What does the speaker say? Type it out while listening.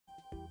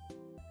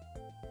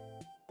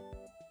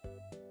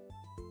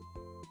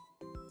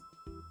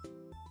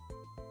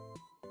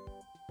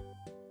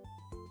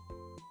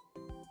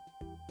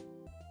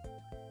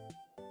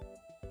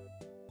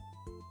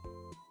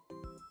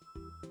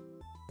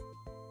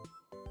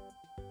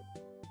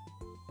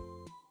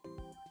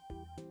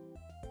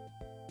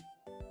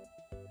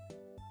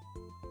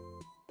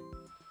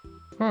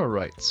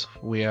Alright,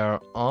 we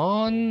are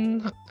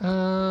on.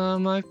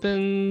 I've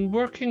been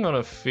working on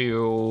a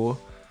few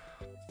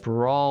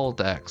Brawl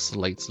decks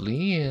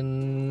lately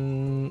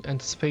in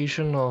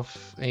anticipation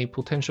of a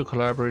potential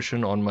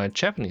collaboration on my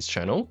Japanese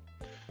channel.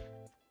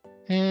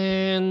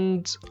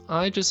 And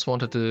I just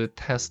wanted to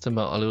test them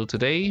out a little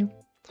today.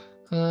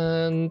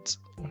 And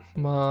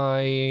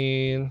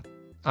I'll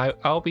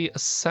be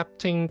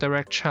accepting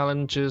direct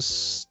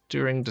challenges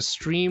during the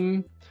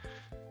stream.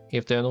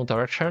 If there are no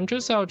direct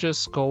challenges, I'll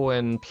just go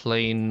and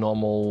play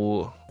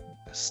normal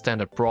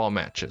Standard Brawl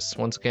matches.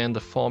 Once again, the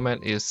format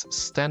is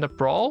Standard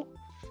Brawl.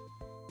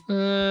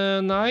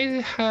 And I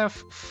have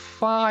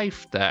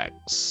 5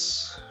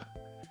 decks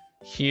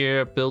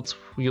here built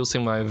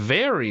using my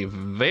very,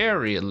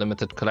 very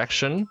limited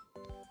collection.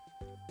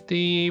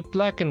 The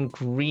black and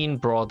green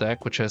Brawl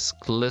deck, which has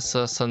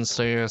Glissa,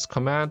 Sunslayer as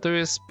commander,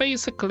 is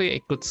basically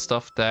a good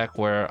stuff deck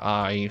where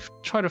I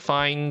try to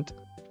find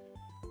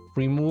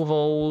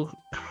removal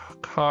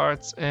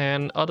cards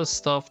and other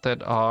stuff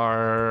that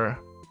are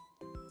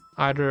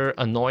either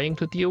annoying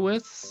to deal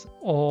with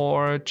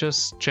or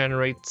just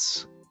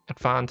generates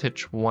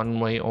advantage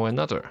one way or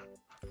another.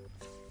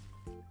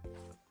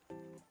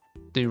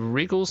 The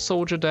Regal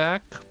Soldier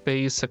deck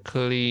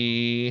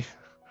basically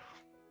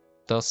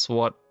does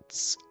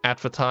what's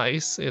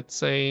advertised.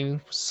 It's a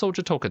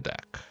soldier token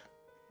deck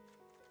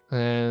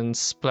and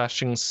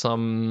splashing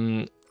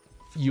some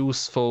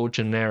useful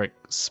generic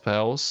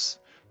spells.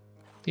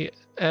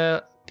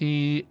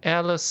 The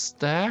Alice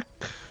deck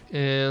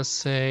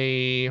is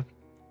a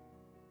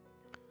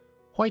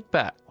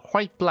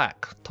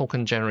white-black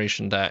token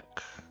generation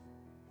deck.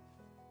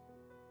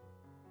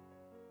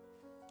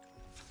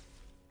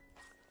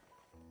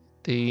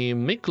 The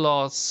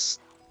Miglots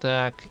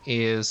deck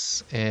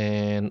is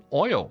an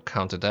oil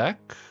counter deck.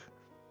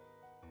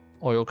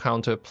 Oil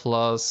counter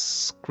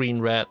plus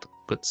green-red,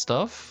 good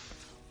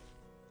stuff.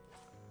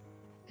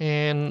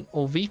 And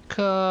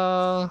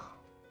Ovika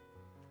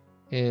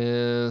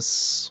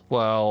is,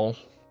 well,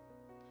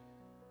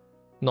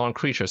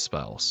 non-creature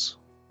spells.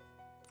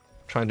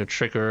 Trying to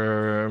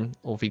trigger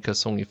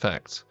Ovika's own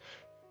effect.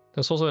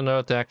 There's also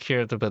another deck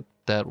here, but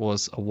that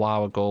was a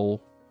while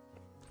ago.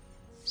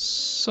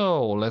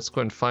 So, let's go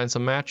and find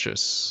some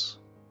matches.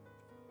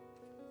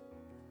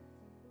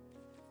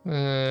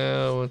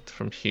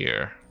 From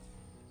here.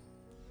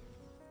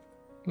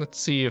 Let's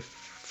see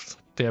if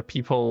there are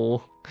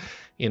people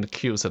in the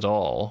queues at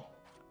all.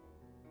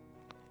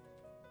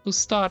 We'll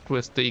start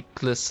with the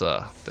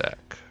Glissa deck.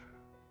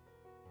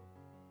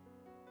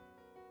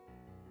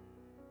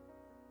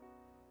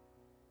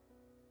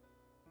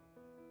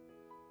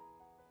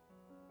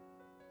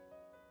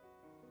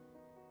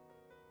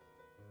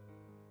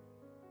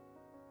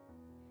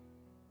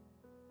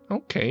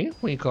 Okay,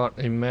 we got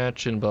a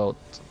match in about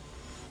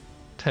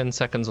 10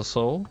 seconds or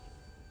so.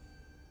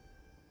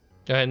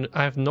 And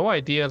I have no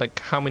idea like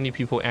how many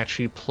people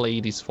actually play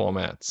these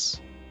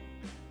formats.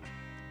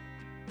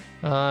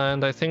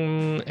 And I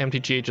think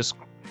MTGA just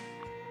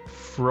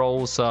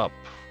froze up.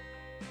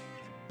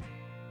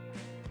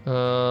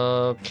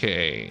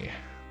 Okay.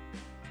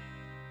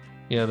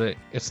 Yeah,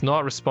 it's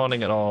not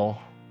responding at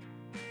all.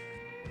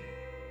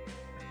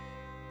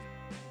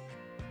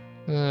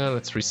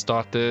 Let's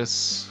restart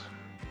this.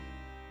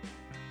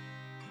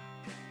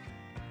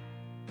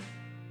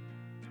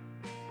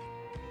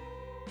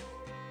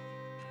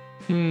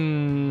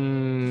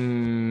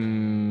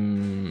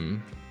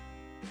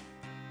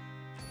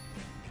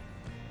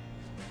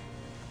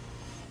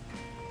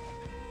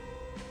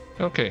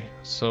 Okay,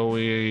 so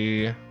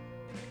we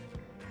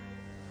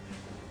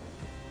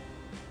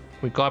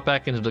got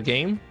back into the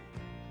game.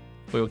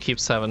 We will keep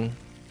 7.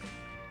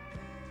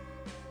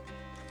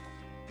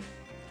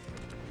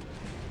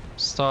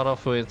 Start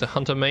off with the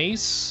Hunter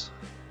Maze.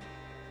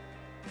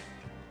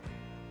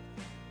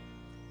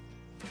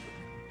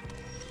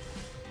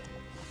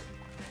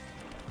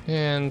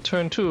 And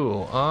turn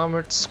 2,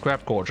 Armored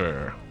Scrap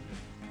Gorger.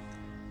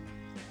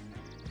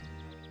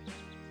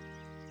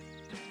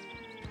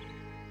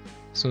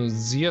 So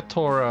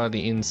Ziatora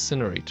the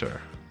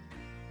Incinerator.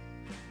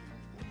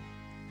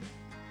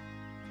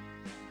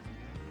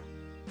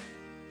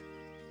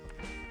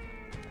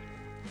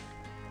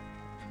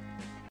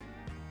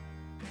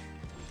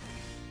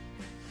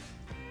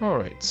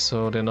 Alright,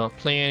 so they're not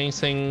playing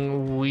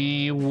anything.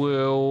 We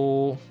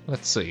will...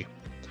 let's see.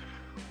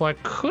 Well, I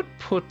could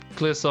put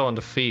Glissa on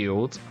the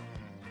field.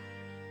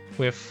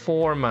 We have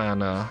 4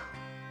 mana.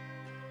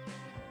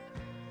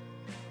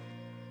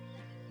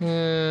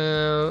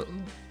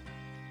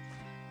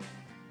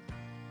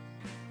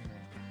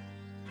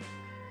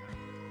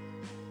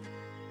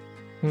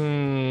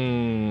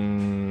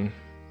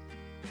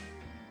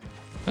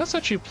 Let's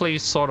actually play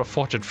Sword of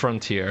Fortune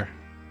Frontier.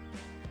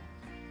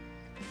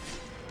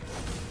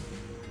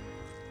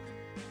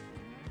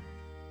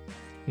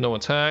 No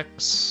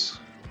attacks.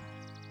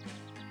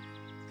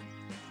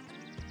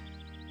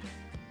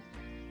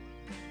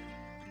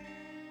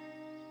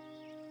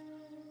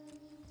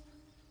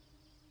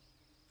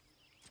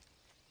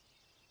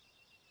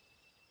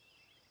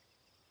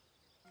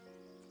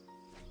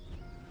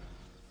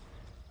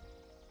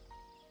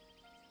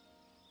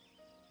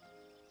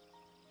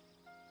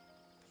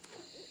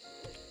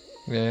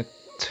 I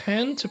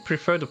tend to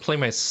prefer to play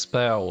my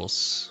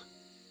spells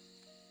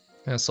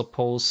as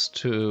opposed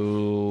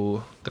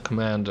to the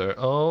commander.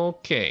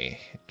 Okay,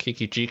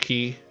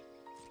 Kiki-Jiki.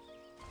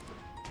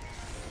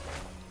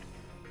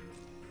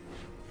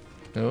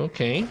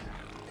 Okay.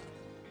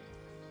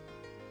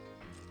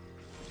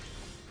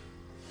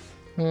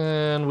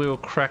 And we will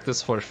crack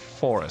this for the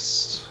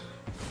forest.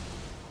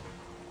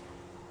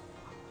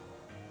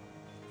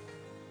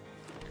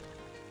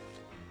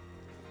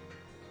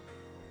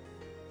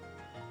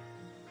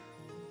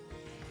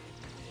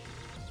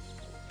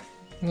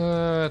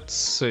 Let's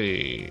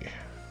see.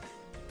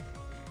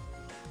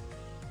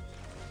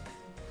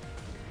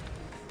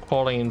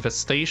 Calling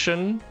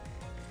infestation.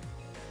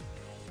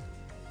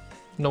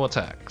 No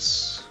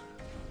attacks.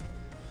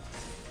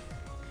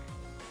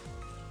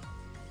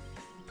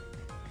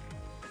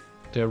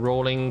 They're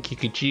rolling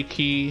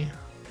Kiki-Jiki.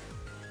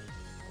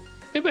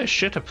 Maybe I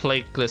should have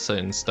played Glisser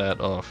instead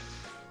of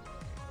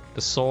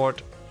the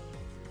sword.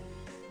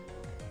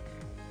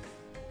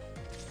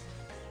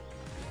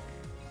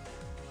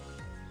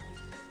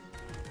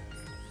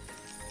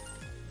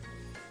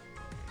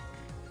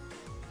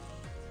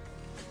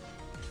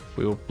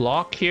 We will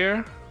block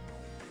here.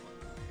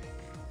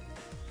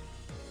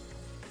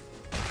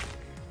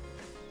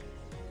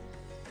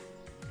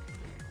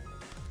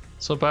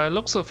 So by the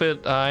looks of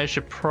it, I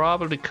should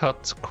probably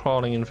cut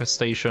Crawling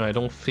Infestation. I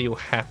don't feel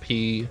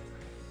happy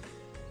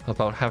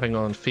about having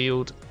on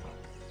field.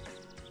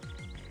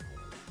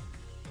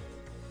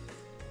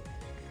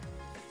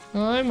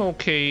 I'm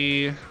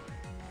okay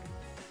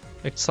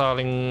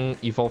exiling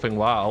Evolving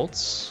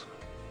Wilds.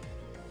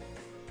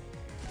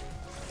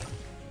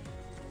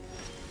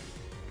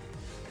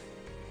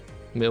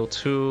 Mill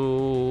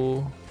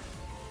 2.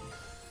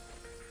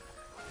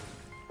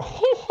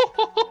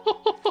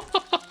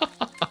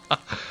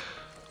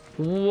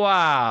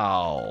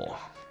 Wow.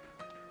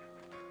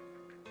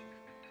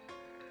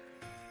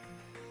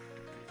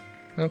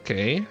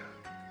 Okay.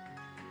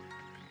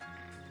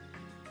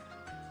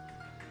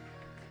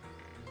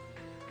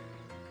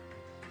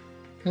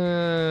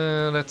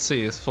 Let's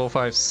see. It's 4,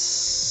 5,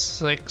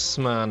 6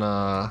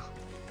 mana.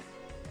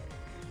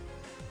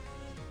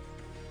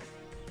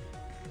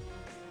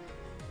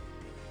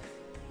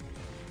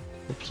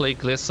 We'll play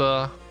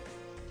Glisser.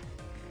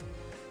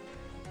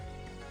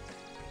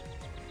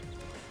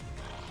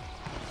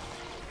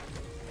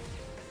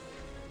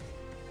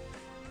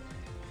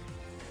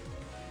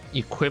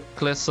 Equip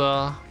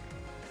Glisser.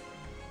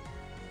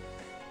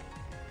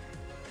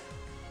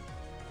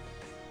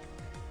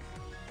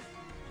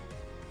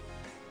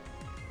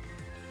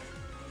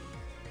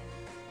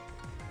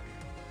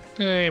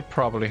 They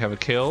probably have a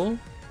kill.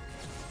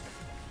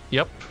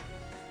 Yep.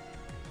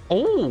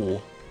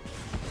 Oh!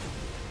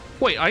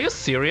 Wait, are you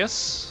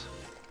serious?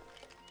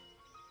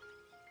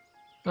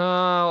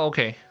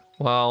 Okay.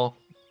 Well,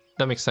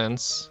 that makes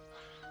sense.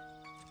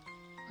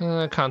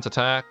 Can't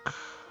attack.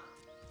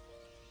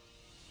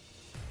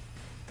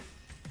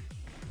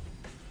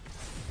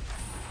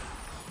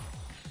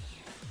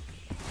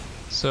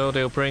 So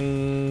they'll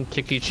bring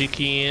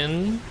Kiki-Jiki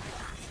in.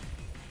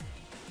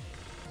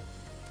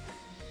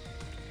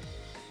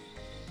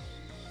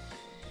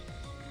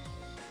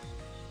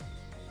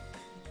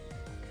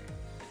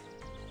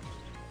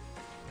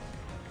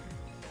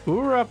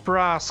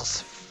 Urabrask's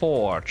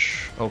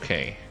Forge.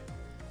 Okay.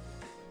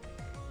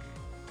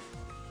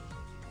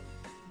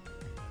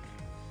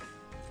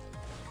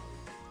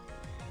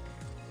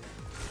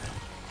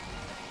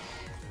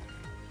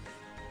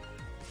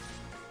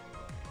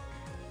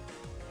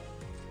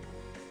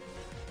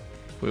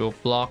 We'll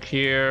block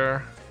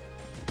here.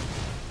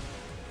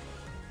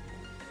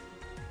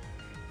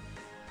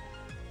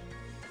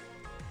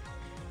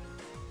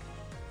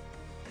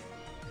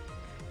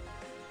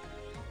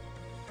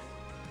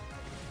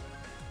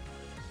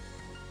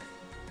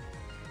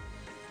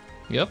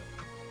 Yep.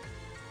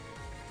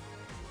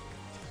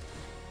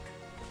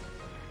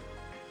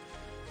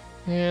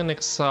 And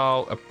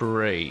exile a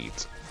braid.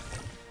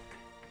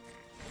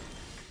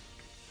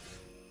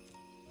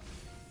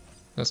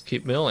 Let's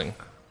keep milling.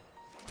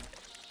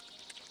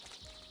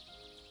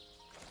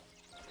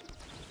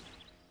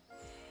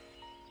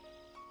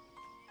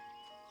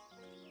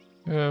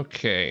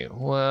 Okay,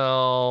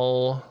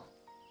 well...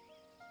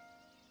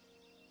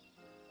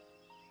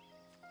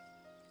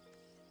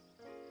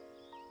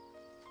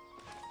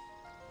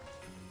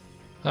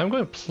 I'm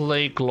going to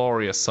play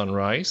Glorious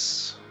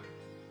Sunrise.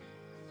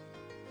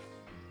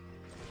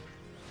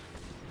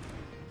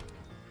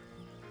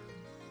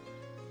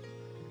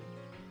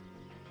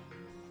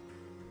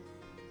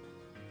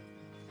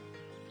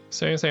 Is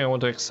there anything I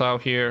want to exile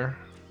here?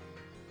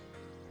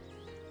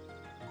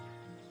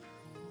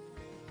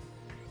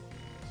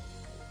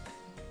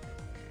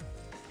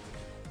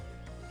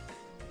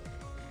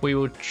 We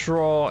will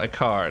draw a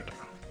card.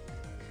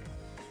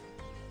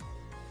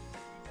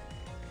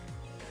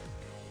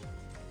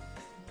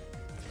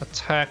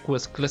 Attack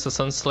with Glisser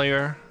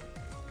Sunslayer.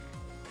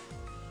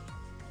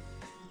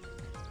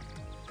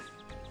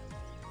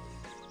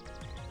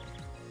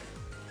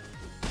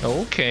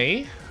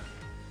 Okay.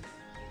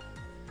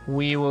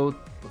 We will,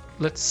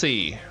 let's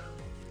see.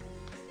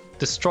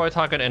 Destroy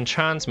target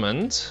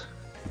enchantment.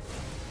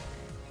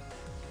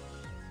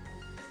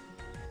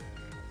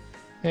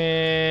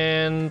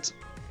 And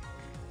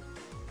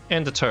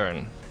end the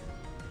turn.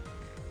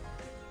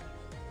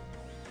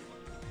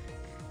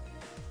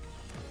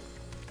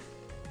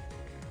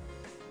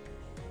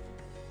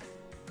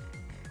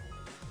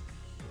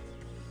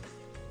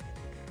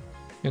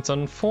 It's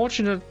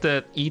unfortunate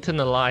that Eaten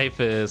Alive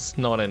is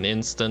not an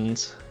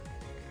instant,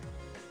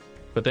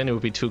 but then it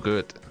would be too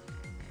good.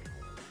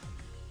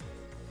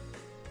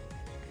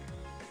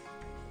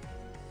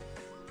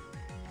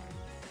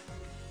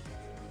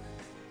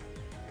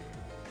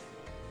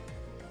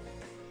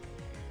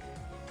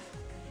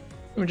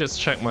 Let me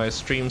just check my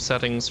stream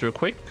settings real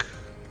quick.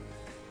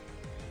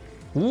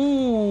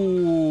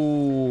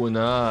 Ooh,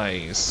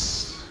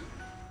 nice.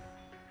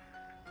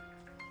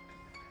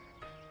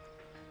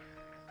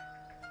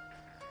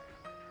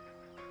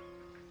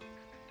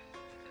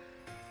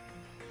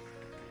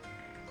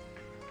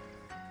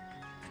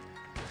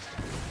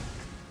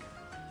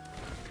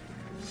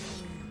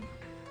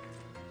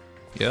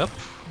 Yep.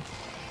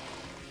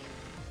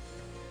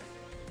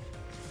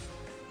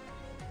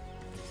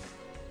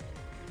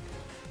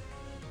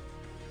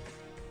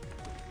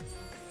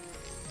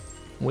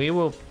 We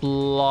will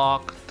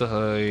block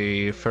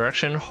the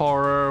Fraction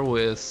Horror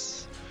with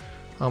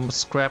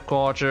Scrap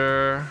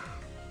Gorger.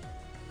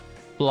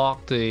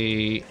 Block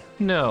the...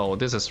 No,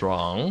 this is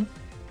wrong.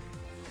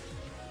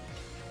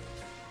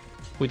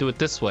 We do it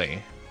this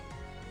way.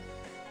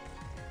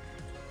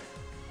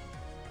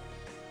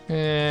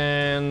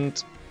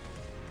 And...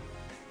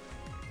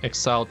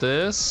 exile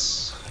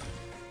this.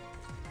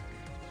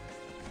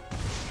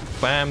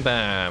 Bam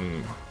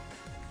bam.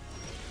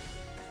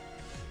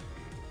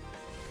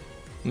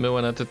 Mill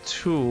another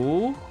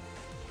 2.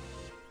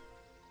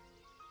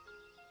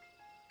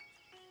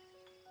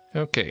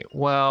 Okay,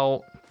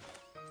 well,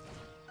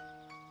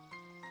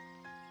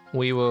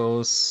 we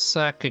will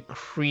sack a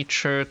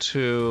creature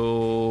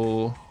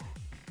to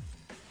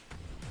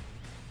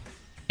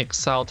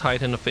exile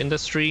Titan of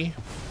Industry.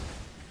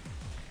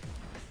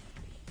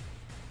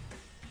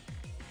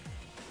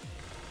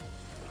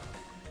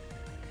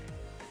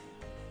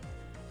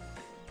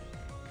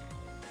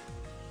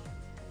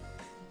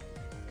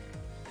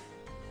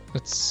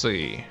 Let's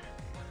see.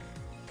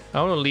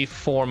 I want to leave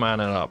 4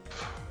 mana up.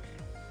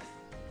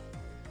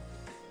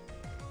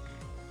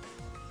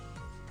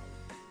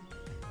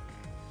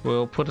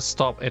 We'll put a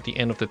stop at the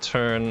end of the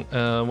turn.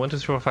 1, 2, 3,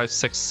 4, 5,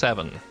 6,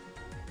 7.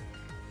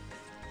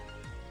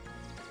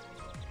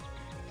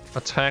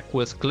 Attack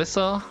with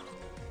Glisser.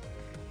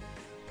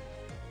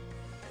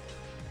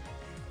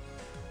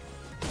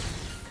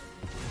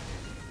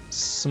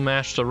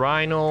 Smash the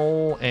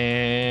Rhino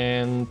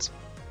and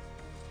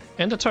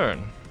end the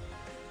turn.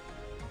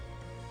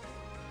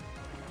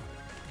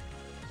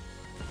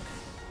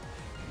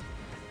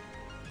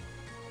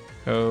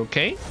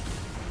 Okay.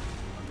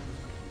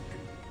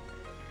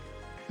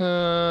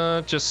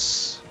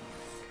 Just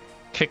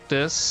kick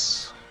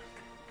this.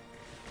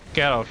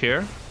 Get out of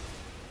here.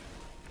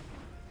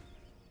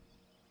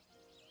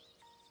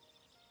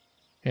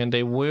 And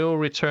they will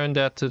return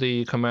that to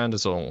the commander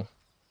zone.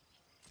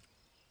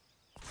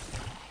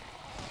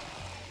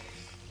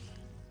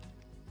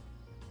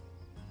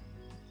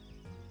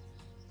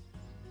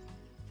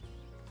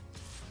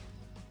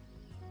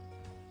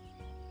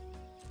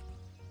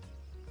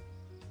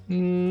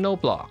 No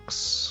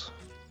blocks.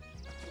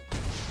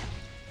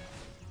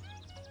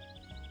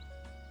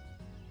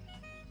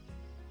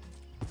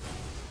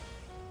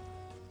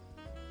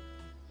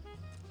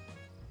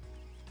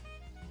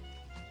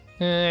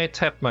 I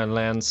tapped my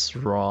lands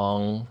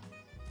wrong.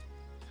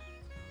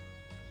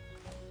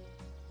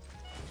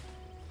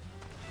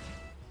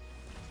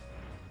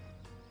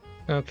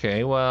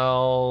 Okay,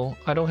 well,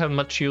 I don't have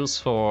much use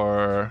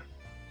for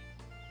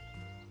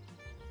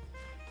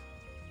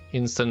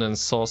instant and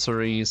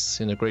sorceries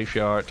in the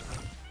graveyard.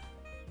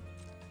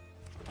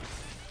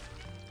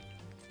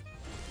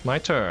 My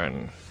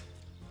turn.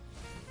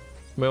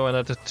 Mill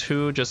another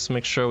 2, just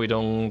make sure we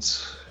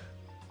don't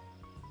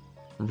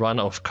run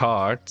out of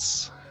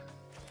cards.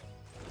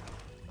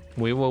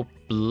 We will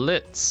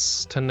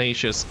blitz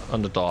Tenacious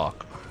Underdog.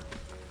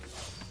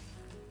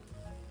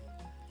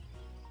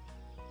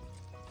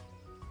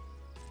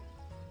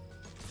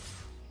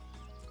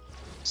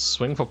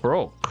 Swing for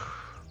broke.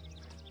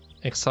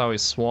 Exile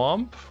is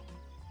Swamp.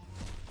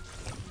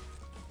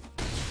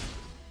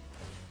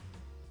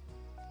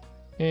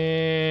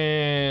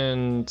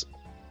 And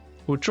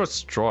we'll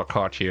just draw a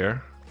card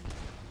here.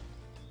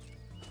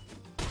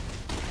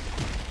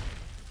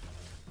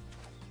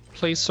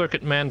 Play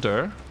Circuit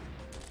Mander.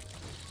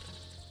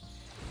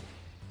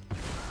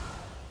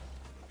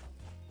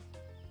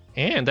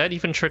 And that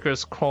even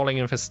triggers Crawling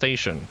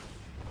Infestation.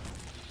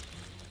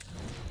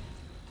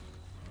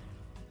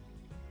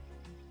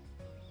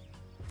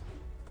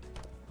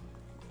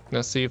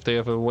 Let's see if they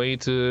have a way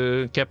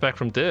to get back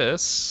from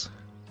this.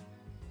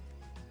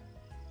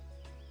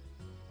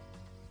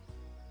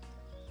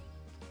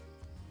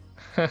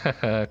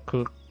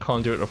 Cool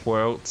Conduit of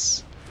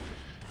Worlds.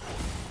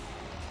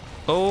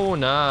 Oh,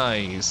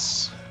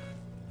 nice.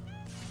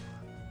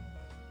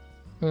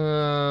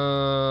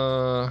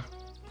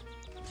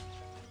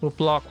 We'll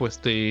block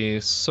with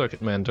the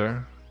Circuit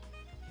Mender.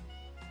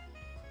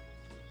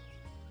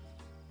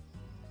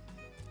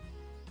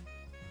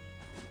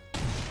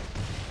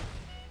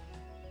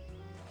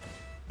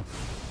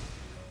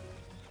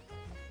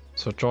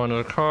 So draw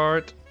another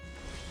card.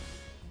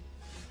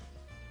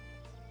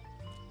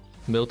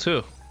 Mill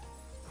 2.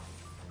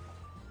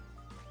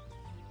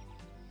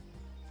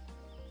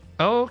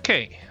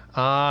 Okay,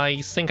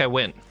 I think I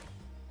win.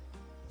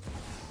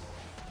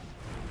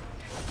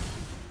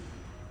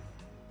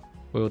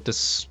 We'll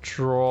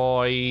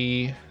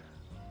destroy...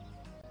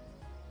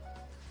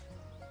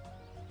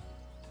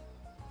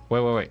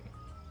 Wait.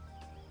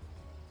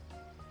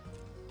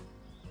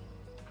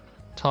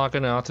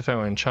 Target an artifact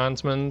or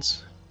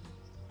enchantment.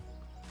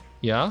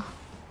 Yeah?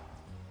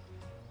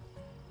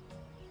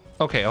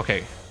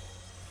 Okay.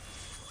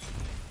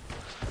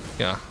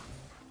 Yeah.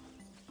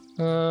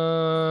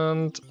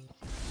 And...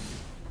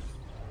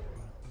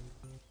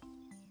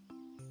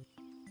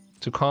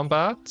 to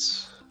combat.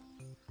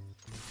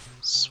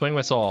 Swing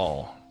with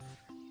all.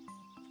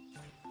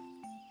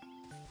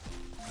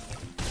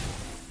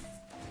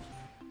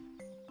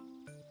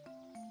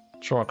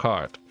 Draw a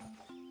card.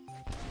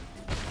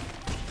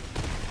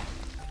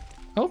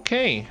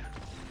 Okay.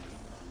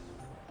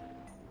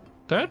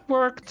 That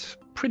worked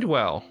pretty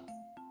well.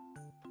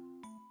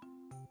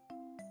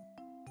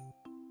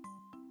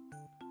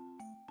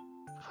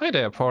 Hi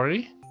there,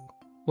 party.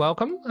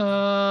 Welcome.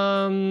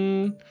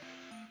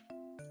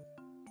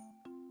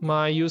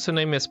 My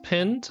username is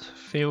pinned.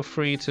 Feel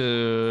free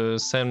to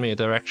send me a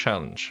direct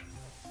challenge.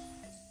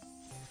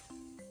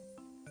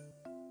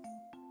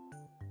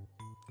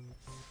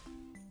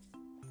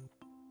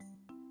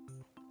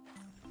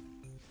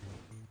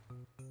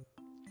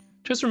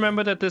 Just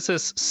remember that this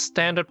is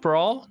Standard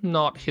Brawl,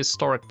 not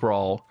Historic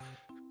Brawl.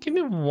 Give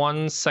me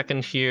 1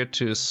 second here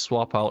to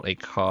swap out a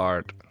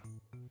card.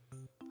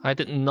 I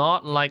did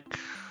not like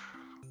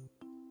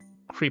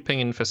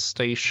Creeping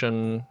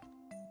Infestation.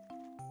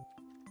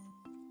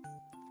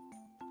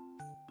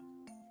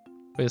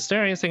 But is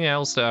there anything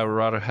else that I'd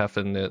rather have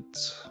in it?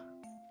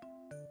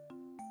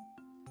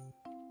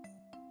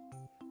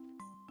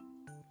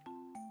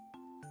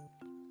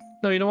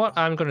 No, you know what?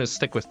 I'm gonna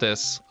stick with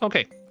this.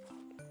 Okay.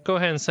 Go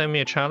ahead and send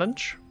me a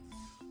challenge.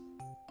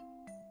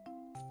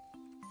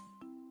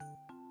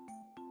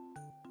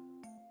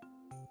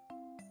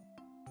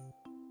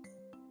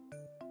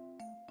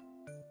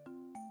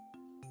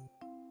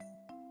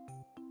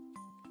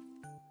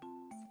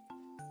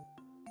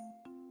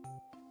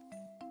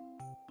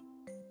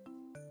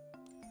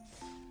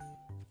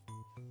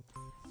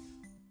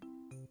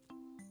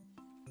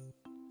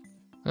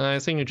 I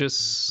think you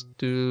just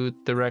do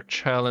direct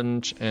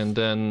challenge and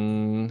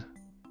then...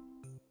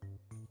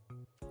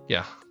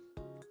 yeah.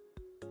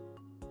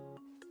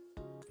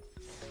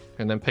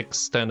 And then pick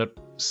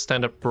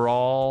standard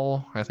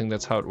brawl. I think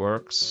that's how it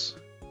works.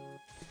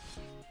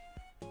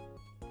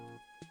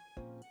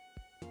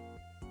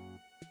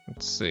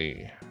 Let's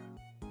see.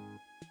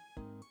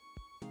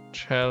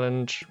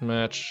 Challenge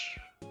match.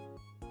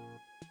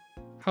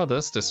 How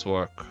does this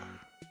work?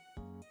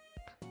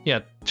 Yeah,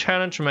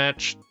 challenge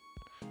match.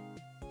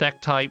 Deck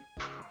type,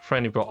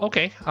 friendly brawl.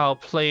 Okay, I'll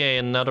play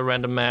another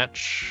random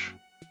match.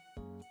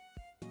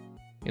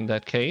 In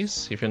that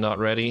case, if you're not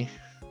ready.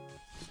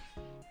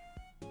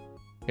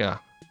 Yeah.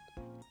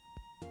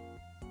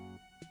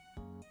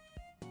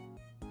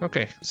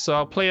 Okay, so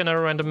I'll play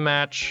another random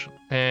match,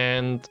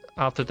 and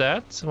after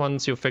that,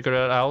 once you figure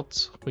it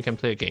out, we can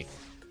play a game.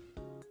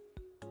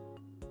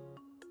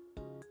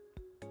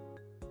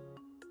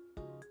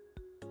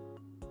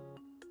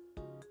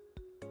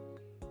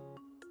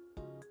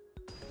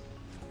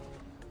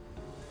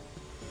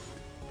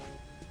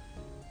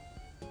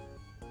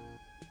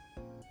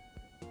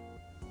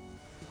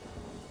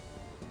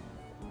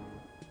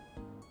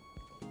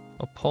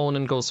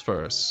 Opponent goes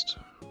first.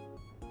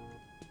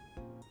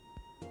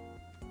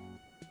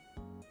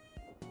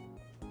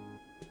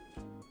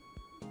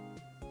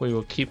 We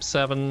will keep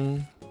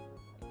 7.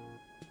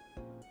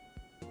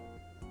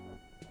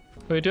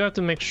 We do have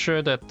to make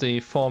sure that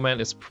the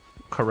format is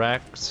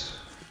correct.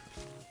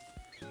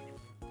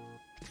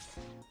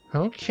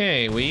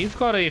 Okay, we've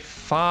got a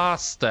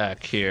fast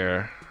stack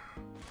here.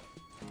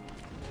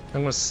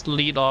 I'm gonna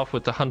lead off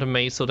with the Hunter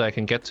Mace so that I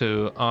can get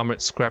to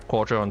Armored Scrap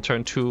Quarter on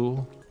turn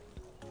 2.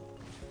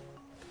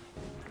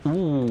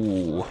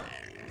 Ooh.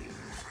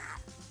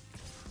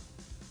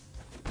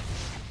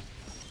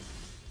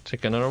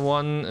 Take another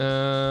one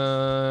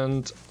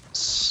and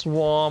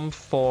swarm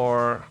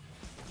for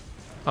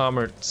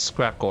Armored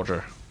Scrap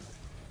Quarter.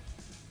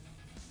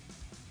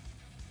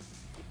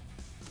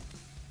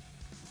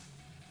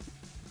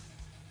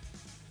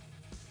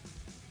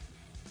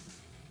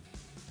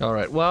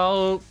 Alright,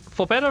 well,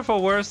 for better or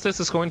for worse, this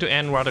is going to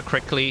end rather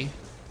quickly.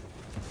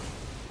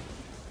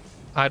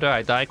 Either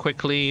I die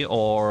quickly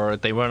or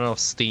they run out of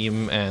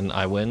steam and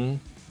I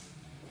win.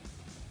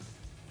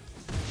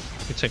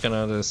 We take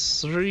another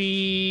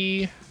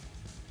 3.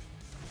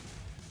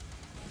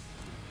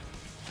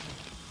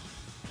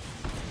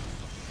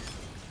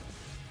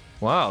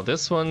 Wow,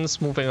 this one's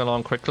moving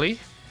along quickly.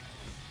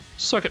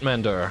 Circuit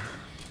Mender.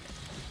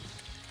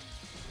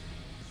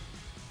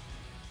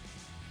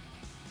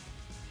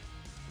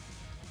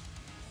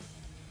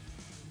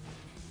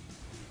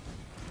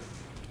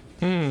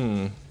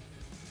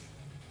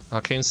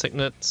 Arcane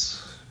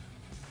Signet.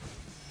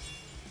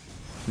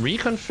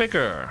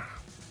 Reconfigure.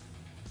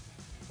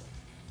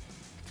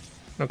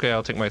 Okay,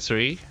 I'll take my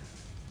 3.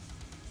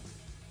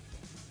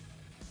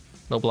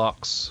 No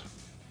blocks.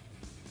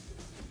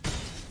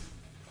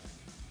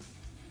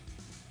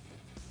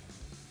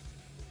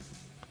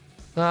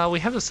 We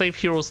have to save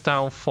Hero's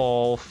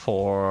Downfall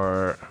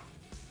for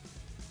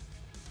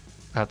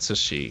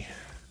Atsushi.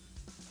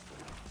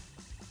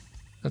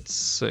 Let's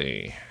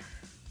see.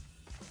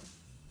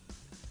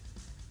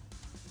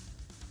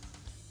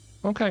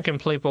 Okay, I can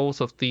play both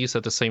of these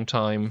at the same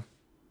time.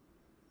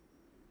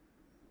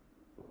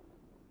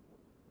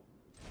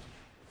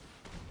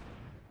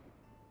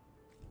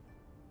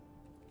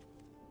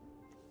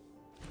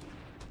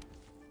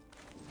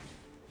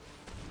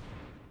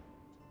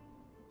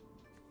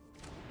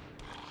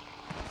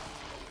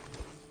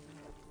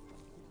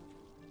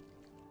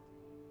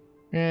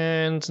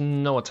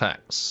 And no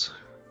attacks.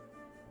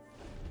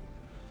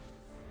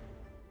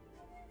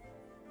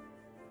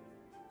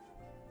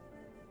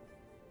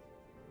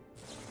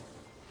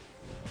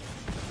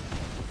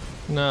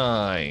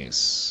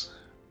 Nice.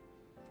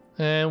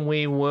 And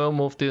we will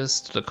move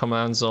this to the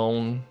command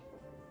zone.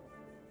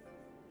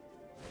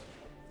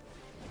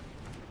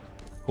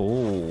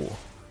 Oh.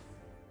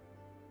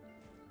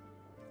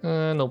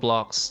 No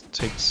blocks.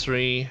 Take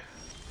 3.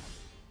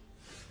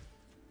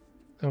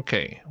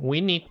 Okay,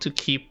 we need to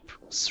keep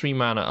 3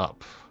 mana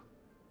up.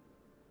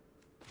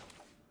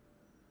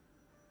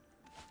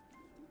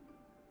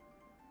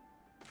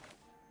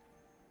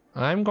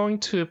 I'm going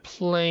to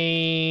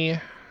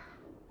play...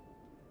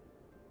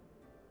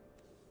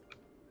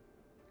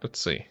 Let's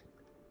see.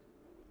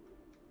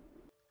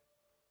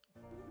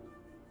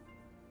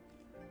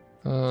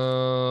 We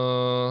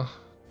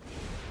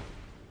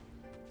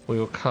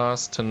will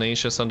cast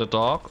Tenacious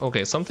Underdog.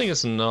 Okay, something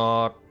is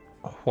not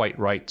quite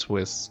right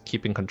with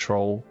keeping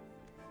control.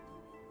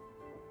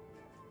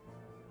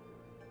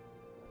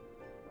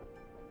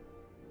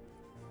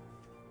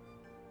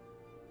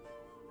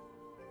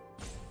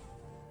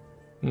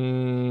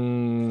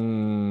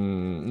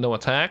 No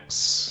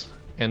attacks.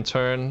 End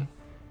turn.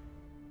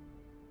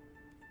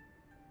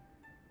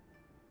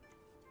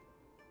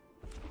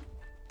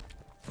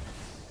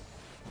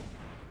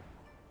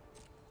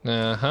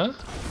 Uh-huh.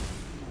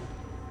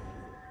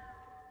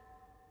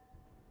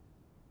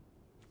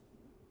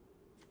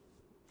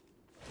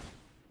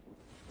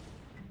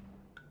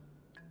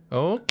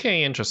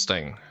 Okay,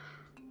 interesting.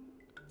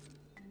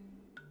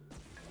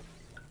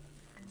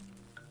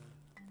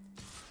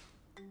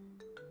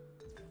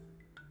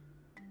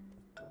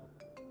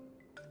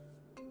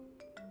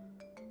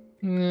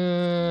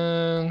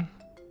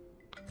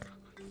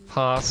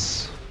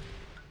 Pass.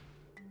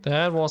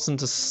 That wasn't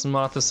the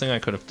smartest thing I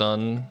could have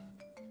done.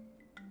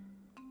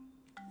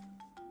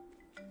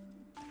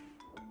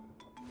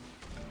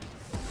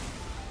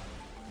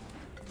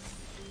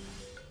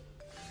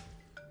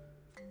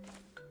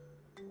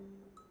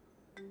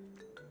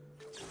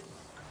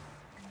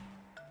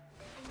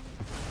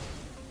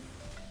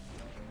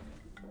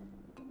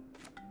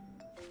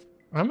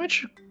 How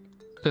much?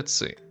 Let's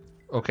see.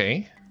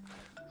 Okay.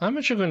 I'm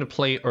actually going to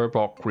play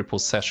Urbok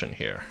Repossession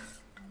here.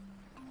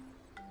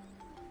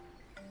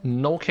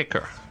 No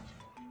kicker.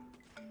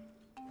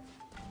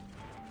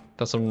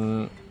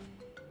 Doesn't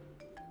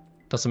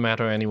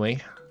matter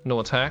anyway. No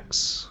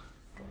attacks.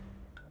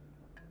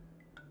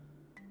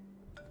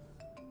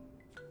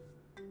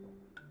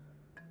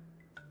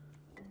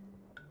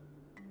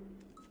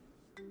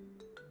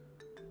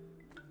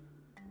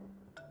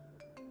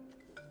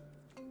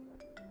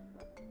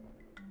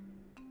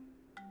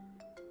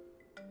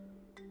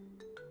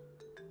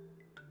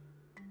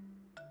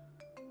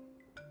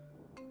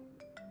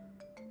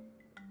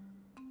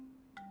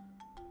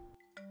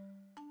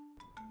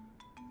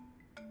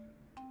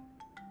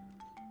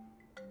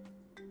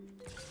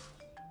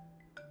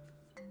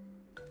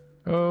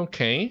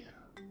 Okay.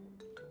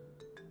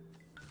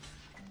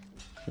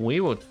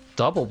 We will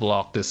double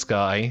block this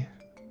guy.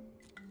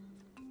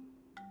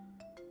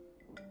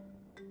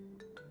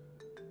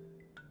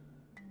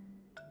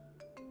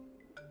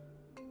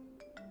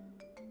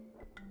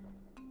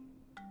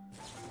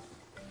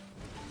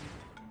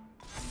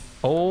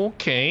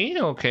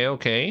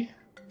 Okay.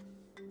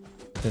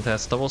 It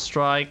has double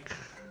strike.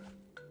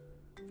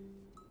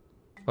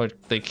 Or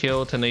they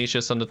kill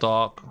Tenacious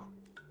Underdog,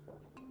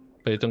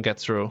 but they don't get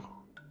through.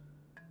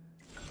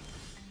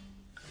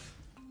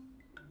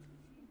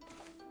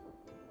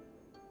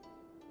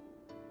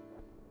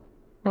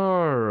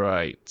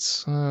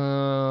 Alright.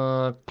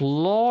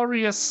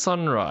 Glorious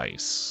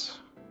Sunrise.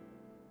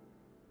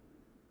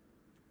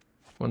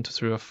 1, 2,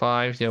 3, or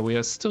 5. Yeah, we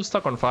are still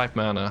stuck on 5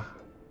 mana.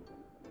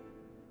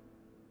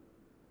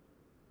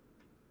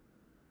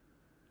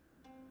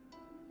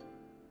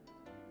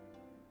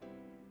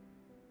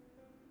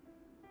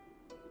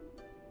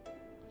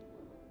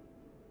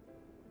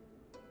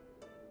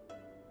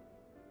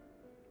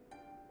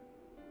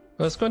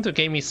 Well, it's going to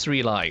gain me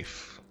 3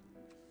 life.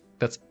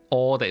 That's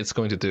all that it's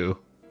going to do.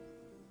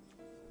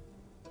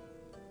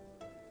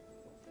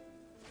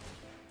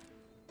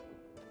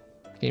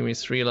 Gain me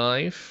 3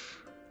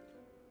 life.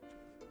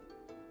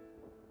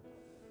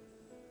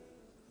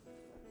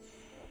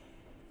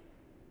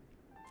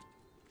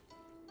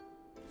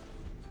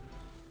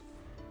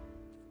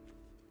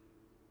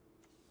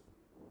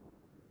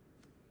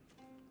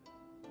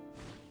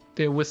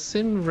 They're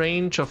within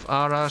range of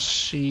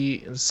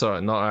Arashi. Sorry,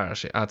 not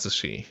Arashi,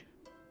 Atsushi.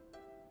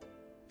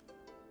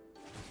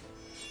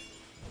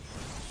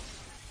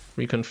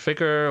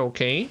 Reconfigure,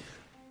 okay.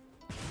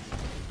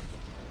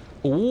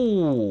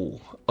 Ooh.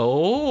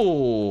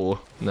 Oh,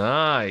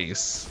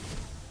 nice.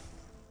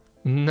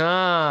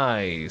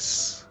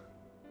 Nice.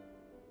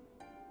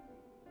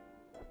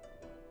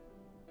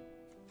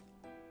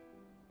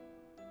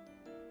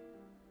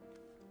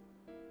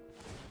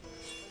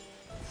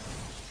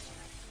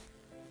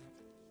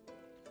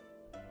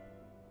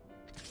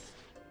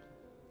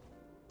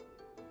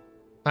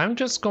 I'm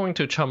just going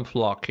to chump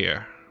block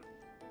here.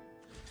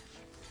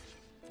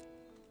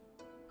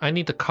 I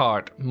need the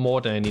card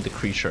more than I need the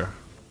creature.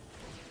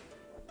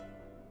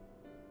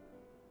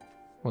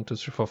 1, 2,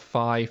 3, 4,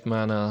 5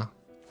 mana.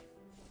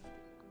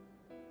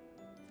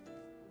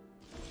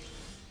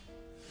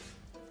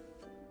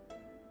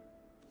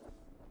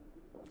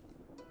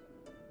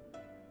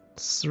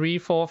 Three,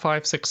 4,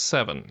 5, 6,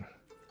 7.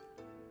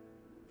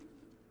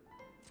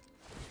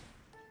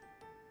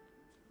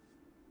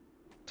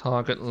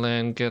 Target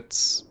land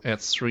gets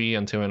at 3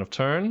 until end of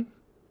turn.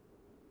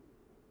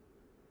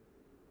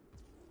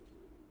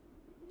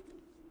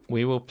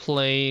 We will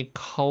play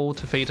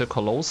Cultivator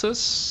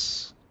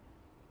Colossus.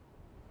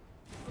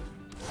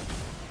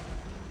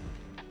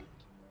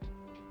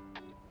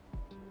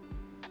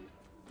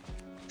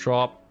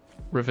 Drop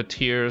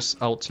Riveteer's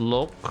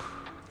Outlook.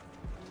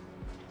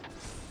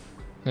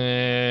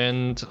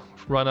 And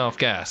run out of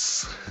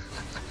gas.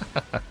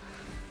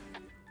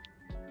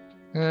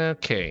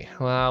 Okay,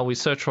 well, we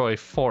search for a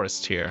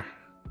forest here.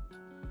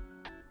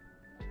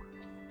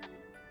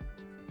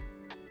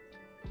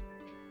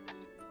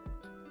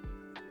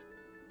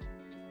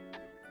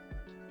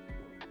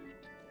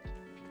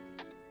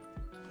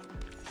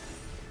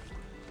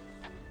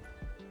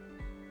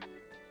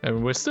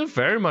 And we're still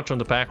very much on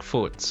the back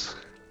foot.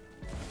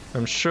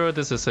 I'm sure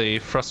this is a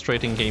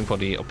frustrating game for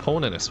the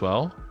opponent as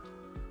well.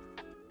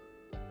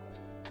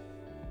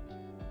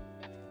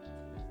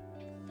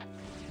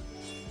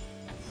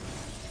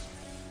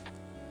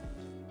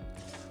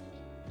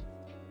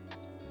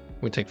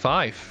 We take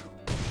 5.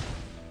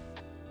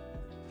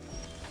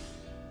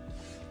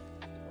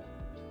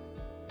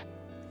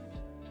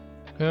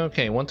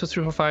 Okay, 1, 2,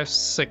 3, 4, 5,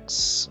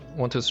 6.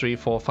 1, 2, 3,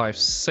 4, 5,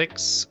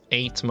 6.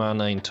 8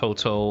 mana in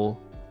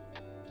total.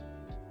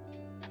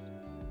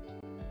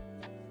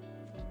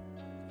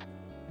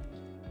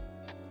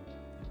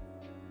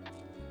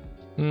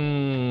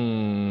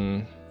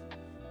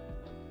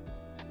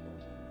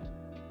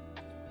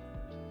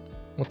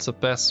 What's the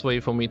best way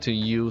for me to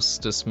use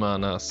this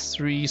mana?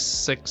 3,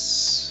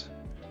 6,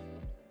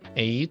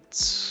 8.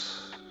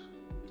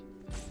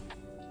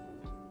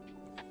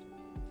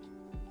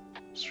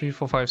 3,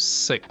 4, 5,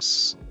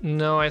 6.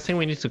 No, I think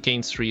we need to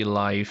gain 3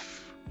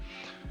 life.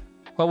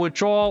 Well, we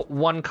draw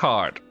 1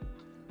 card.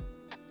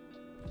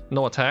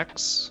 No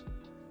attacks.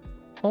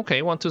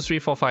 Okay, 1, 2, 3,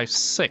 4, 5,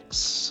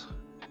 6.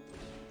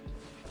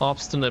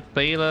 Obstinate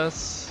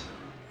Bayless.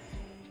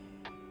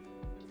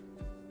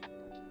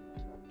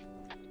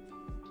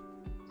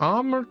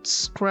 Armored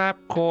Scrap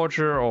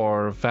Gorger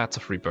or Vats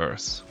of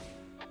Rebirth?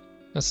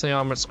 Let's say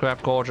Armored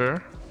Scrap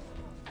Gorger.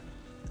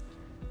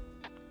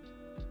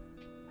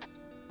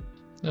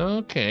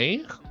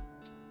 Okay.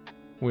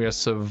 We are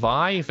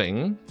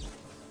surviving.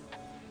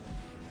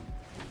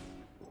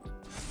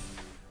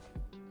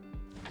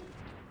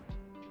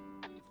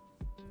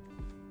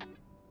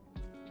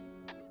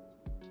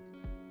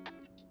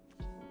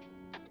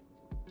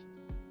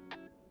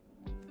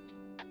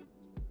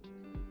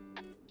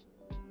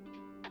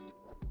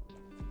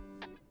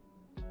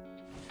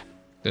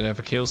 Didn't have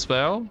a kill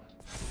spell?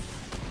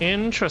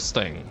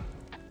 Interesting.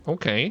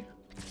 Okay.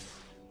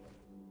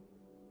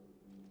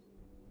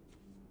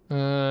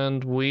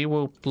 And we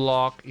will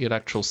block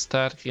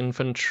Electrostatic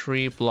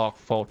Infantry, block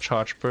Fault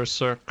Charge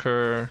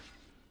Berserker.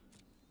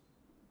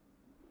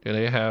 Do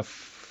they have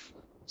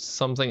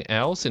something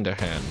else in their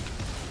hand?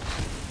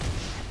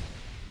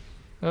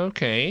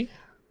 Okay.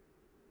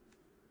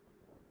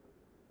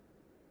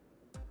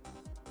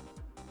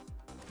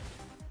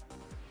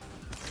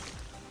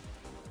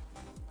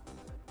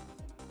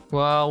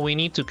 Well, we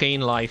need to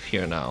gain life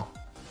here now.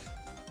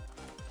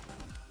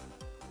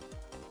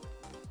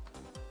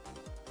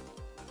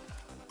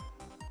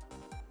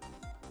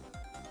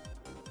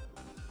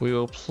 We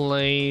will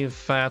play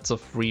Vats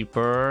of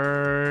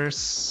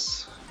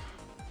Rebirth.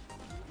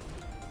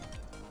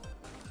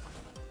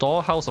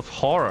 Dollhouse of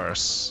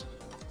Horrors.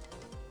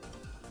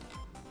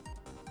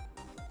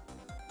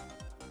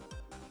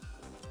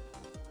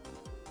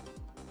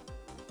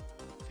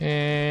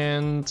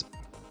 And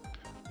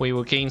We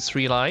will gain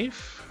 3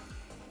 life.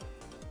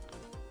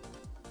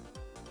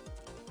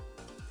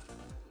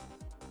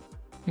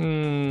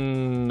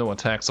 No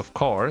attacks, of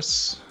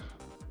course.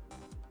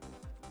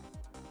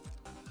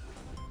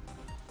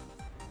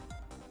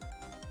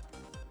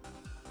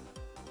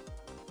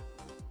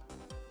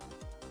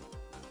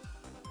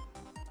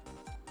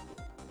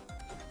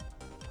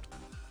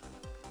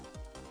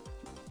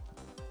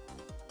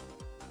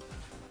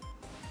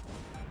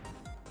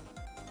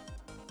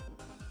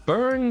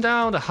 Burn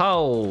down the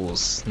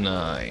house.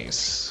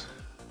 Nice.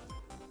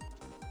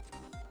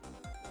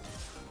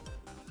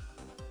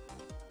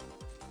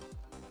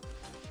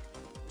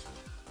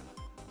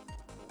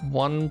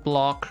 One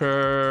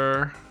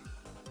blocker.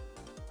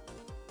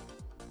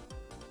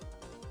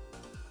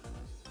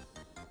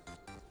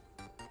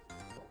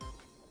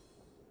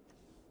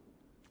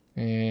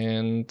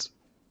 And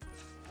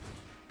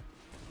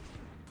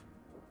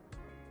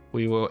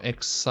we will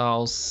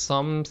exile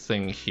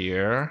something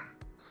here.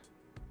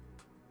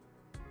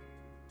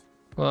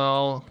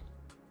 Well,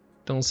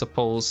 don't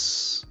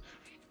suppose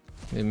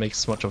it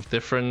makes much of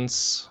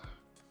difference.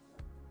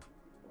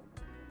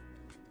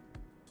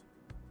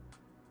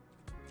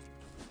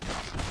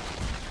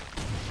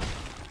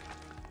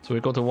 So we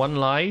go to 1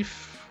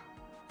 life.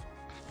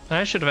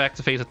 I should have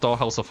activated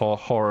Dollhouse of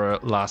Horror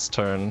last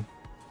turn.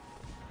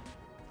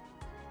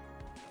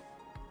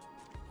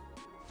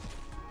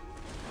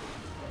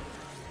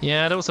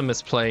 Yeah, that was a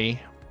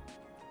misplay.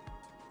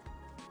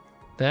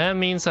 That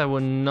means I will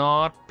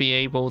not be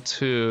able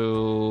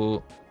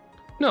to...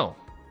 No.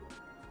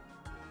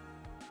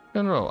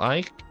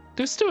 No,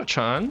 there's still a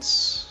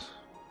chance.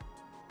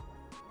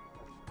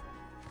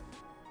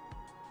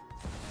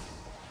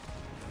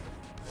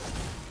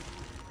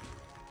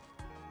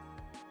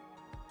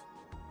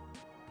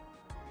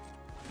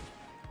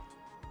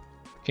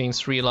 Gains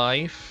 3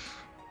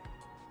 life.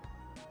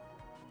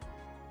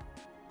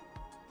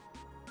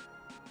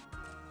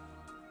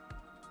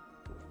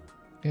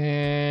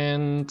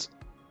 And...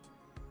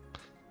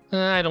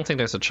 I don't think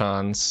there's a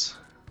chance.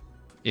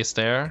 Is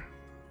there?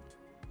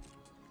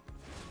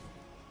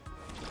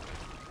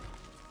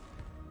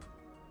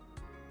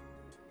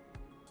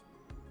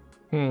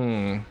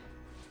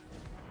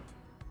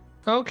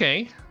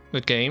 Okay,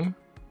 good game.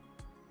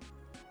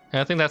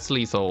 I think that's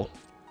lethal.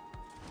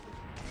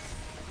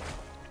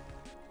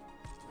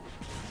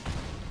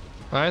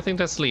 I think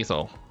that's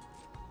lethal.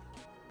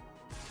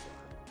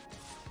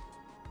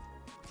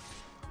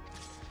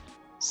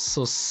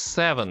 So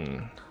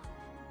 7.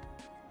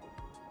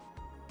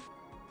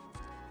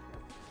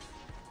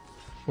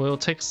 We'll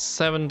take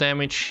 7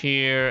 damage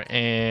here,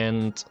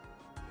 and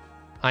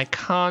I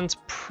can't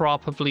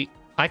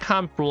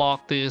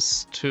block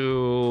this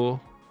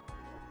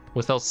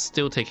without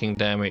still taking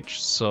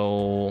damage,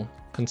 so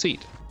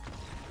concede.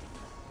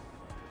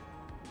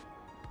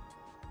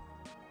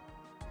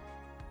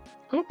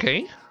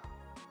 Okay.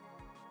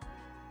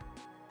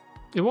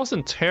 It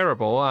wasn't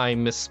terrible. I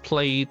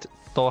misplayed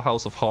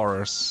Dollhouse of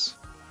Horrors.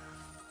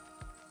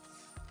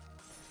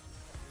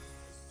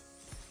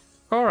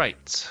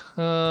 Alright.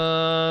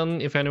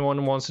 If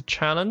anyone wants a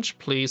challenge,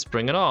 please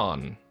bring it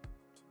on.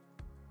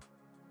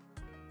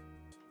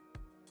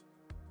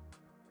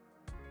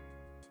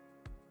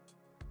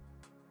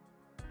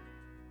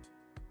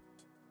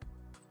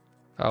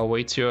 I'll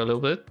wait here a little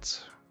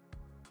bit.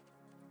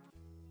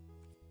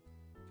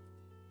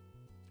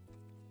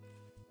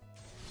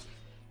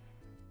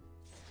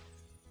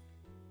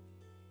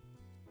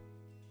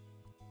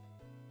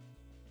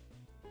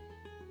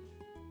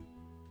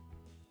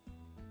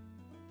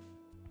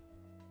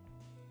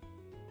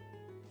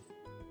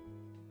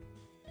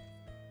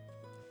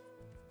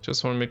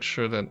 Just want to make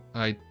sure that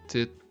I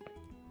did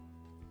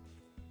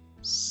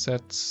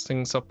set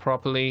things up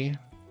properly.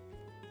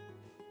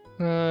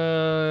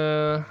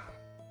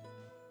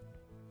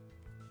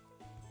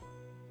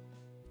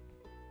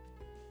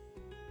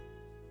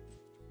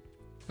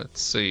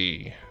 Let's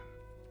see.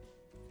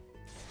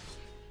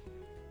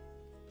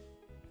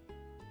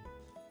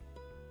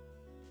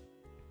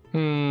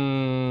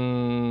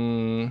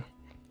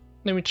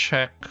 Let me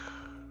check.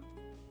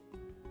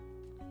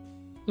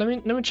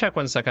 Let me check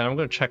 1 second. I'm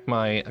going to check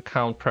my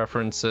account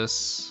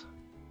preferences.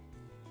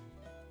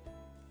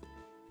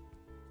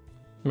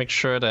 Make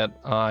sure that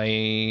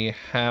I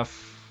have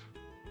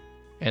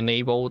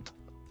enabled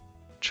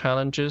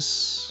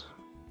challenges.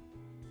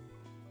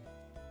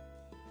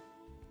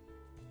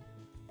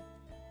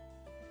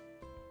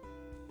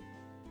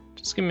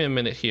 Just give me a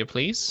minute here,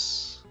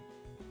 please.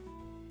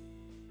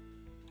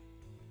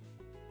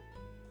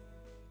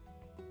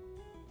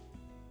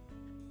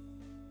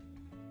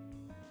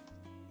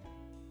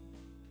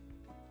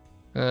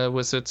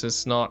 Wizards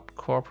is not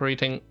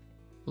cooperating.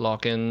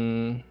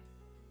 Login.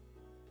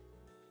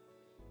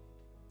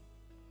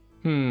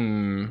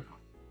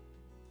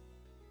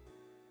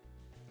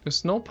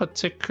 There's no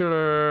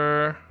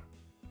particular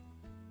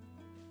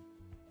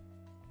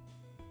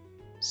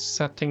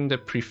setting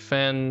that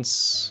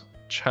prevents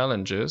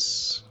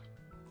challenges.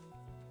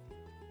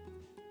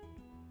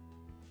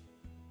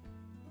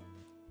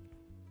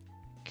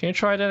 Can you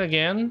try that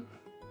again?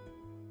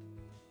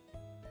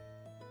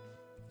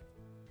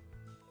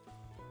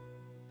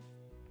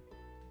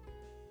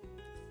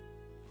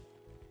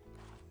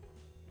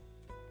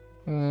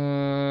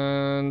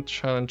 And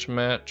challenge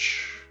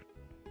match.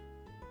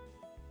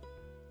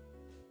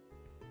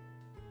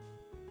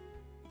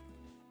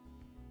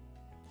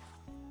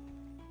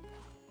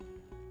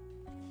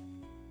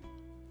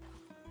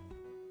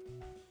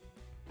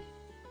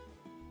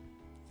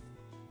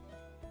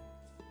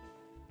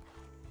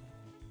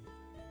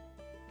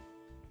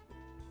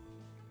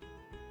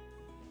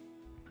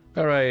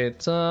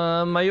 Alright,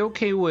 am I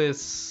okay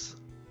with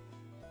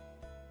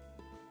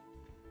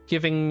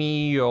giving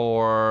me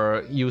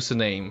your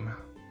username?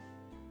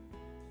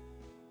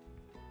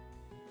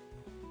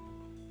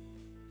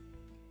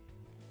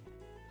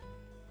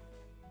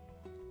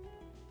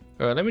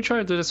 Alright, let me try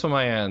to do this from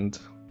my end.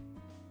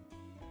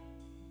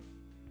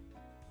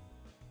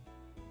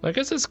 I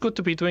guess it's good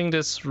to be doing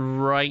this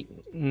right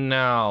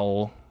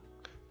now,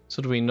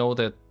 so that we know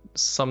that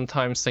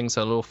sometimes things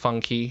are a little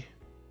funky.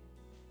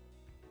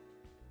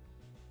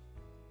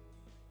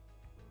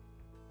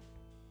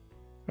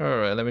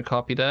 Alright, let me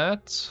copy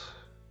that.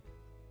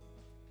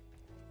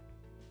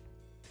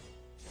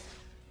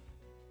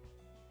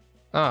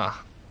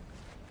 Ah.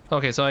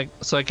 Okay, so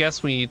I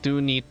guess we do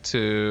need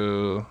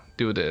to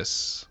do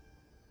this.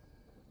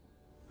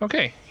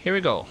 Okay, here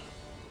we go.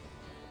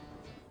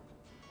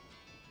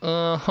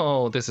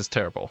 Oh, this is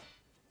terrible.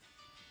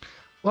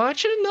 Well,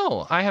 actually,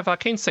 no. I have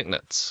Arcane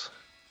Signet.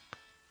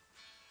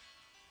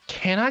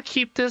 Can I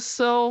keep this,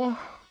 though?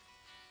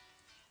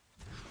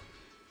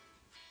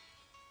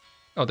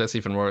 Oh, that's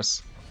even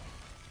worse.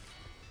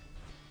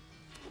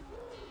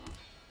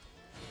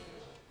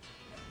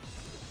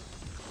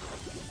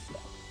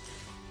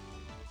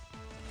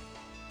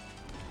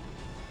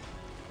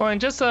 Oh, and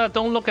just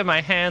don't look at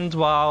my hand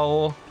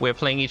while we're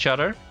playing each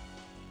other.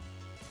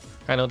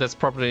 I know that's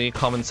probably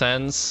common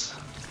sense.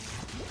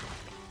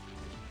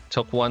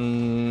 Took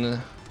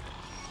one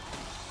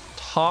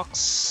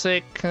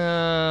toxic.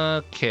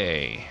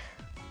 Okay.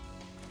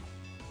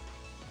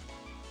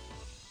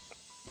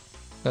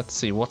 Let's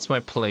see, what's my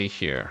play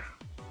here?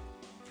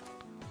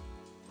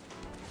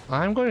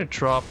 I'm going to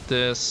drop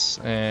this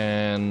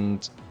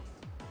and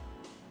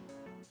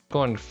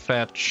go and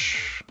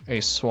fetch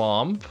a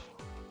swamp.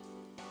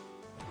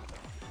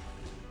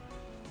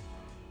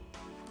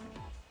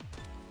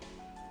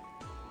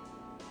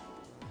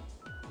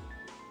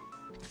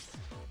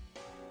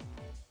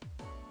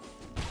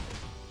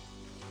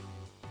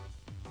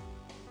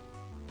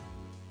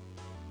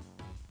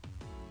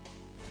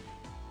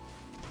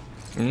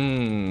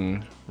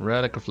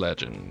 Relic of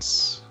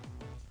Legends.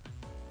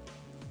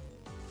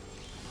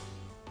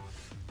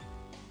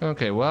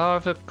 Okay, well, I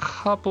have a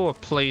couple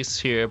of plays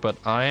here, but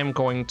I am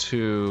going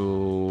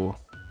to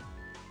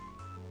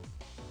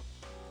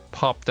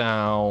pop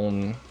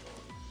down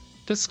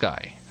this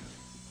guy.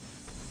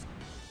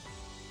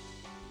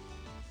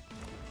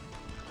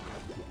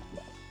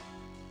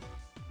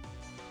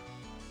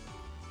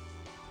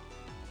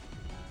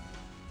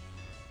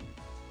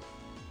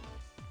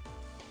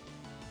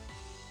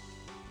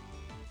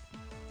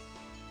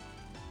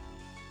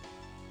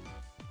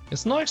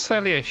 It's not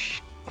exactly a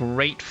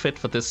great fit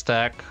for this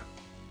deck.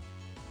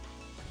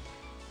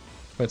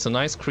 But it's a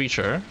nice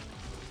creature.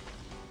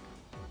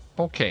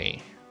 Okay.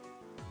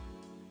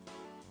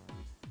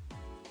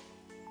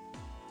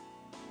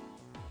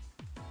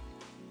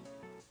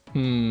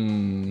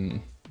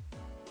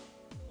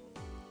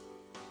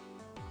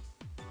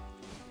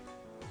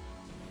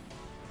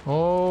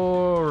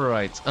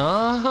 Alright.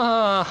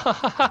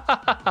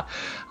 Ah,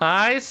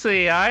 I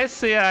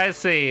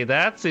see.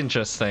 That's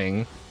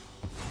interesting.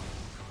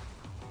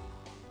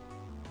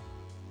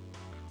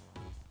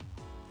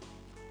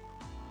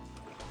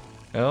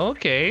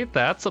 Okay,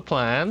 that's a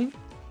plan.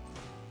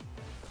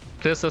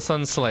 This is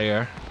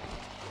Sunslayer.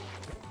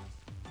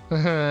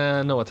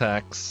 No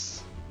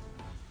attacks.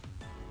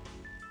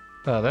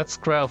 That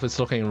Skrelv is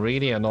looking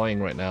really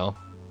annoying right now.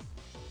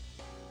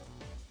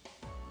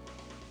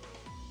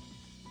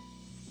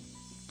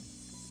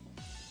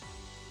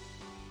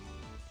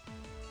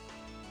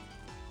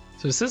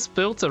 So is this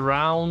built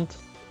around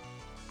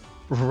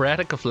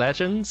Relic of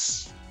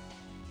Legends?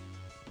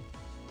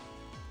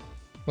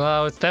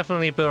 Well, it's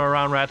definitely built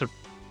around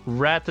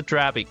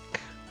Ratadrabic.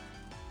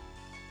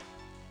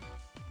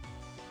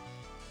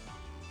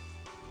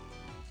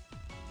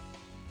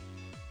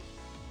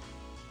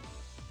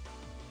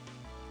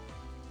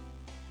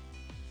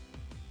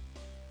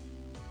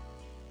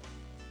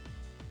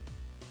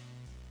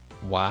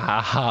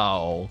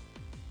 Wow.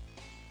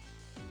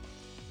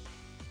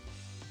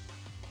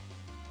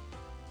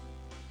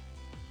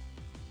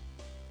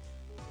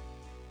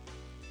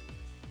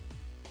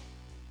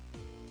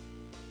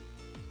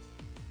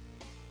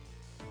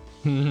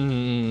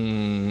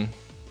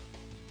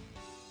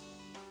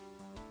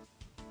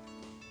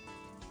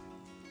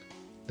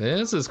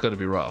 This is gonna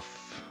be rough.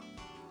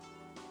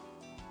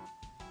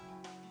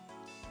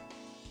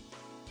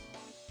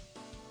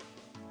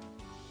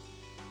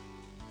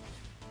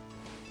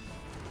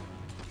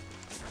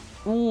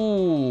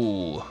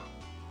 Ooh.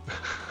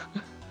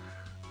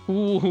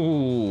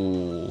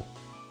 Ooh.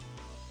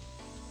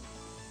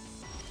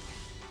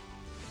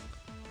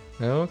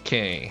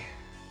 Okay.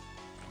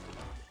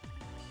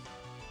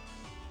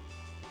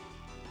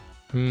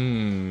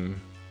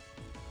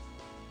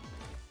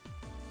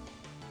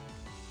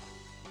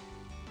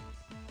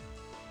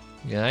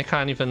 Yeah, I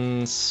can't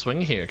even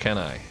swing here, can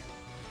I?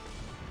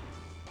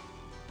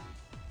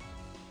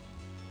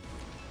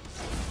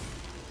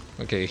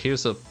 Okay,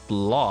 here's a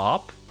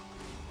blob.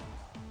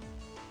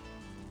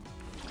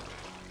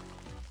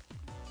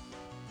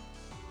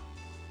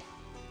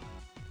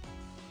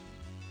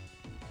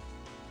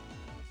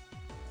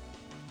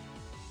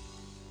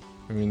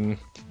 I mean,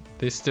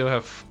 they still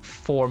have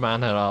 4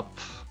 mana up.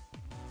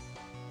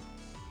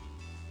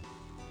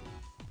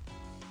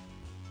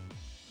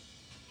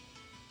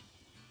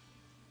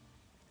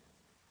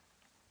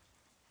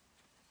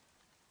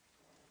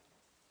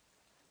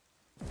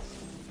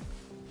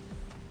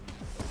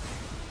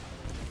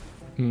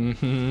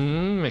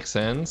 Makes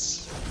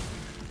sense.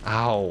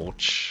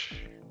 Ouch.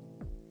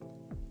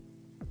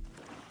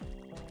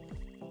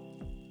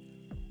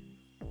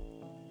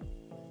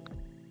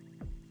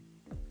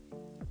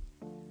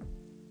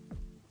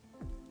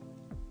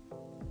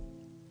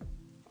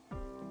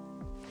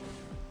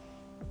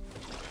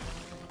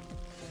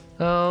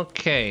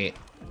 Okay.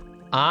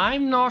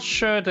 I'm not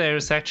sure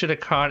there's actually a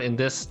card in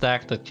this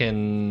deck that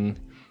can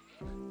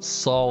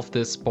solve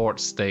this board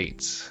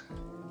state.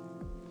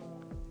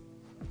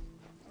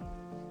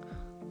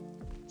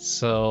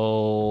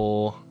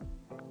 So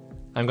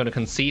I'm gonna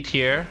concede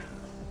here.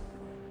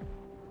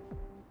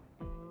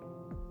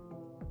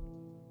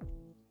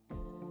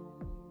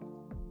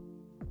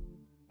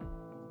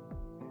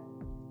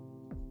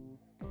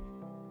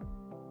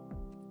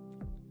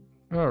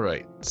 All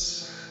right.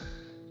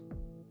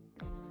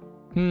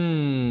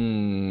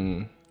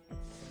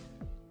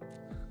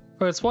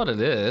 Well, it's what it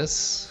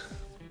is.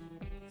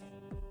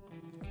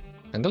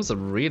 And that was a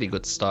really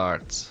good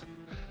start.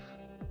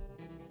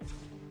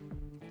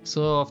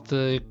 So of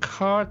the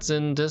cards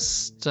in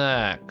this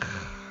deck,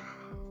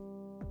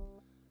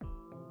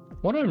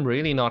 what I'm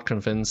really not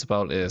convinced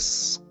about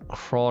is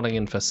Crawling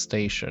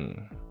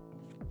Infestation.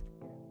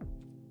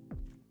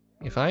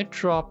 If I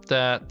drop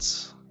that,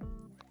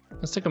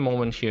 let's take a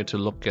moment here to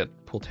look at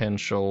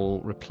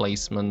potential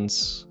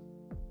replacements.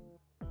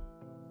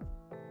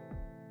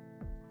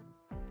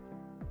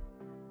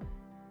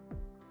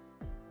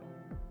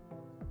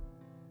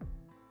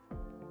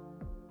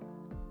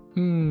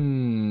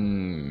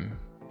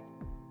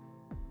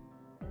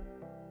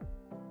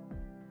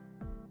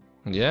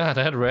 Yeah,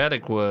 that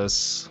Radic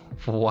was...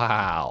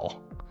 wow.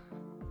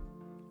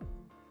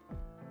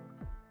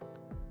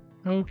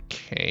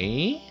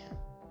 Okay.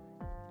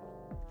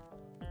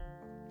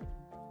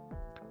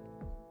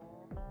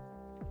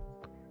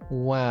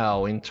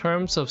 Wow, in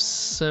terms of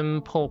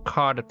simple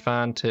card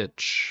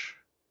advantage...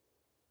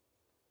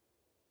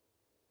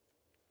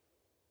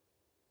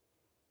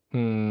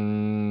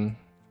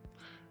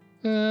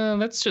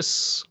 let's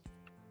just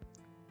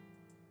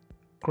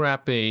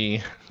grab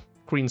a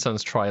Green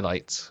Sun's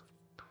Twilight.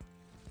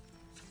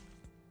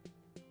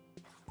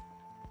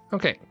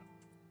 Okay.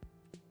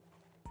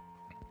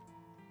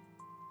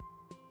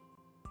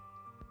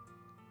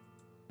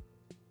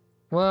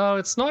 Well,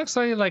 it's not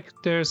exactly like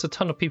there's a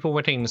ton of people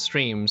waiting in the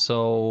stream,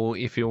 so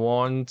if you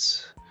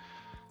want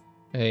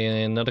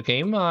another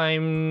game,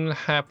 I'm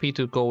happy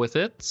to go with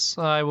it.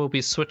 I will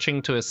be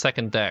switching to a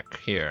second deck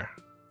here.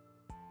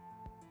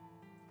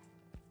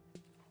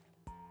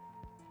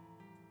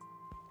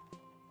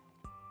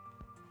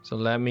 So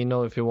let me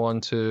know if you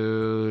want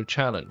to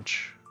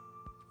challenge.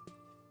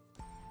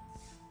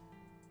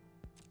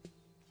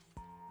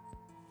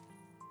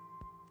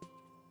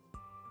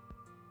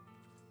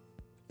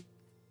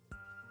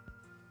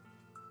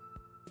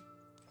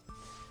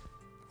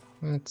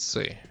 Let's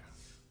see.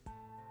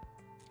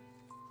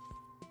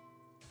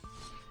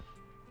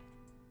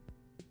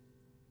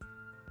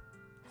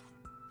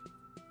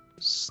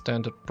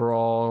 Standard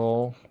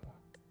Brawl.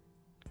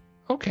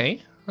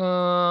 Okay.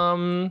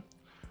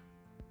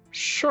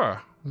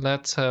 Sure.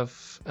 Let's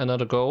have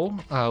another go.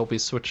 I'll be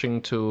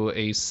switching to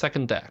a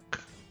second deck.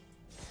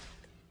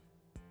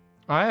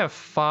 I have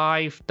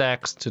 5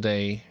 decks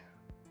today.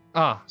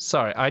 Ah,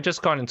 sorry. I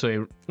just got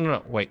into a...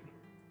 No, wait.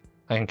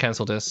 I can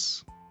cancel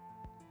this.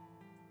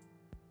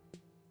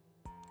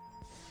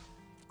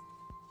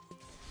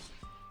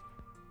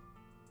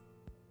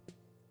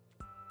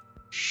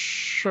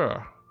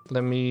 Sure.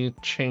 Let me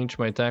change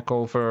my deck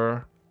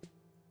over.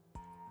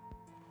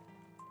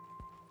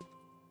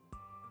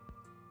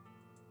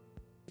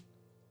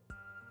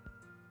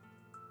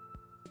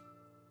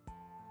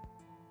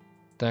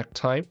 Deck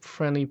type,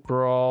 friendly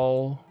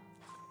brawl.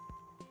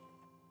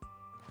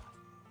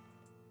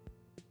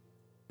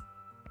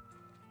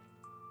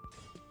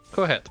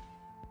 Go ahead.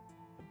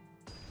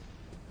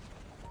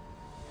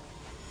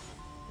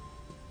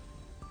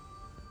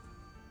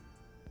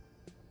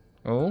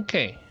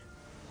 Okay.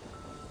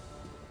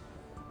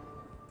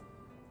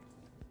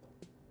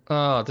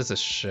 Oh, this is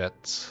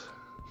shit.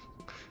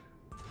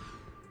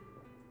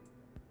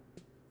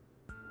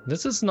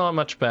 This is not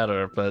much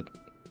better, but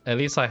at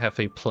least I have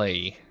a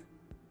play.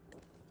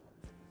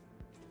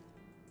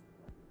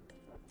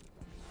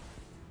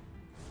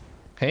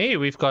 Hey,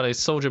 we've got a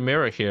soldier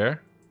mirror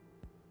here.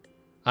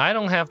 I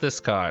don't have this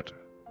card.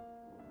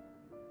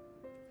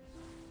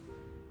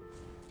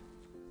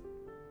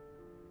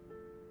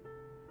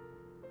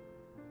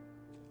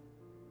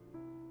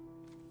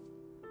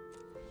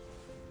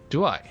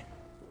 Do I?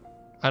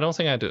 I don't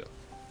think I do.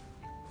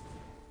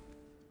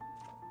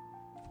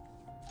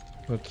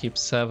 We'll keep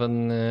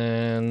 7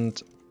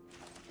 and...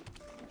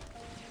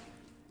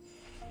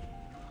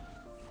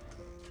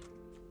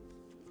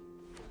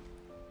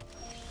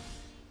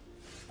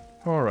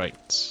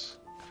 Alright.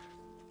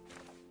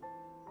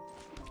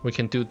 We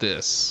can do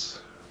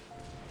this.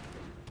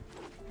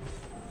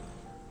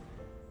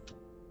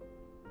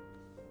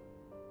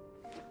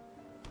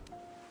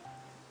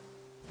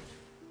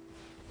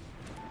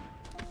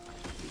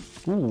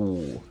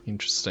 Ooh,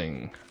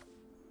 interesting.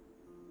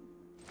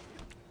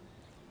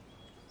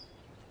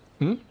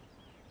 Hmm?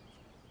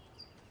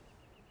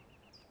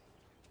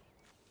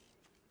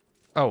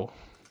 Oh.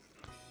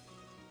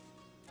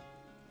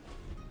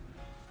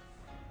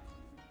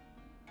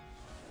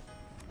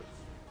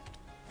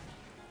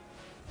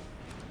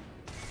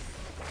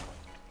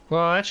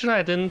 Well, actually,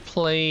 I didn't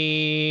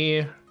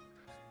play...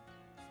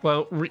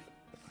 Well,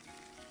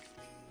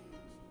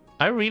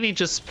 I really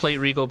just played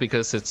Regal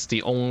because it's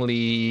the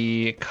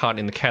only card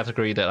in the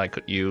category that I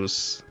could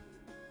use.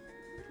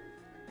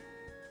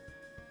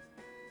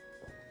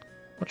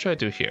 What should I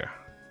do here?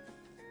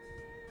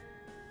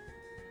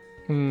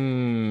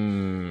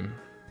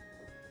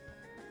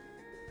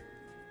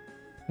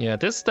 Yeah,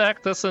 this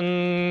deck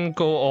doesn't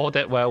go all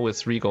that well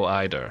with Regal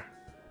either.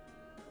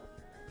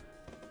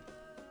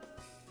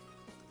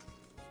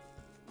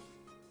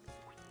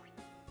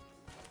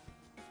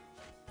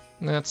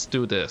 Let's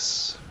do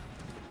this.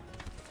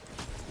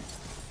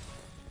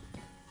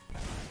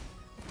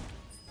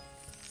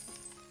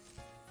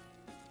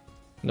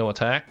 No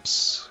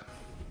attacks.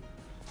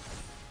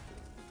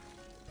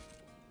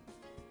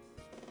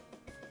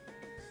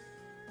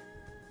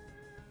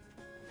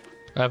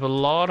 I have a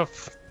lot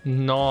of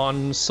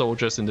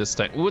non-soldiers in this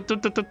deck.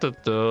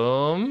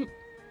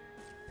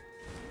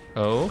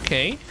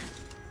 Okay.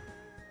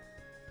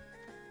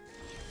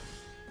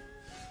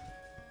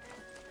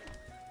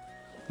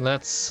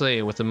 Let's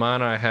see, with the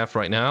mana I have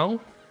right now.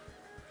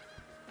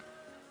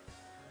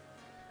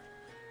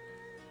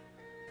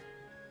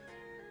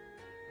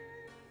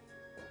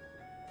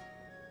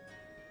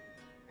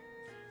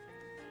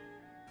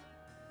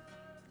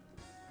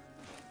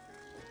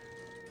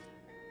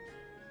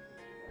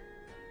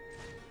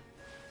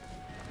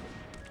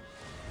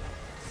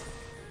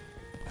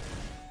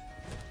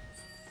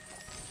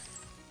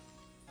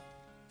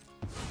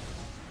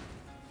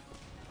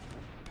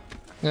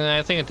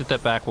 I think I did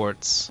that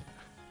backwards.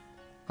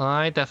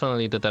 I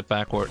definitely did that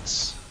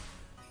backwards.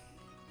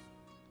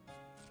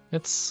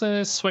 It's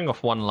a swing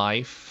of 1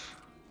 life.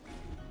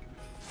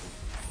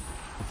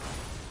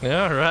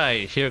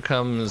 Alright, here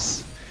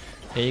comes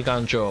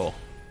Aegon Joe.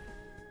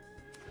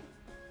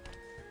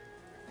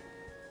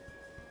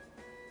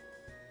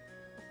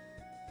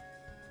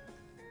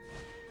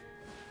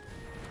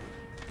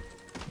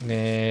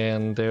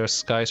 And there's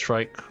Sky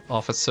Strike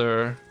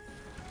Officer.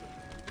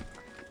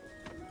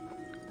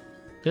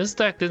 This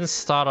deck didn't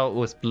start out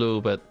with blue,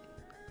 but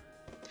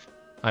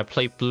I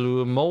played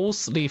blue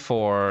mostly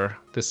for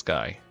this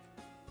guy.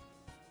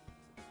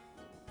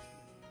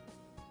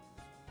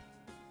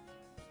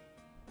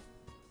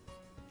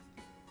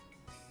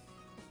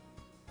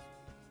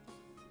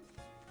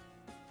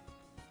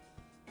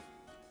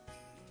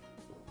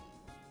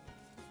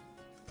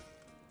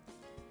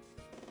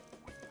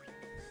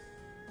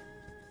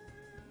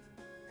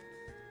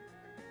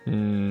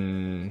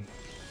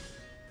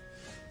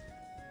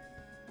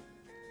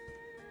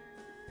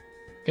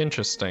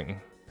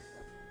 Interesting.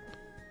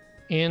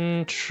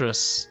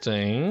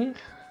 Interesting.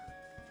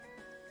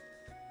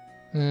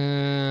 I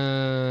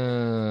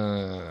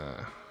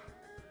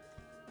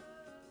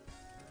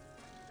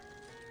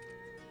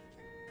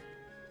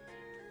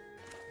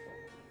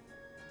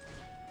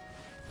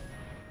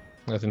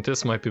think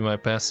this might be my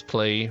best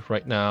play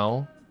right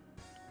now.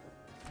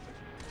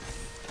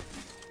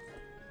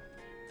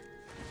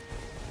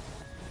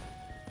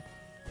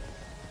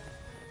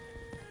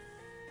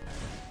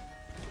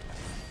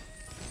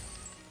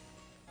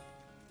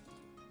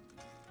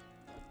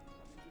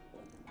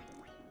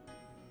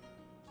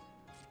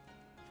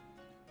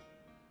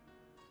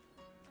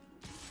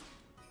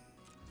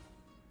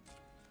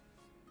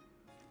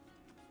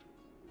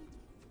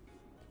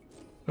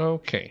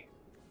 Okay.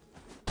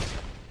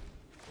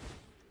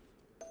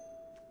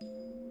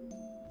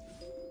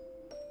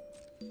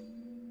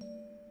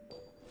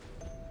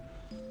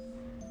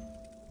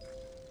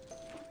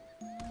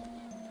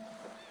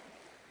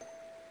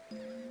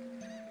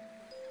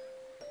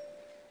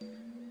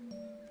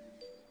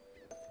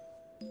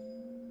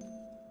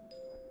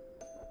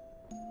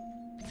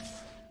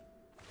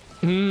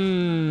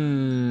 Hmm.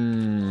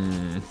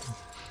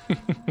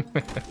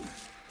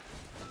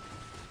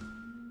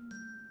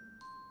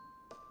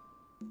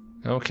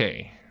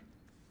 Okay.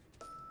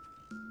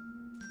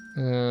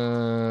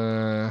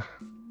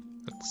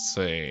 Let's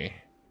see.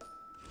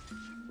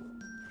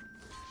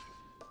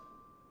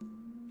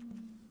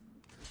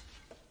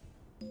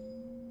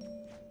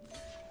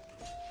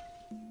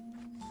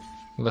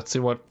 Let's see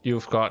what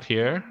you've got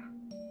here.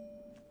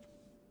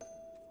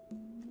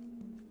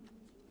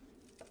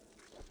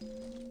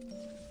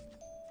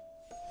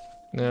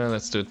 Yeah,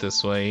 let's do it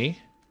this way.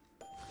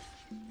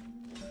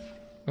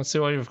 Let's see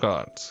what you've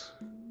got.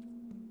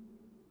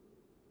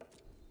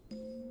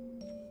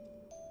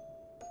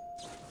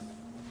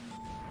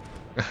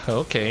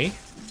 Okay.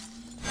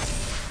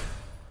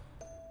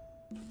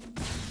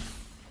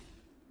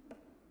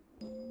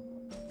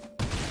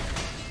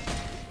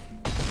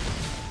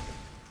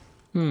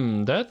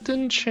 That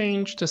didn't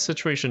change the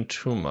situation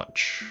too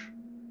much.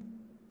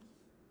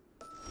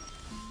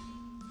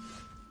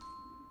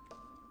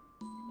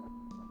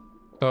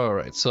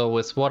 Alright, so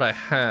with what I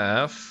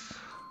have...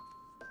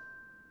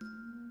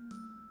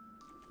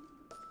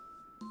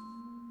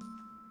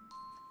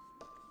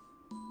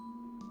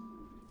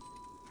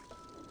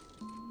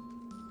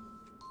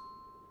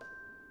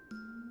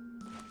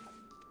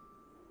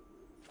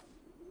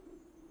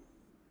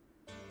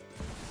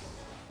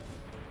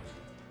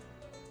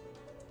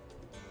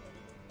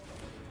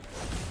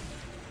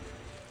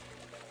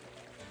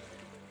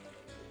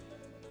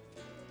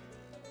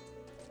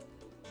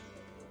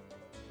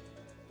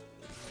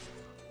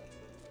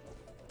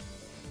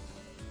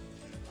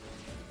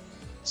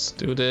 Let's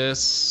do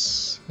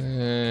this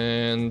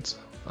and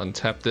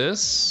untap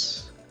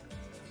this.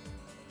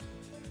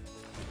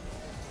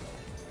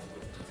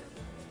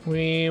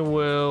 We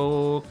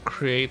will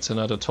create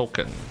another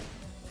token.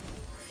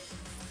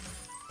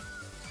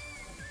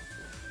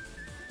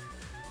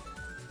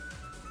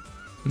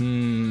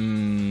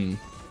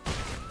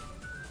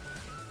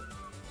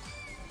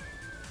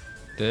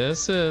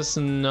 This is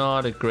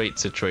not a great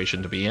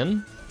situation to be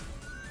in.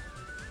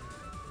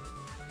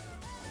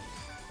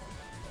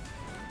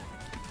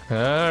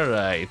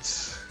 Alright.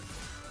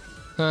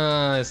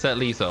 Is that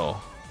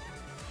lethal?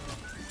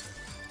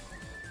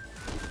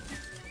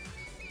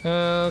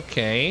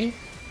 Okay.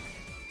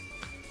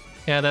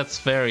 Yeah, that's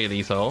very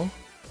lethal.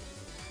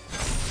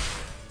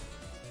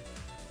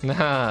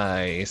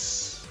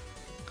 Nice.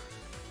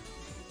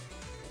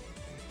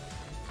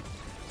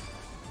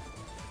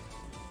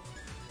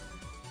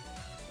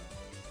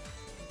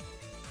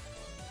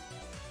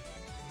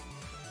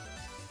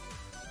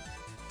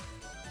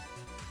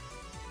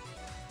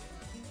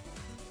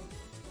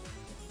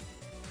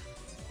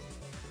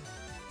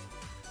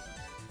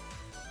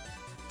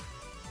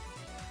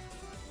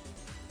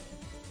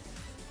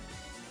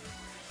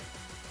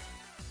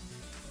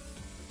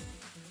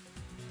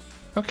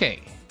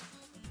 Okay.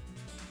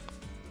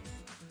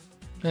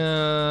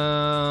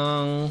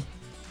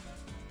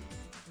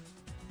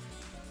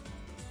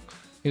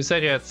 You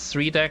said you had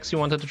 3 decks you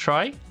wanted to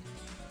try?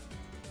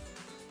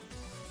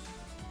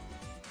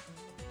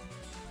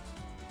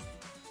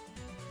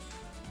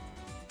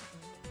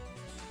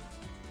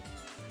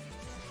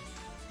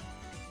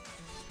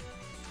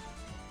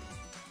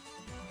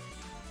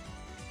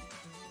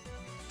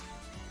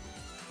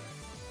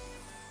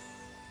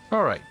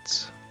 All right.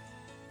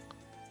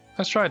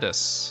 Let's try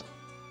this.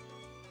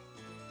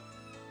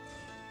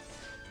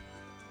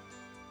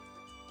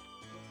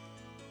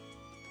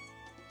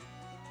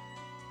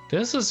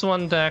 This is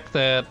one deck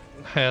that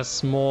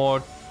has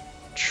more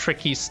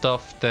tricky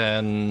stuff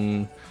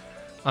than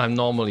I'm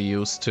normally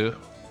used to.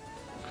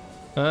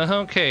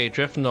 Okay,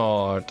 Drift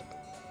Nord.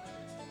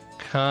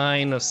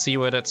 Kind of see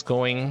where that's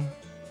going.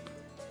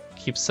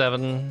 Keep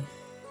 7.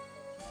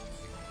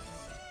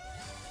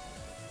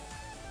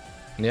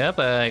 Yep,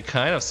 I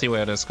kind of see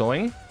where that's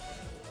going.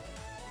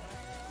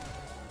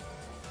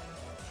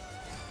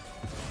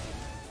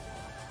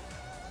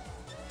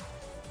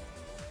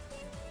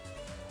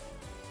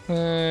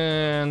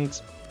 And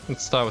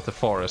let's start with the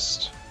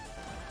forest.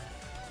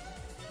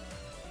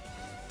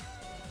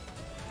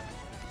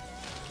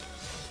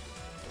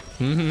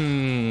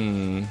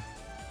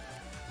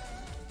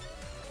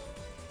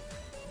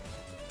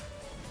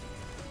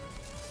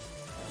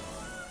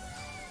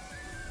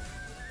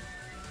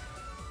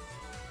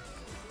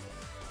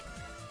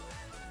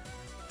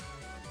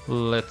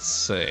 Let's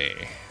see.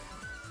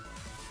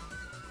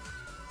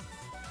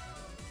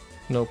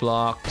 No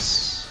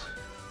blocks.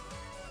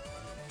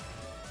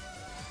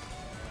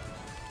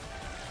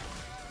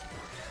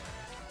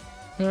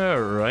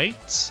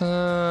 Alright,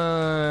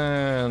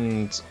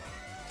 and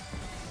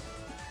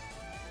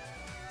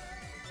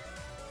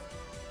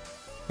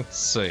let's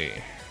see.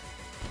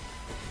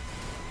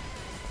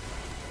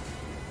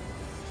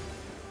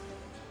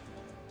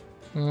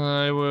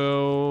 I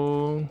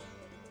will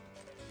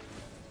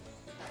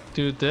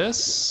do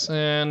this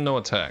and no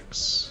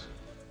attacks.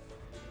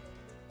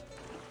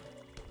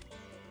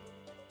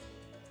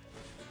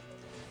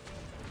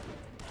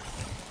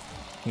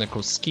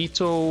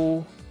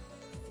 Necrosquito.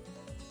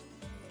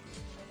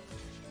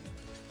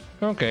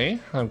 Okay,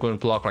 I'm going to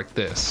block like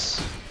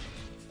this.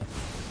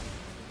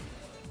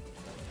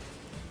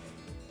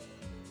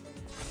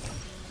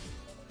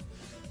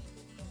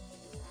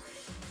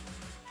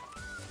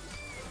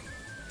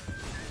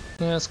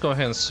 Let's go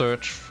ahead and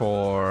search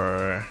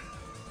for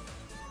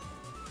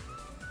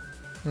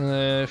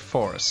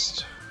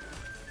forest.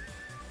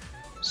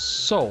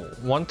 So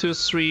 1, 2,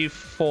 3,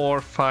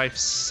 4, 5,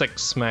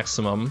 6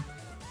 maximum.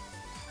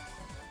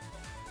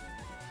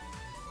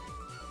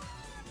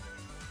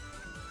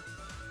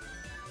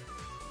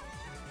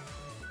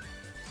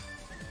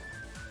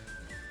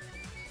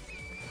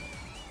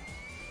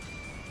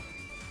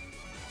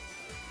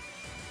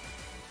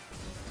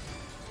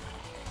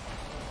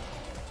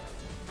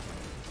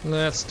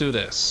 Let's do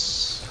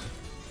this.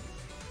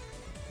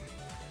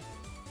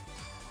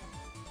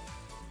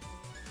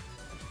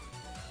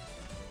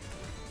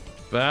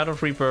 Battle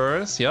of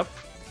Rebirth, yep.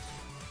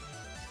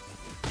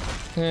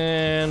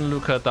 And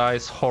Luca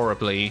dies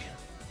horribly.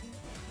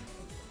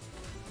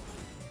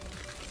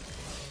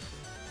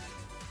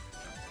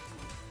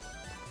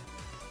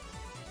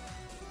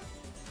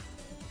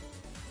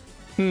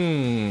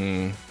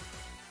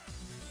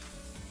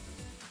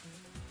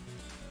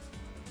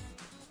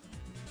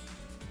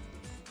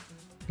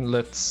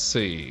 Let's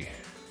see.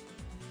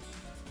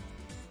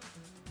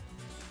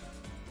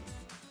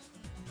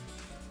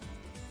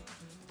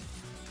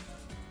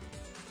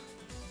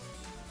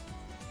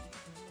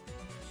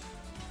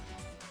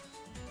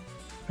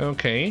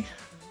 Okay.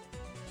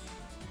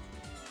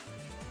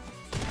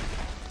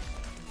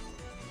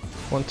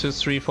 1, 2,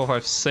 3, 4,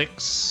 5,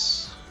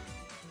 6.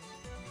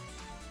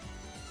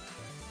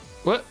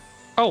 What?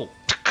 Oh!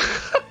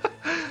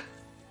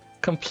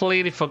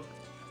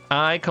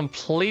 I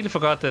completely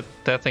forgot that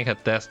that thing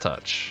had Death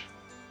Touch.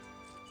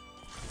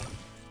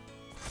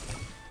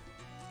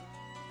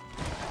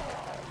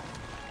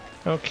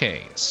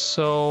 Okay,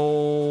 so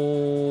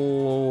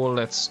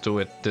let's do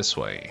it this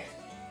way.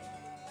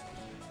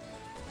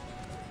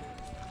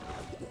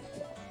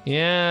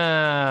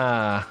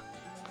 Yeah.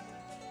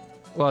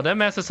 Well, that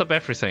messes up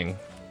everything.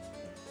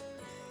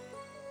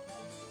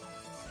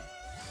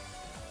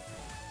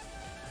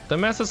 That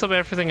messes up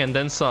everything and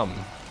then some.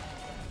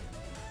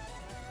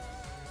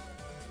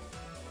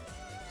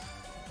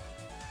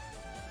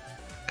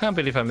 Can't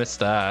believe I missed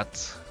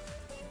that.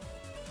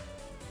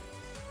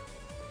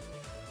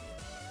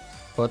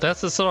 But that's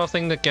the sort of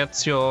thing that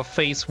gets your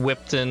face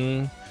whipped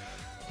in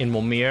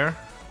Momir.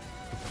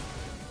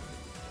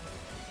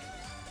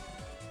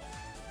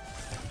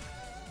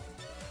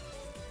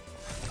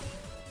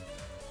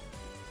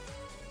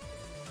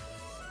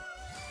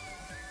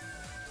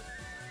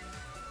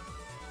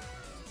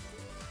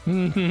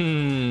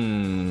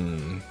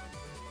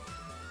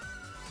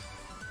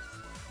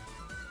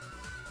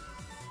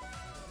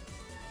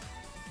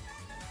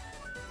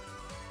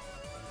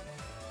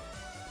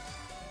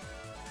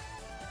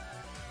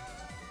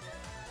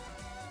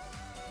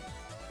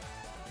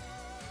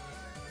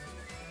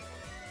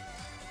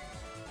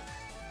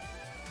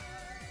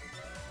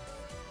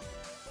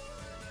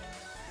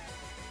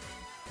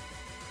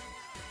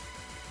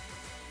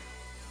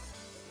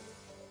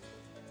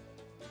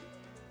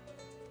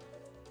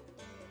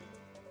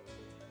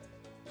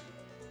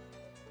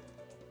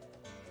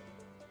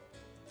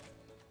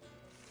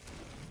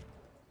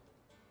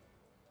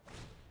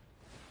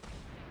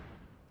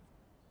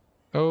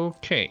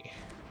 Okay.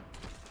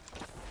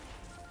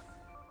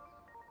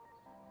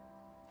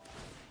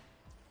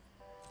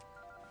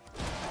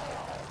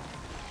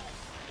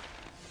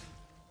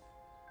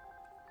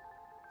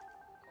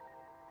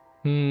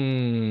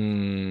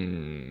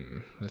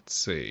 Let's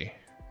see.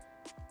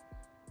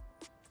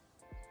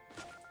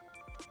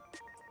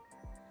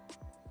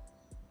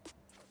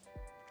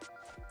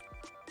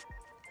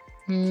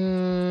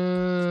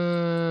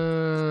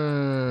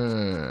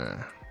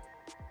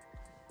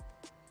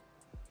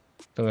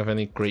 Don't have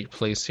any great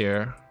place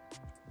here.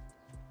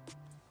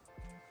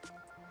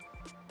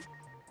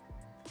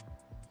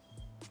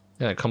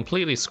 Yeah, I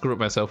completely screwed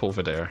myself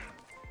over there.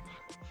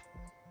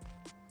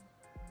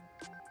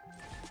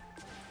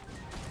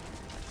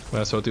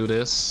 Might as well do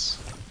this.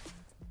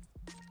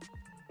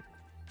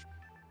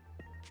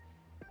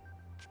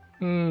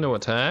 No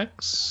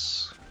attacks.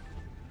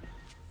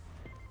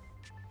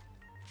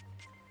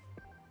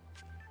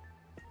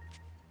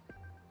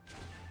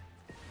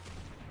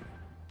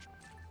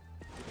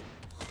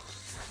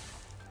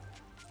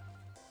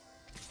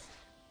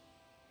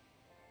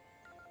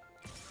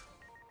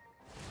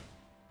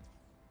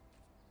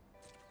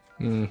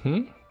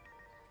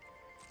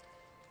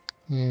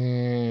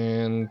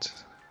 And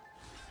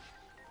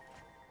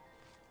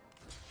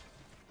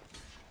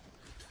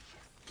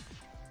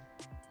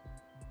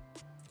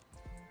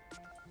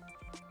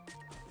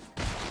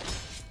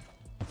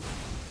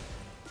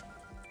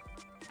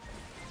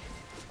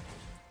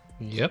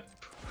yep.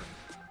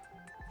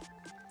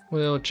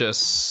 We'll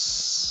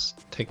just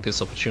take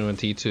this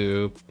opportunity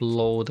to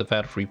blow the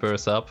Battle of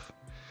Rebirth up.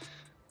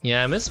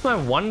 Yeah, I missed my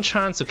one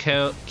chance to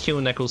kill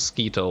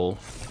Necrosquito.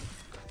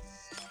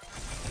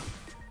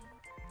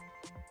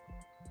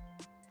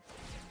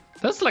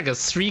 That's like a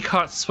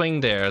 3-card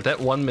swing there. That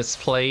one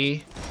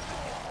misplay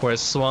where it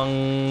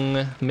swung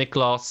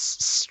Miklos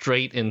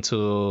straight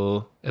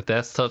into a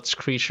Death Touch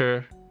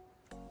creature.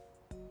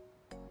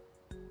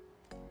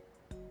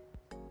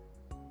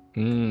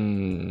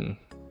 Hmm.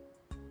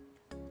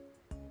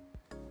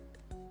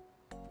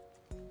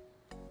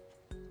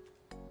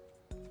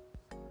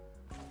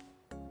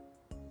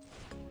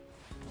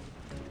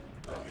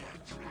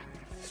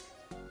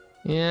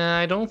 Yeah,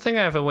 I don't think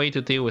I have a way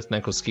to deal with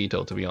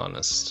Necrosquito, to be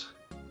honest.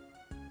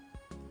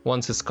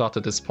 Once it's got to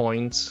this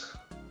point.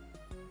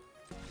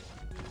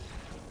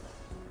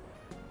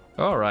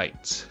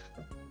 Alright.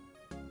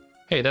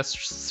 Hey, that's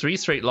 3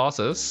 straight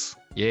losses.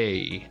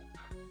 Yay.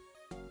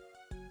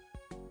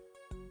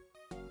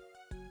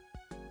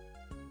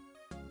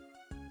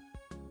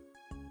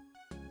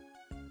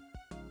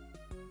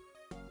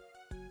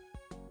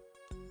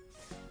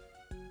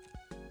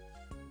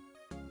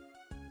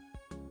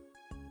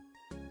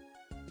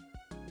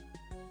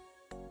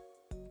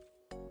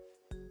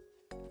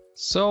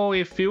 So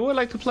if you would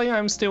like to play,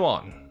 I'm still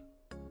on.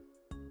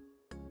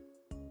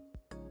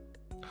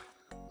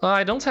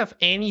 I don't have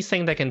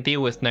anything that can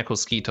deal with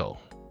Necrosquito.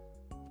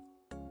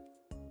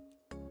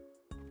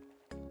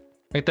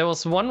 Like, there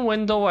was one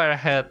window where I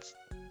had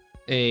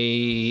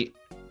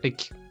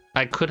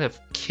I could have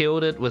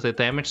killed it with a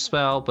damage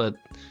spell, but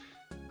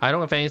I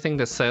don't have anything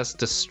that says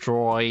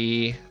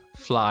destroy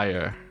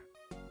flyer.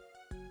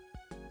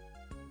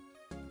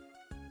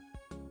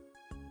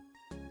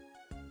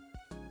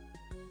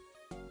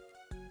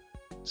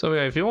 So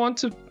yeah, if you want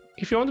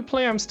to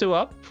play, I'm still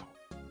up.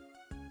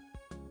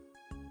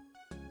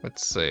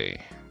 Let's see.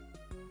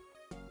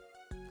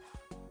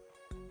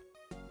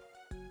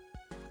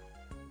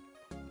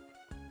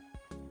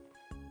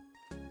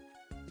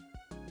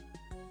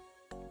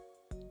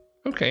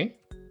 Okay.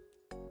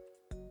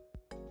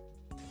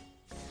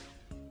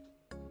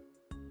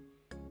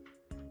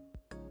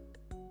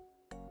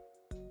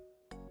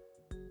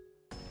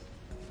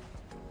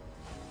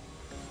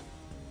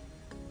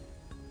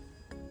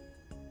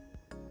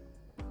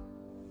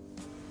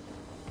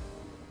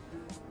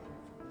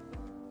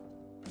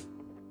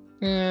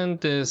 And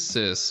this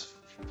is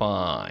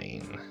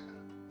fine.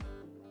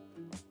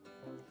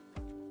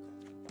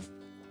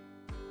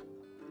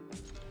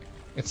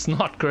 It's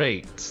not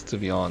great, to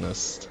be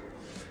honest,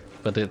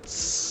 but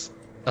it's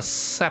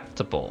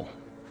acceptable.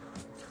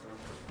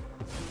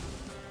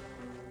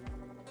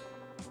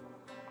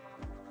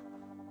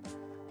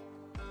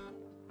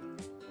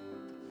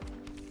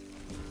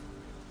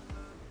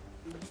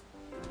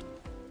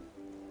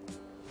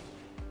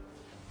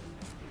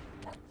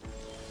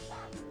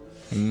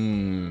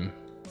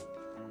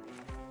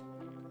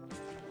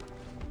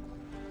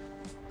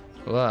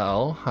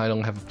 Well, I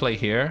don't have a play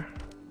here.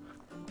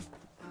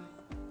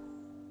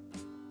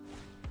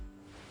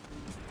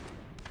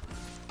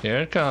 Here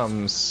it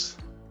comes.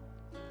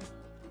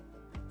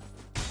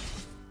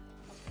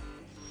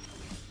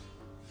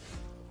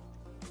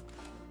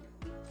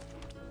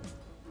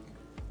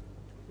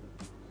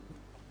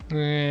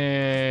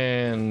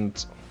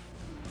 And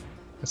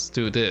let's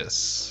do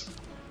this.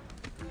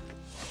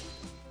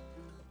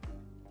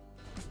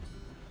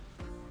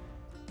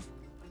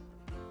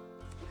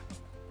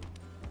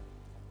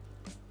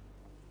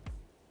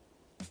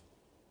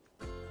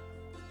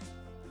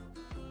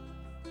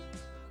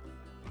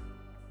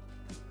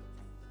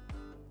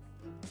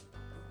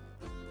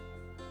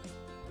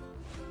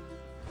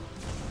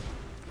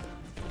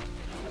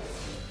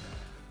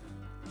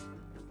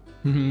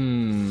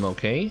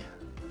 Okay.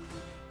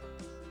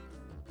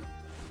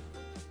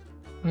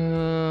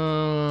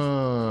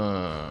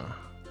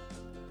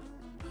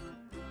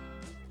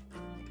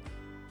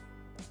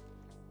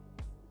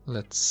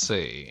 Let's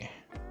see.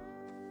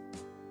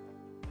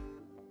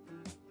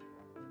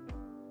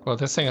 Well,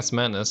 this thing is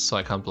menace, so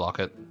I can't block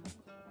it.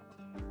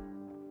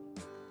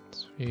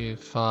 3,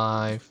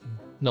 5,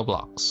 no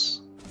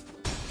blocks.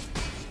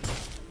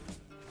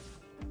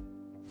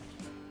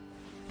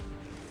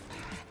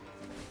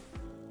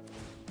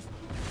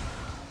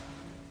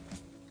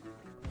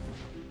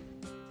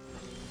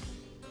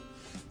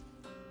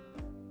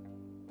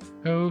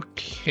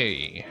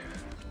 Okay.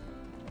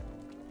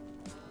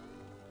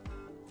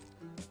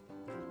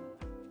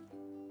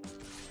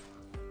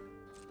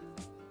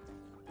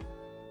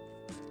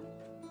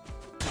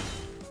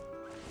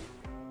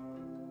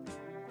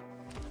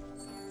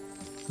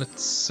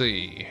 Let's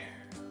see.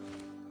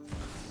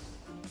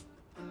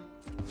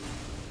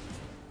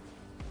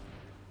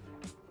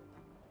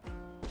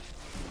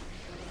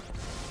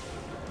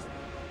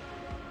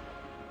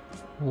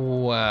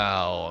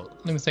 Wow,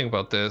 let me think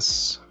about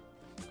this.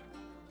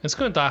 It's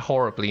gonna die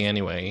horribly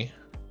anyway.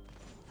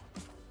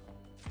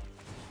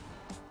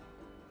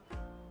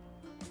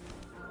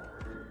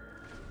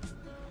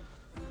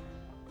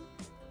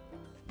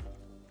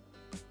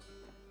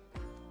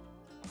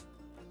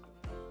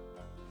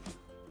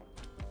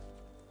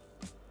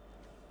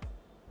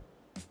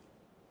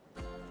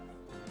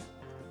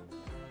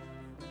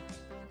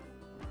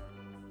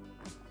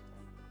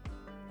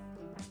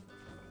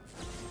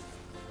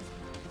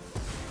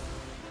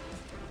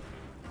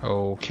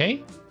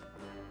 Okay.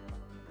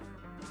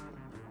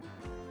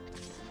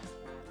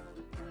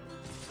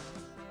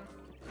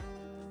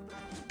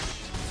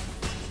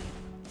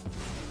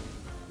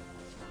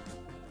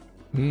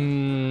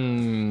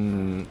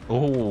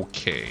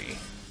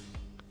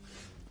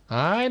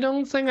 I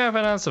don't think I have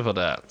an answer for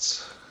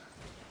that.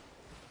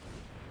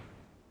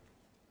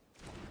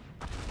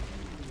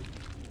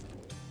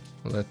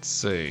 Let's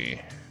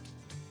see.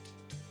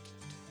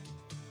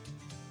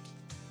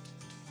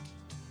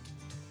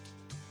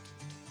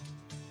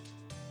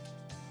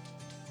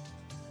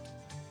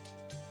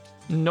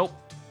 Nope.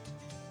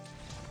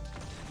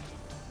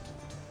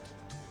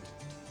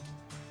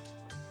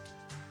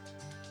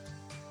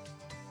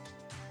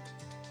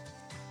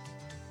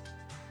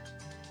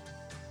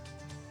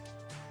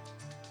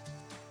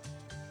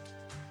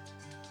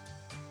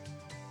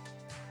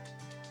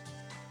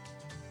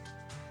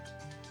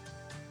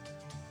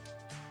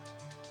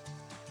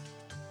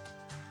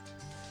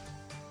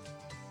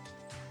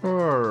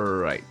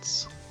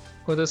 Alright.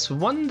 Well, there's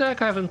one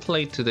deck I haven't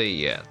played today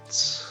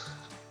yet.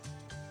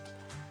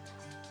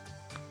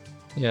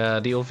 Yeah,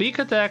 the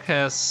Ovika deck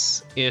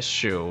has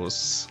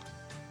issues.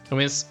 I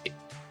mean,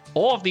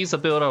 all of these are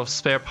built out of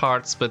spare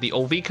parts, but the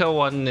Ovika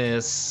one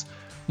is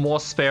more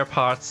spare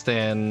parts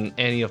than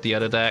any of the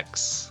other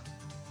decks.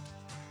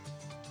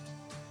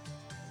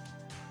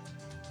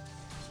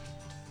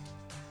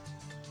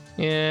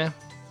 Yeah,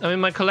 I mean,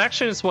 my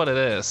collection is what it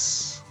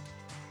is.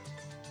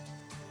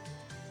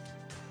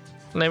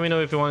 Let me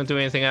know if you want to do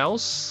anything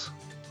else.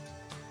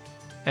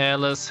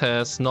 Alice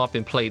has not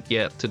been played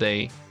yet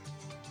today.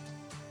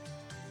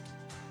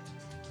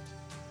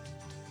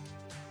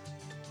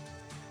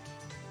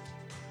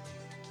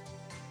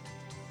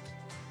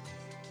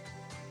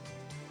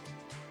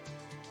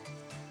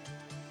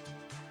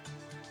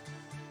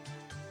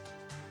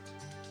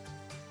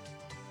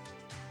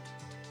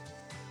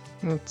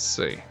 Let's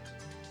see.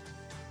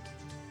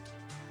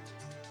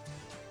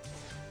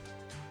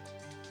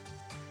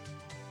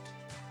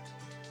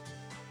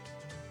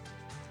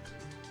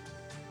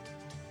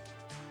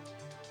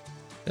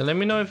 And let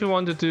me know if you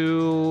want to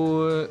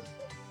do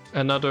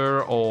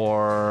another,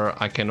 or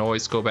I can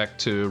always go back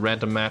to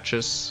random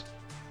matches.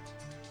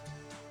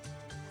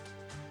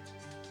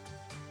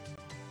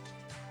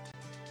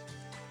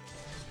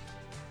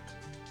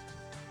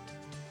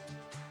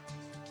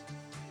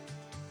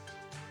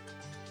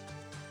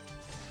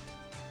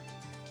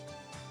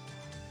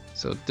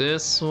 So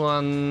this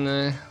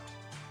one,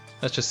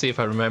 let's just see if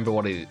I remember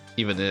what it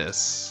even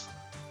is.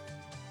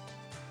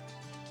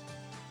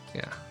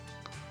 Yeah.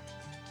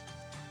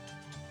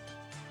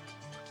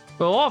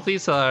 Well, all of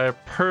these are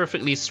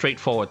perfectly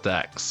straightforward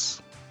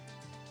decks.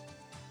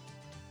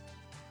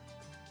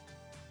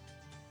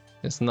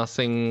 There's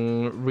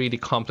nothing really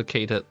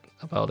complicated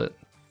about it.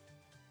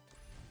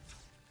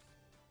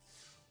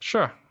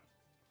 Sure.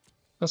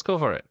 Let's go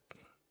for it.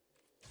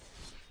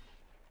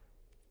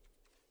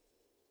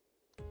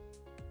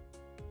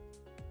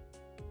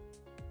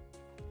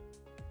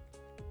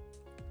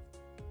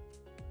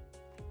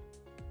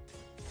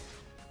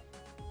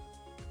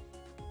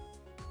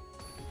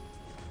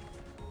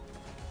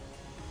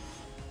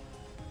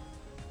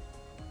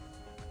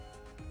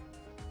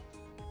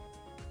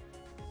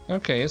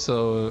 Okay,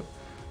 so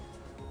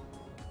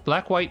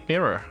black-white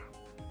mirror.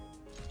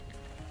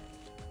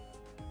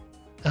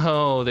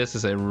 Oh, this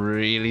is a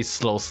really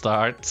slow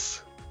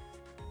start.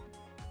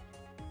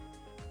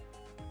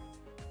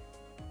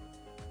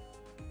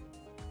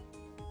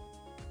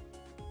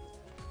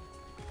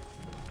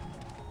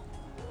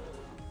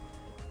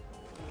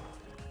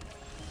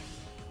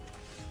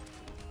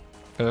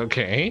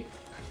 Okay.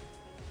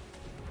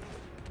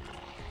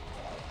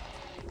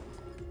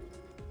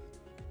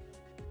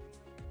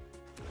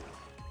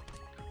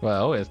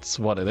 Well, it's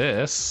what it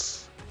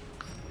is.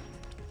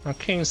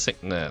 Arcane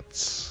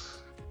Signet.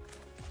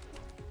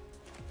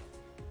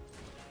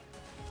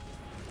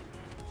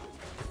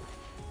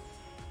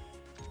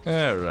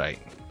 Alright,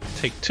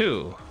 take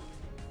two.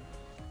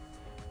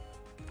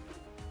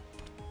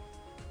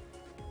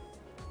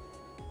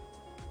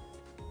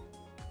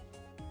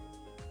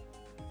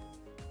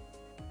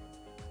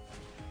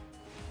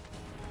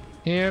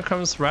 Here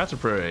comes Rat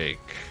Break.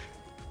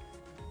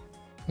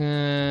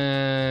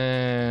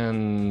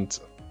 And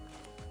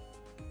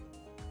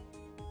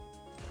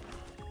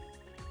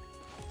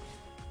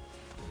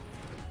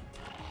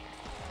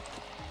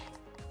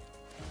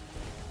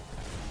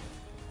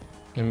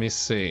let me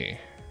see.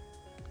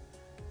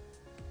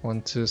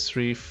 1, 2,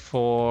 3,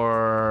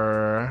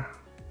 4.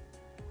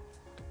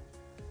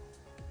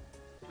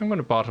 I'm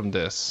gonna bottom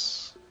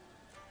this.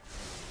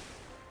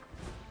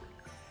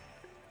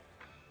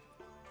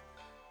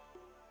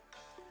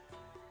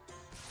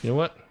 You know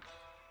what?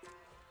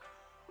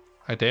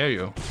 I dare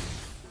you.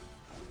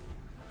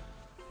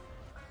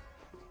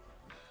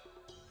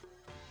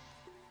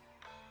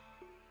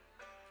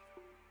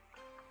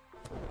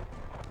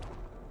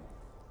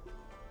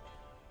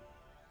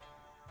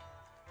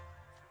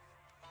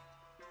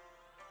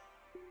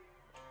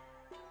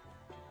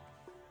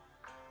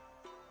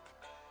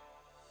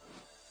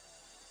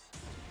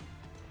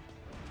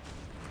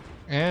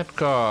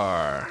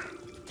 Edgar,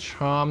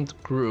 Charmed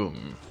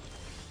Groom.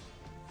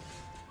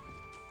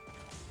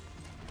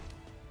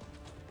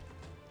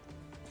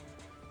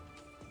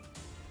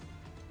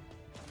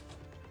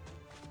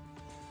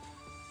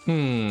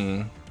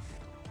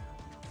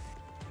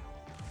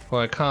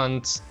 Well, I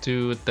can't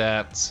do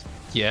that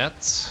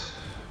yet.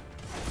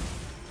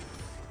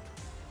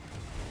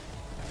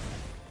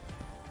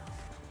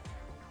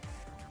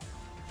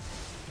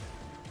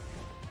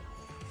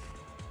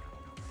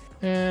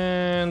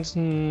 And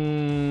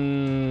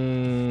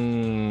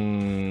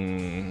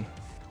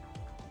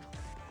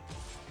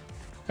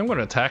I'm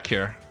gonna attack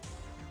here.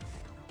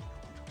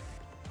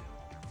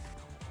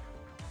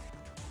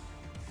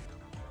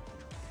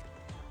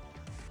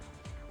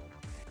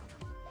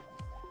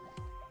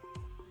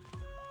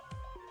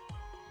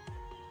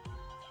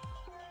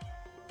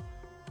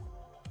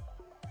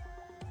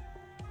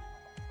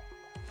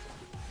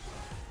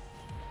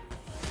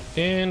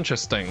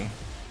 Interesting.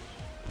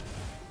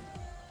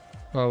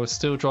 I will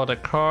still draw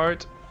that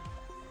card.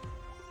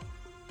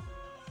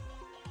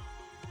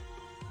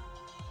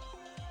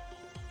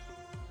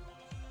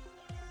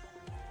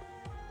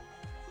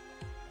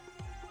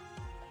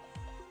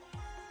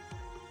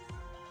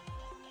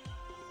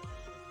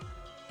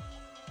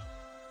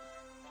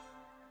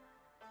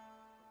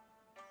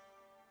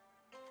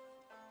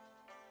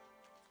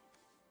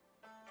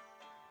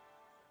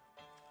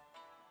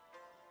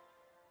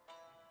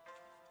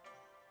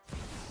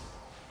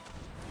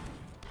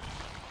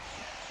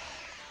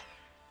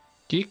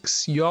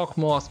 Geeks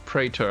Yorkmoth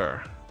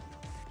Praetor.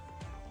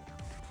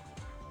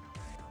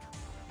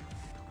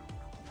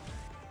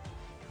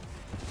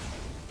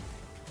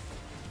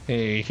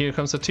 Hey, here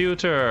comes the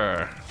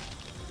tutor.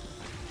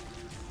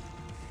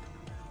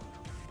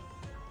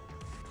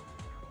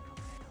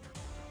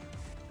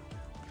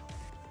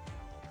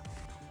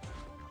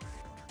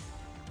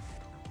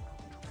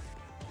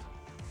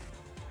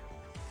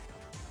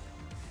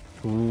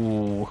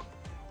 Ooh.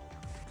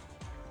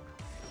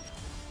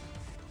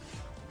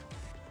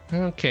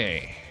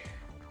 Okay.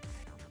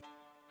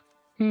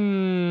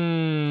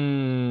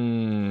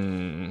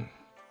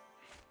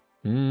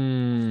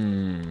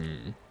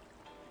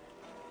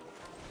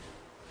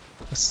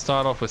 Let's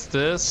start off with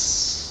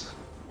this.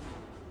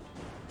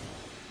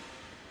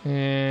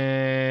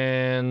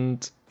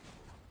 And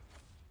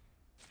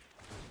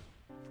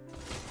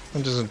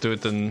I'm just gonna do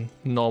it the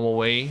normal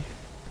way.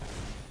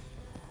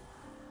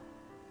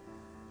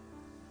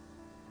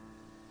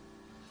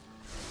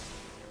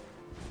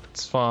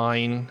 It's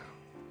fine.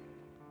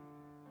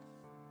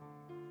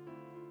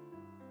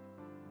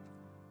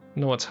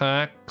 No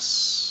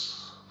attacks.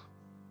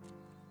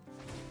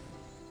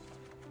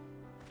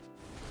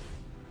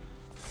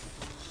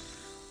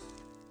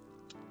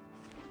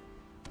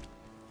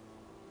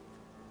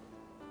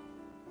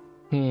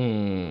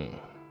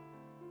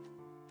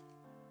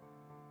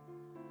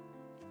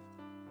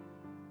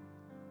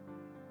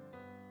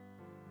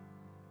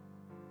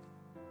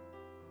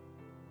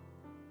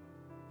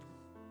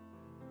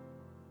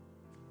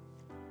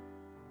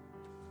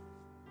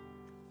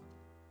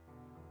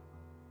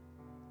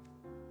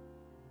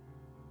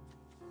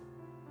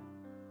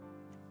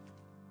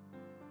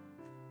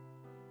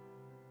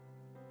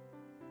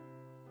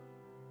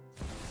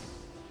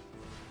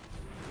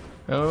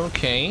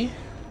 Okay.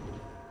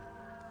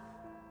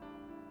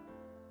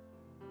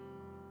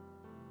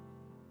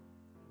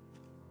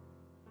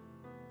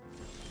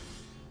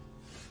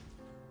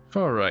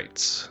 All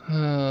right.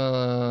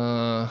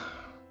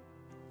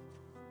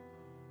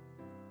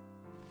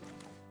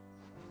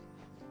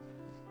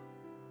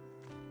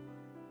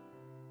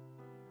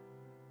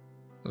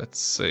 Let's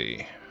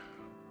see.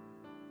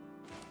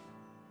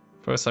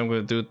 First, I'm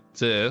going to do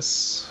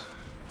this.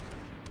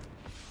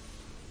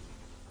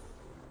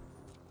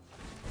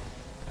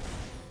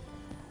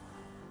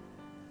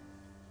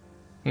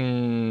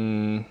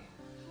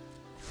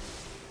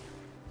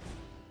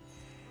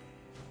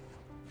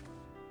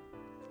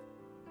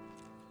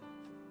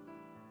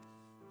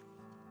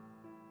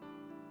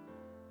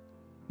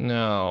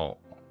 No.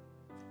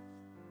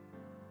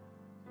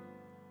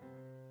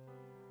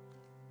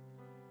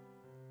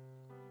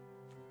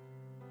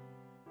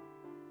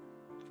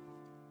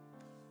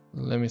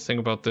 Let me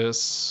think about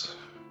this.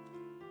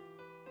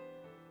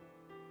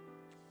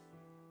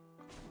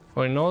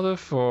 Well, in order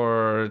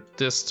for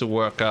this to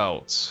work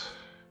out,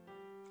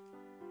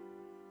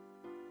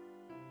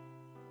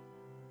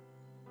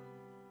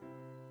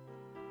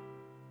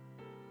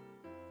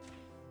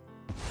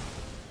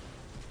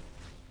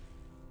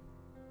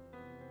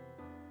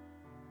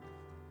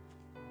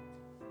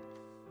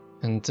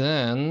 and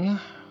then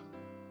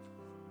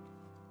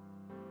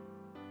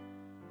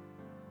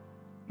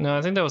no,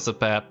 I think that was a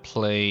bad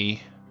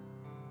play.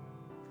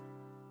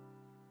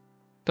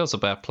 That was a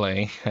bad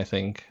play, I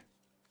think.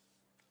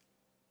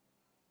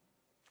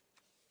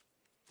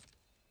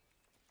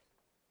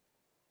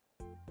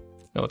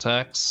 No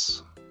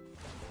attacks.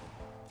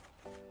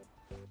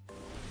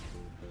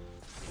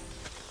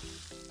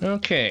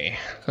 Okay,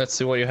 let's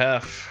see what you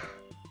have.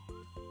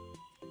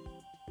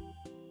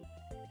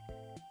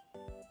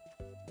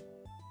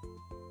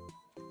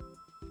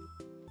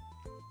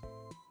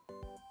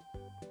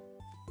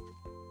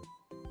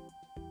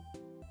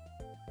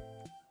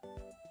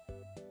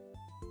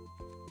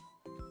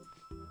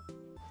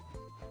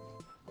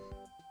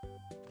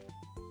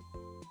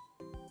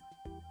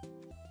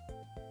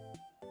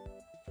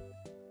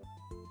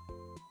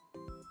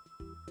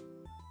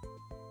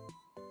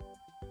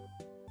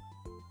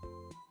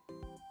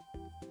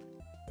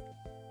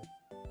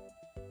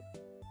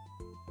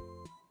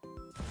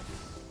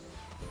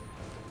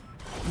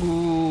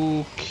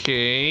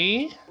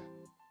 Okay.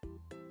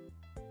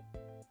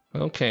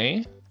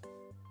 Okay.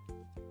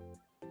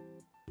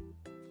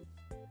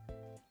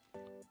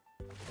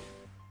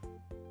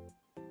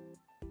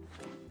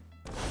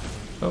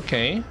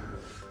 Okay.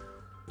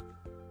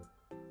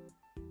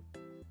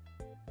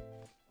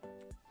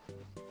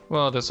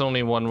 Well, there's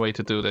only one way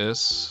to do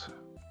this.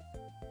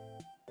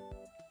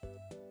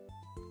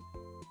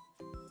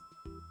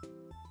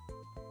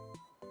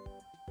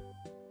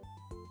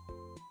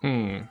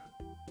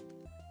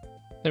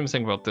 Let me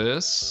think about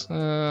this.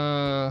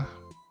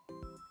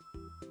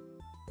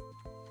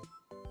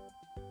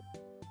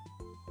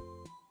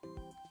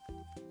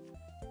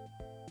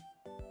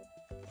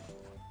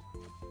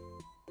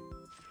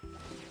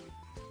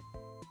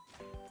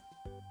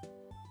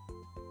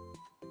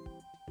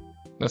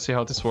 Let's see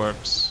how this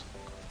works.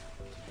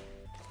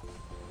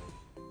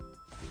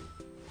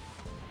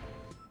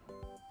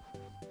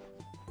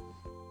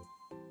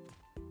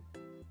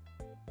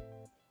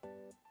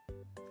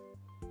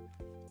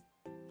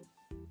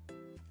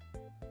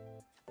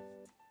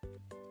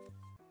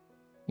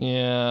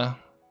 Yeah,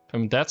 I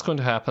mean, that's going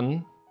to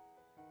happen.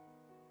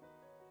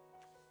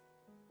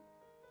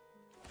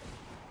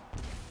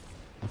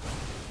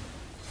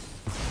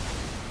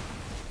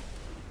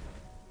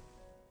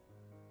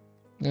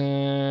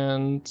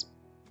 And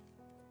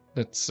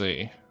let's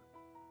see.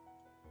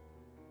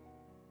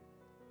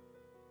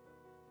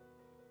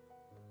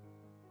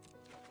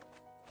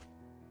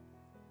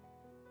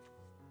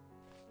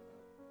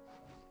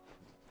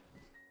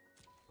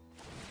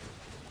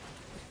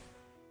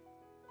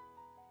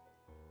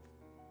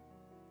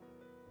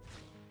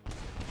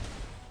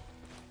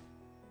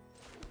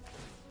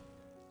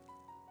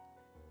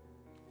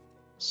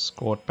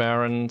 Scored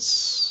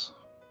Barons.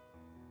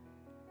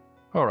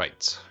 All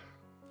right.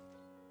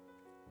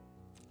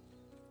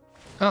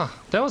 Ah,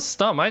 that was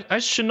dumb. I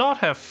should not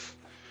have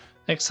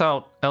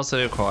exiled El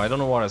Cirico. I don't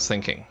know what I was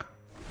thinking.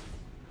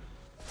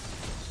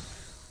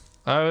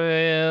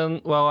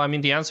 Well, I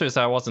mean, the answer is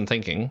I wasn't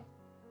thinking.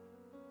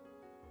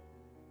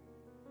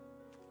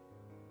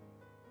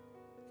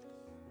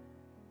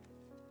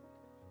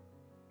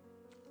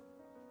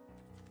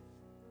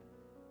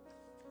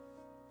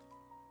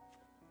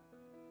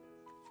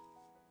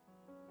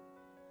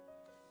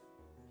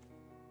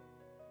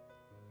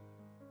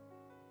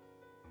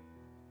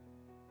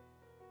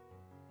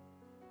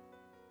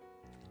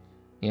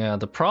 Yeah,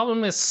 the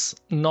problem is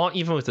not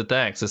even with the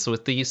decks, it's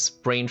with these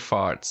brain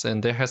farts.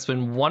 And there has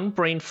been one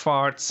brain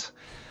fart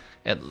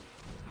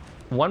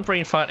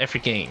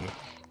every game.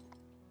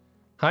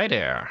 Hi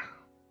there.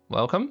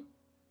 Welcome.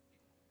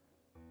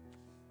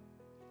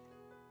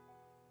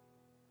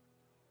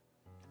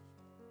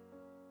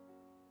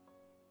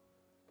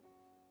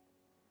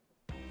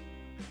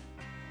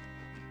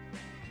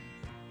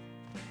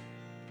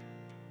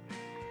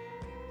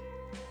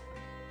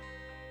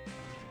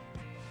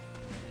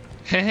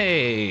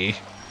 Hey!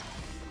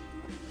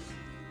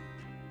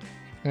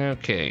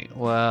 Okay,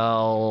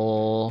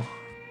 well...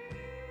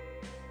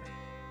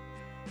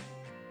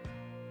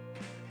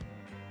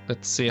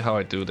 let's see how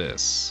I do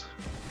this.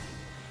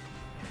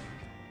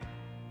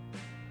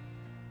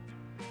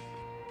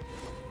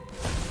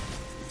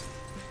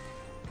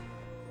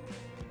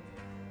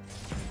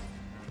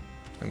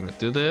 I'm gonna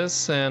do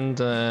this and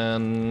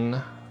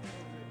then...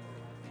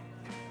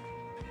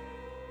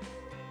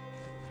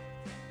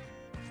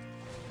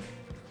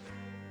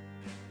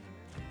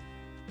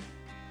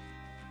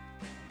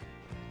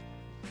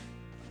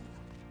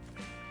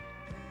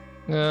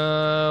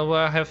 well,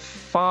 I have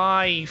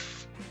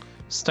 5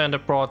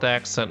 Standard Brawl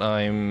decks that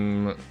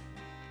I'm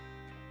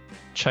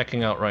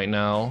checking out right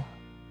now.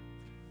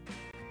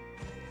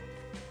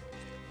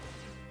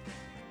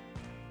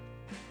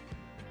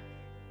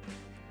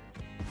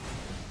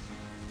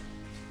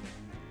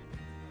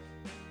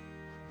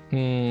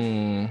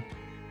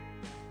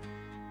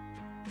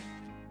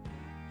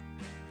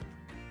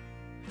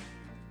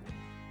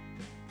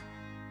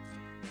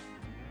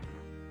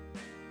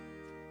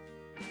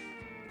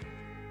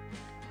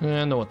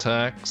 And no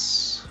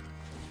attacks.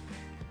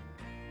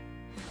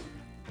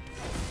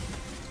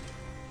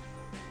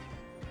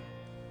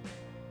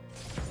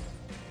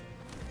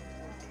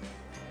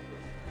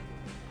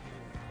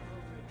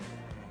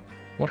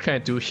 What can I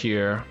do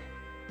here?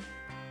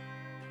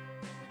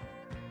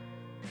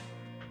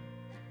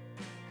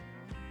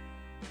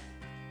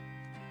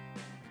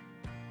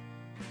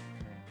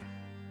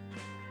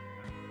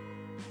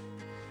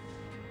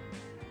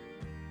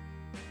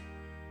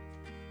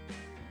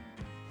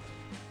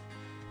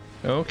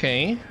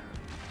 Okay.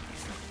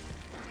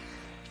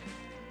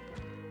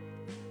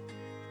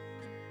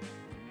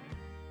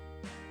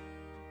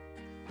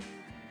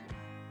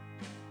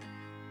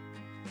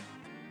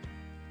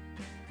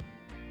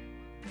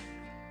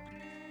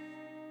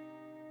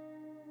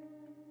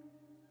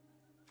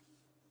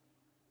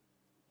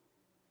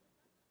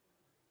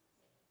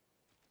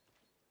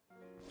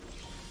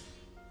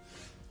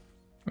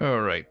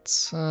 All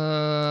right.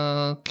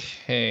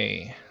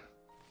 Okay.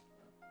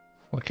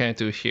 What can I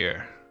do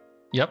here?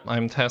 Yep,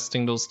 I'm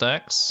testing those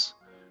decks.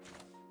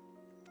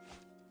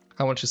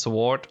 How much is the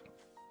ward?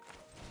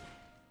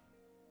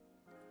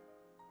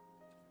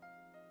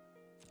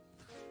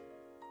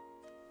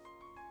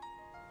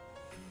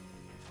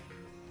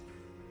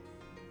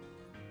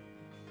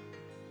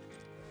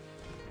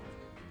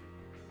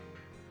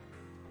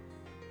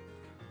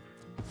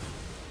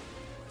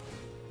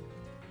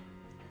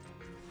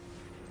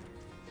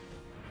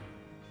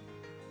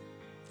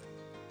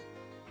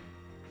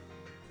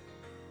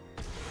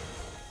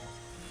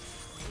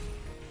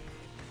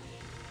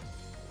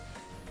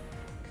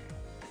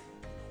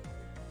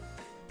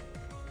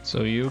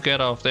 So you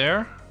get off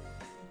there.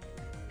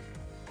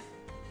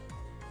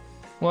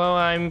 Well,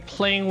 I'm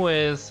playing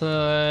with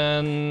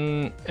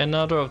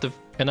another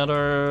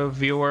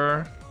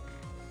viewer.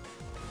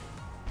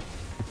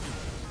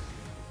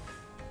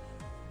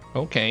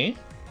 Okay.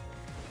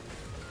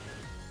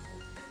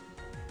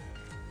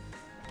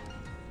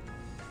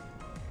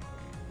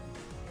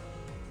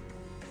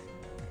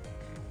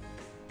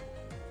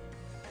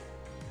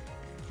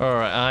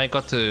 Alright, I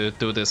got to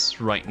do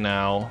this right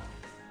now.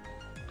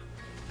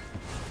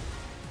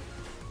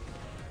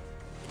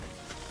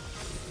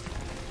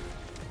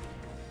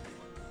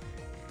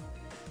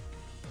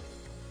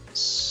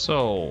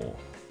 So,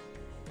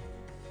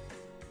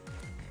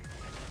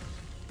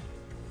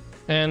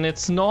 and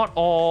it's not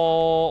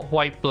all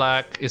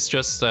white-black, it's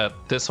just that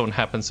this one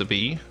happens to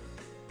be.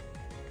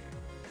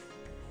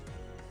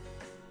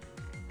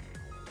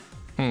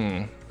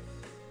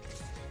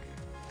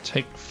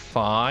 Take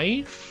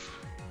 5.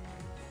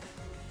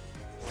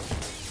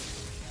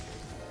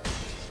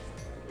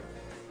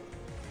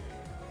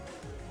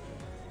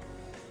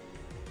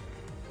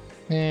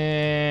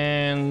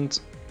 And,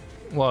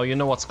 well, you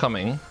know what's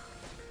coming.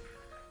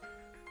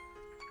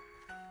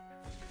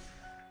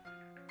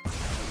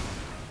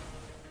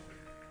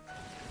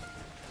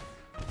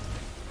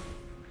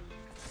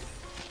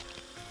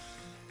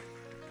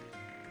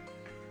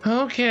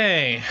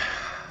 Okay.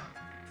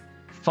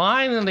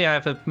 Finally, I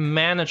have a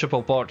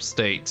manageable board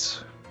state.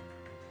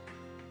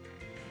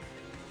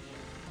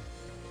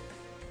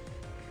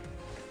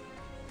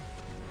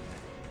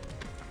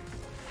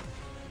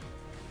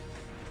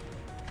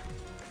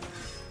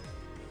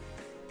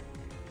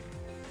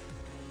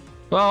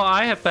 Well,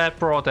 I have bad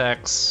brawl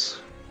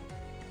decks.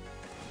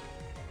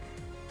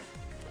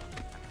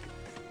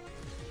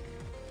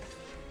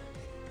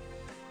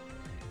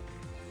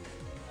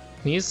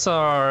 These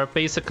are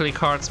basically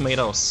cards made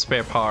out of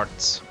spare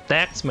parts.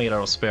 Decks made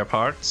out of spare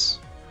parts.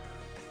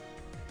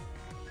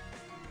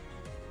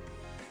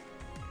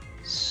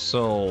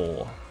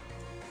 So...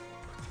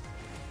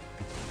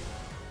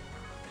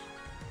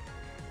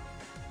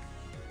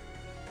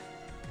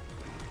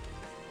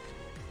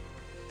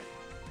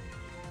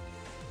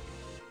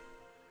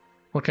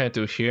 what can I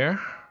do here?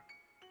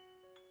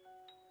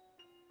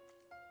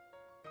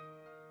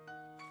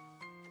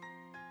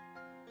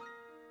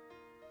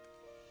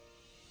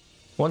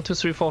 One, two,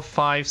 three, four,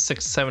 five,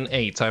 six, seven,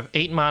 8. I have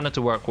 8 mana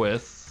to work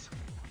with.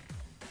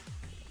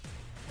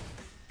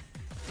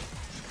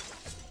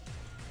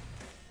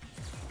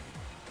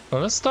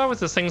 Well, let's start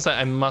with the things that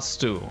I must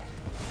do.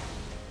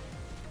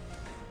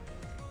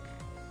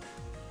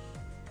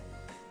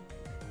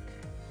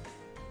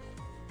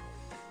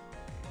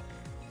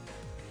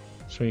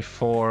 Three,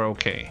 4,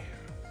 okay.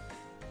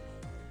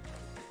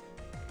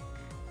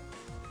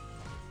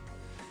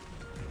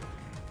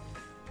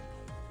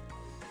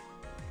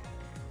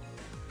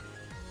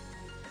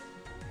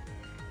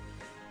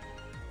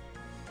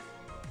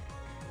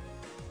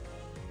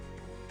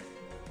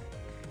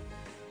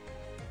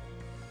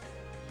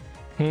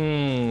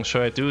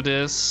 Should I do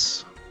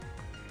this?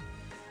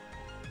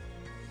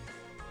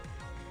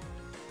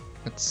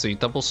 Let's see,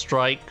 double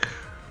strike.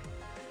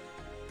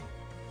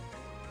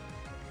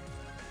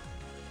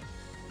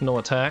 No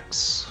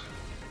attacks.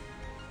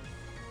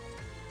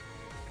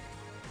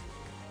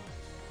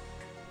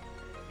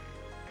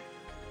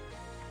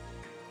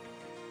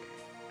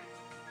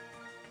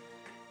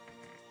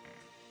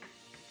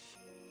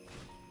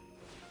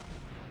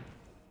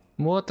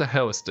 What the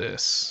hell is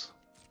this?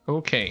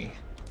 Okay.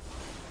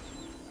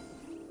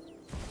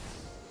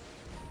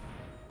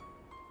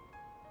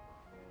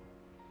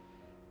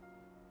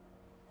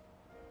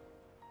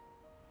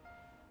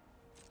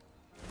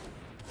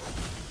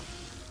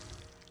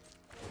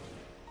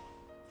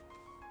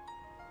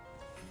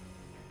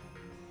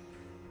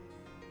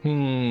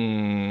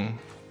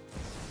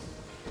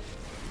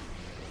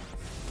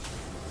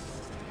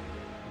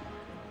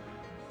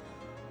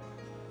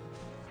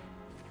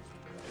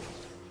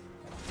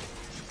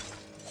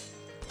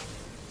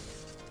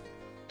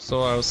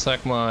 So I'll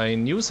sack my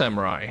new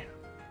samurai.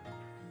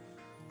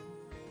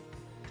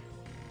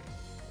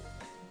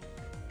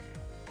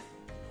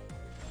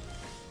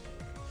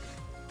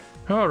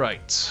 All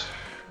right.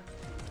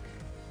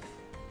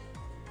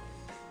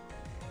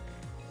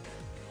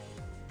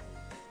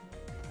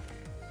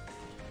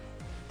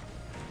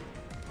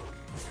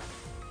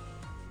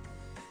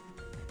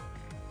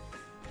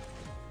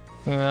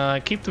 I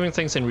keep doing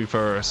things in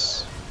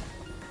reverse.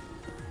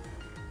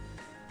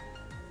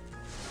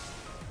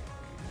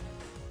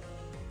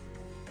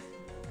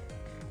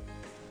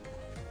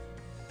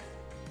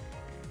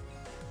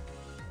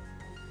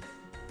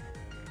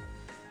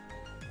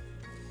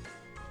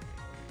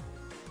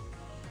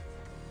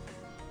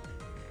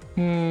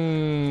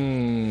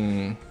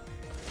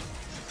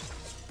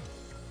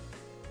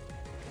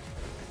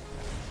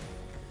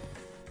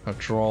 I'll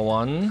draw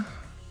one.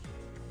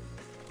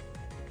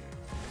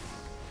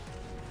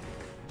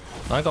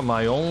 I got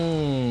my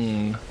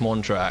own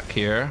Mondrak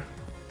here.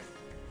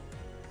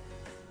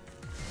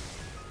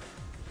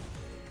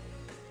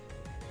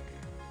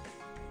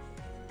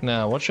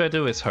 Now, what should I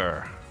do with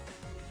her?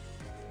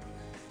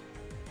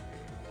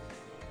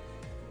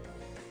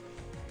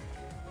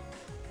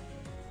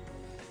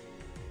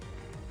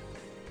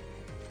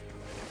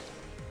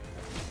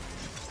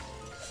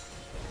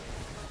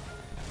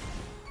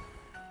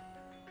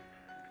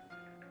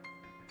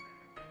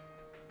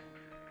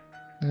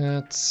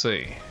 Let's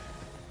see.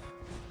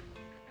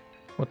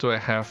 What do I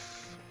have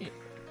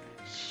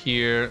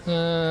here?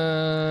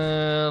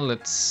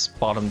 Let's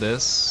bottom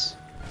this.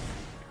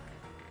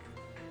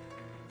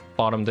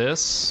 Bottom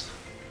this.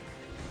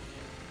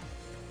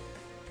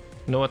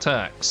 No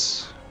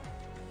attacks.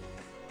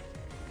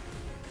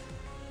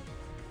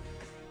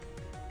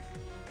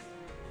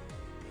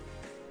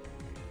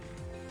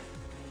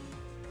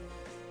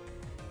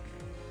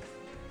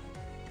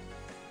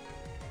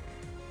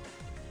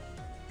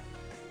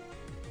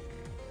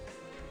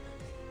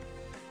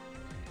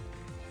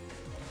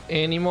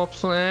 Any more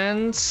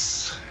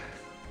plans?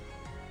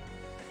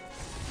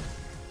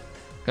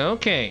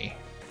 Okay.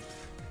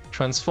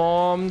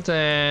 Transformed,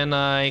 and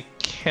I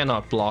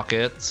cannot block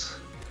it.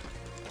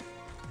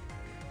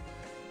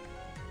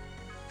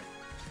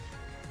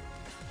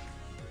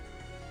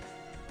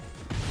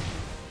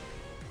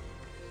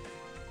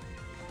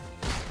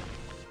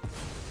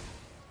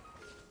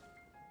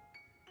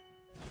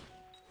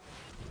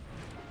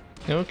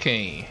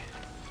 Okay.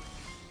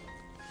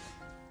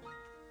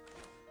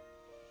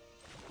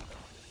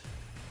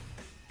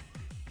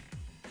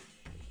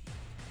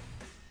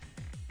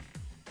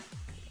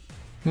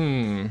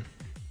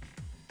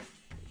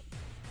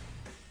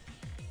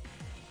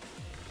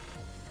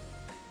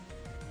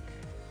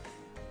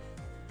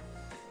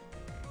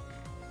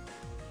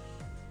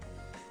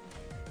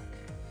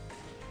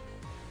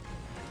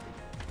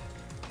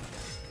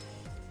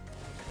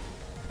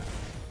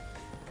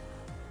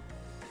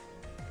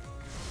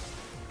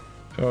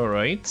 All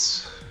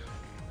right.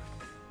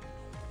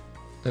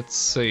 Let's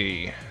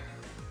see.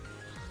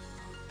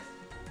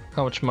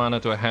 How much mana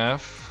do I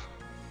have?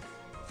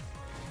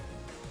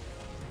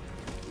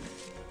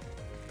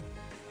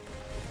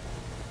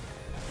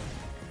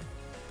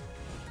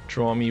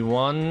 Draw me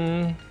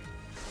one.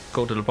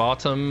 Go to the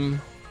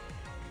bottom.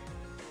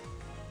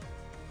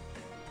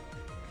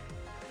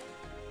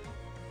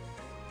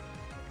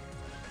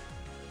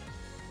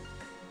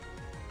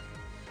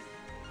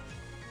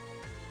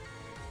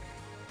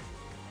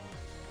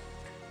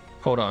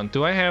 Hold on,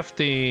 do I have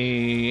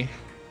the...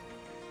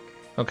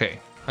 Okay,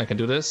 I can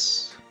do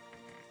this.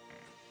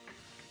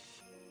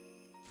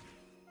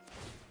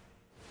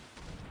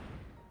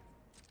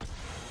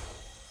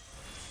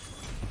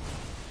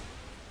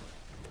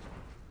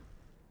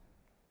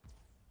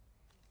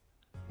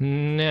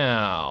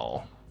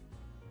 Now...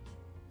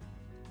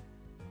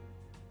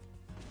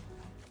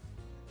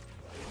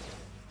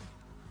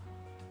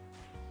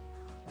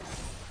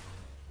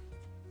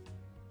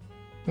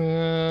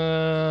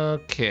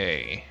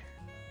 Okay.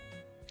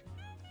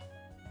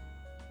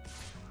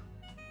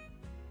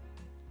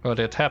 Oh,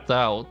 they're tapped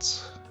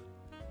out.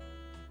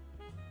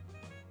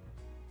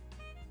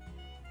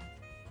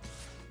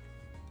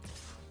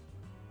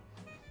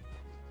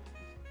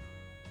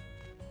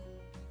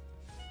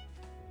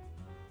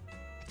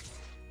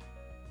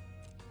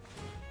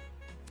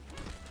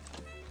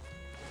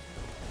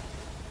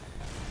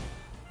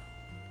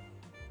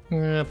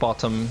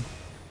 Bottom.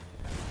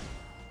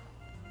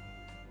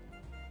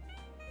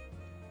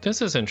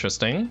 This is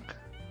interesting.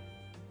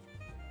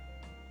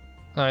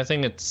 I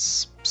think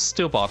it's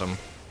still bottom.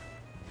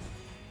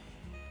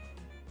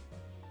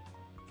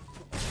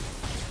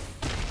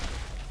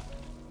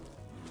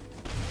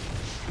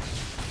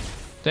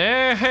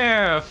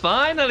 There!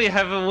 Finally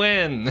have a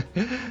win!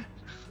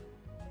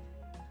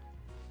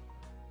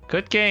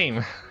 Good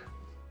game.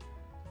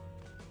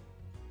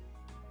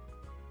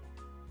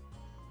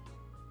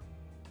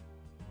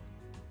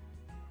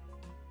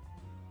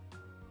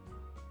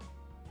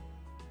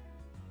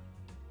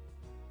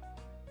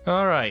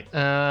 Alright,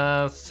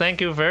 thank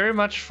you very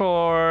much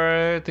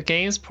for the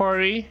games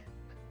party.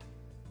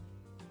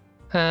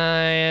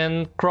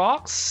 And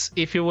Crocs,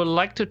 if you would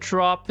like to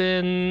drop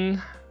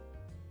in...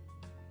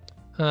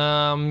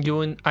 I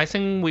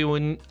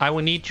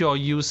will need your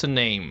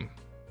username.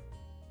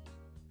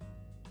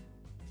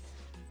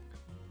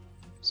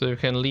 So you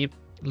can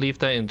leave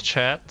that in the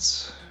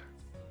chat.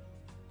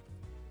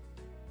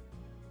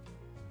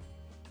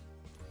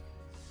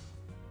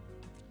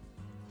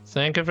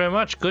 Thank you very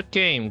much. Good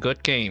game,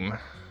 good game.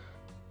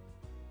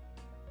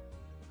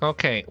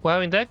 Okay,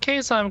 well in that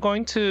case I'm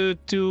going to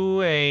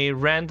do a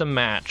random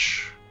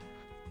match.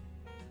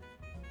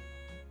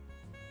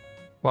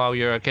 While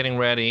you're getting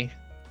ready.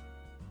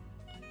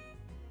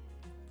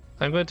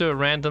 I'm going to do a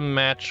random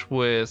match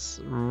with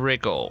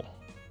Wriggle.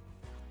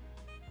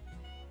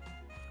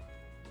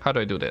 How do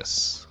I do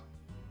this?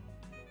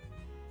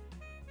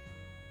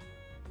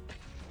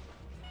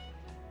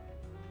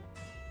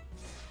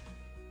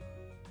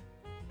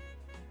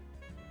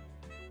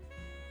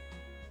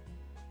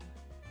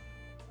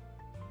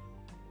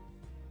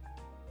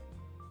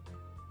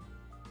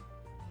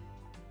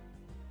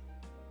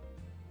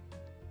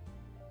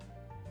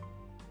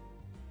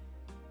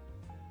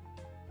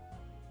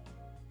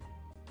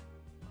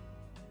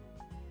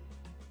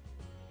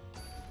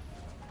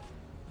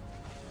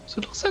 So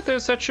it looks like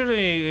there's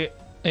actually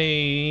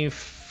a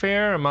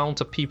fair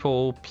amount of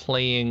people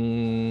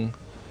playing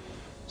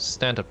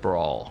Standard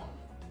Brawl.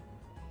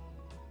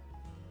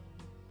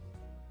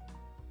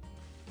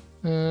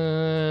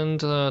 And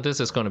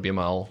this is going to be a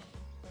Mao.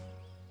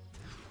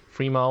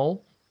 Free Mao.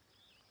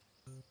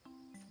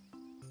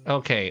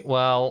 Okay,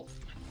 well,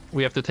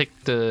 we have to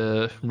take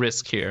the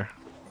risk here.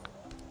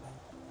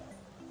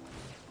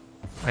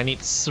 I need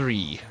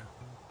 3.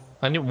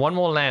 I need 1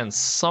 more land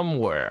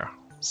somewhere,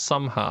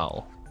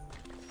 somehow.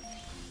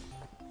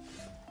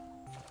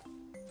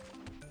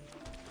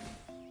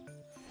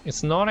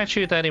 It's not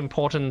actually that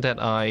important that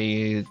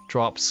I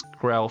drop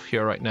Skrelv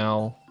here right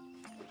now.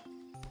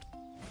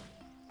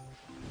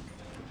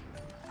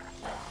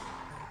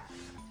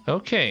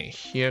 Okay,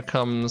 here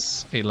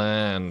comes a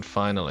land,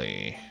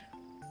 finally.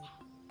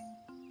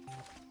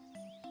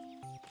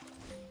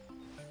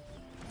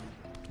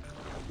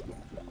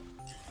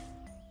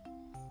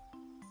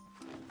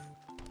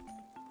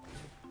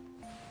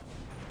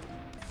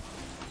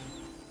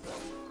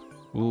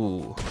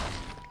 Ooh.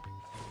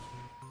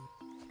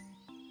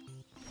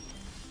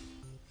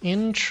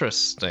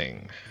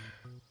 Interesting.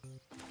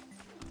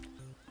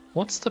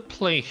 What's the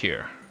play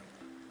here?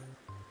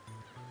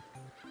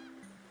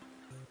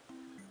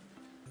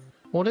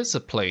 What is the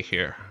play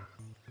here?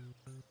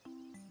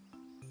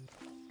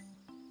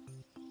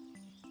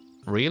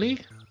 Really?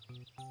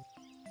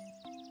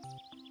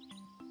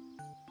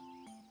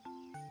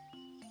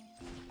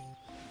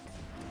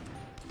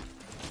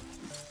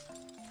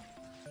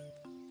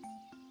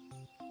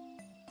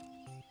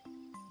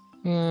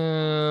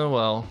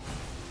 Well.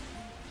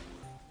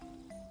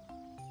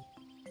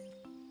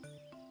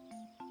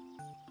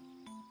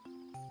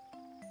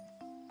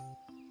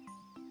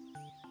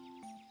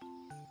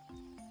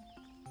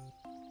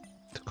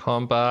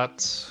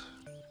 Combat.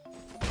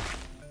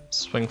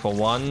 Swing for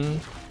 1.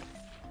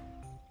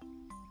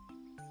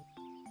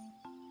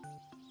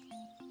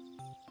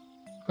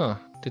 Huh.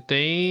 Did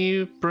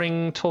they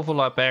bring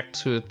Tovola back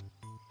to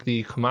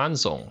the command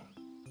zone?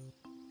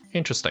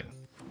 Interesting.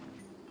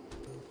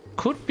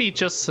 Could be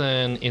just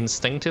an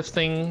instinctive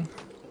thing.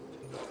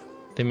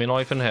 They may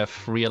not even have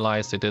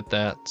realized they did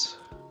that.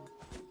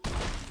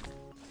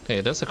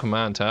 Hey, there's a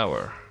command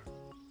tower.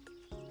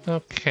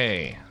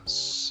 Okay,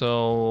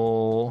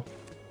 so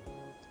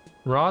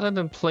rather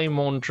than play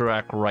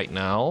Mondrak right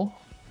now,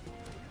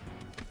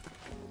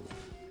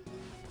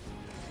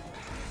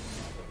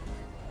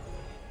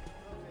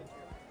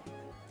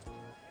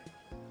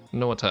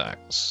 no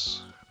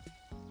attacks.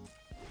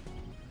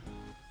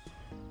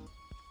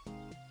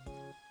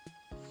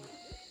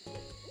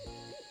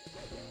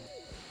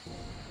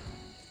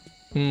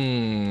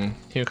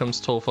 Here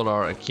comes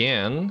Tofalar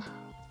again.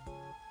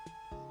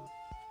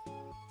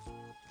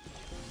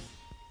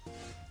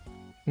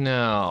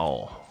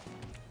 Now.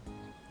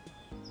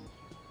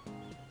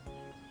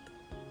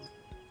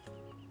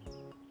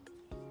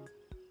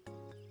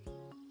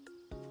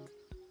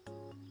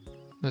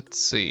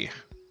 Let's see.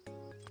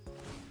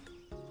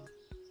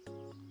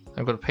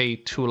 I'm gonna pay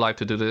 2 life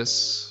to do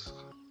this.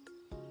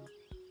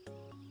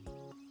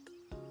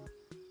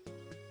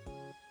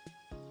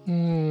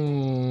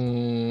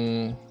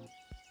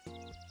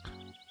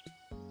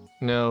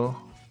 No.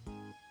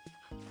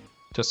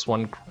 Just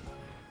 1.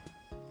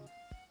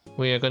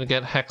 We are gonna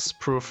get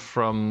hexproof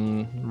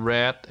from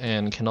red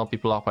and cannot be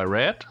blocked by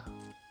red.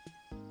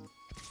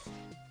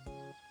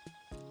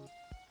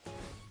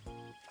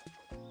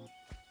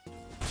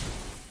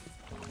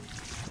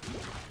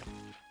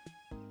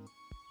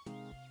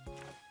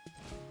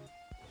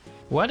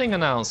 Wedding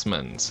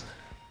announcement.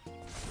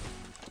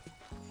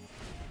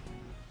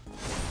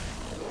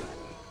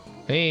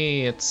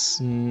 Hey,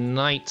 it's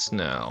night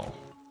now.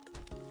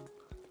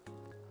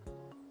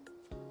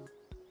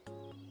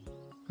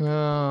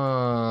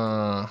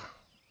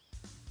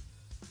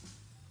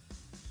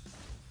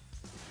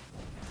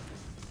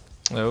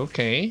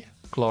 Okay,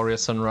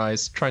 Glorious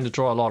Sunrise, trying to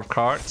draw a lot of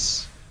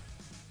cards.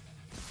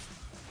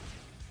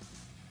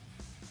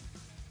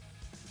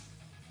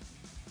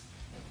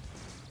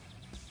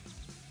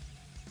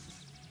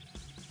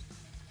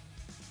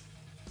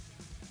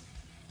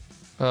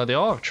 They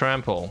all have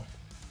trample.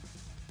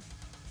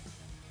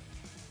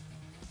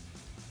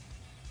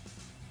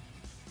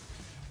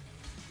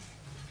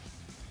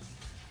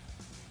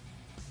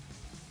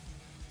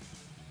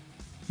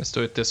 Let's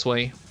do it this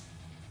way.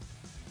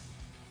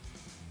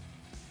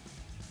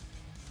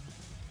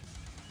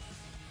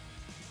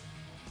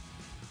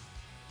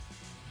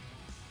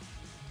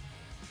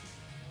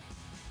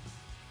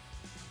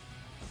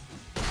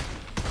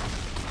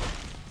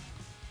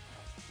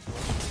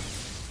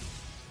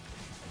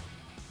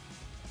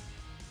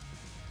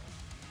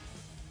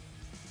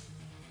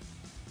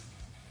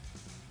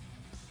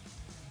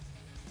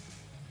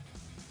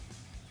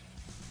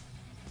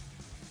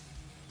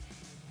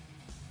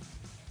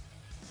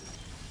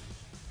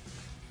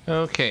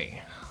 Okay,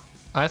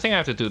 I think I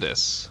have to do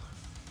this.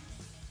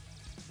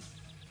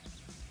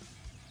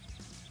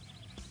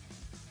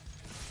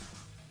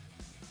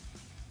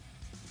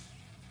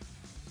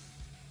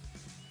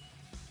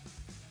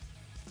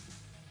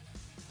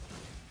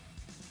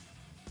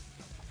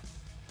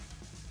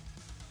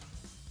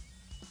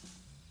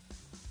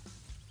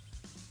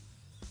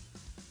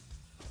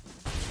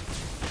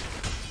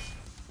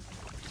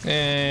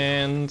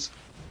 And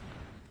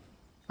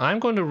I'm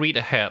going to read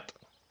ahead.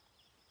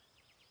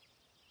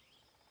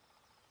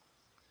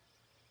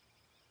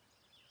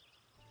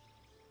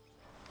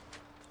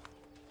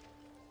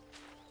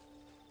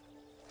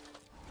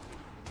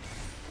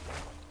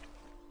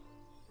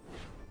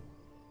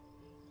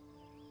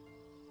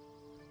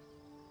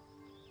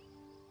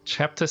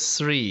 Chapter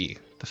 3,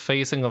 The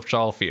Facing of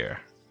Jalfir.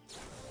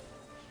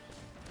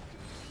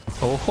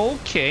 Oh,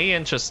 okay,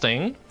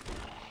 interesting.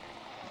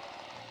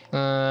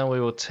 We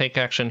will take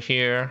action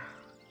here.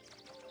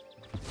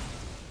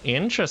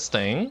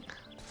 Interesting.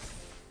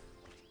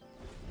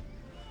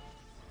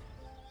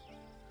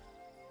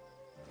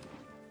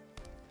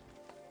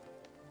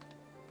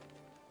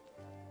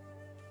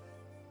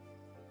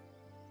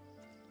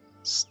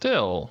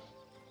 Still,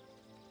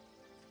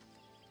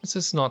 this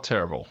is not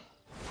terrible.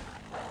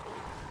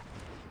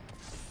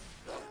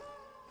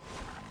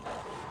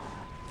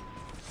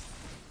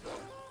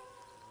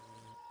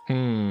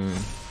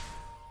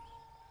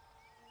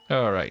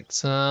 Alright,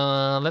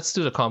 let's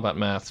do the combat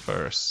math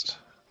first.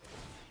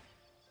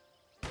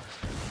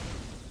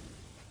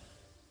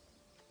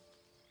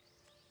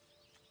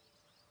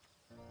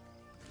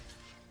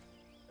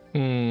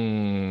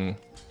 Hmm.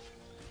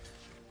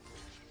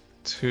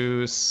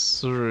 2,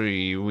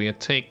 3. We are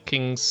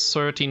taking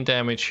 13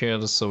 damage here,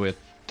 so we're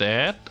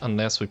dead.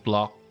 Unless we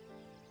block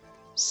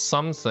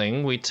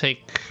something. We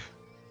take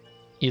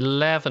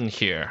 11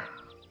 here.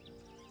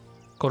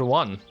 Go to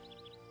 1.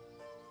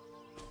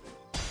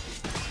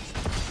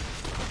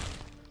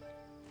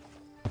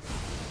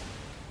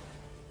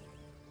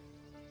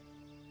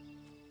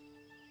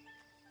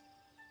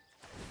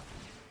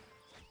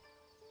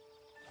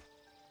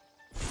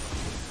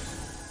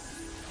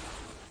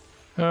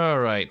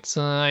 Alright,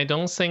 I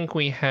don't think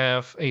we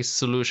have a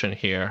solution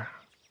here.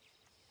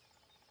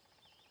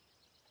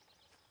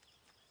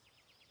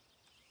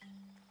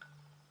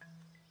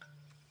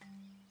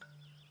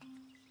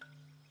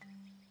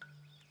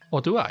 Or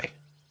do I?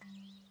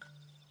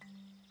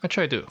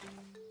 Actually I do.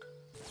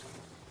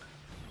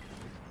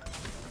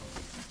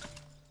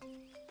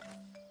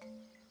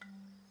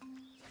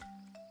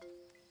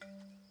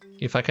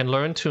 If I can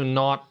learn to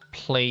not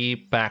play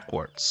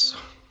backwards.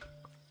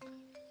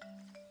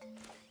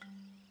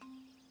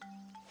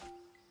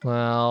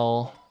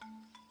 Well...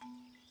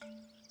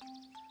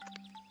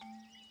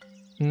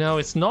 No,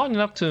 it's not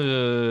enough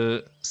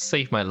to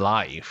save my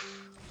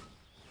life.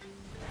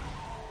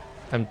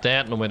 I'm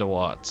dead no matter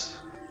what.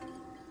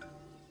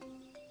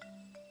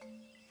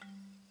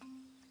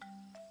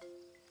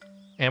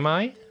 Am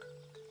I?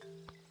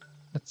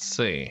 Let's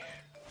see.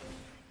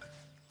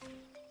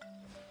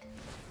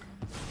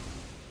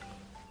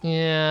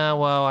 Yeah,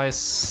 well,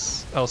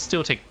 I'll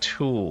still take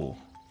 2.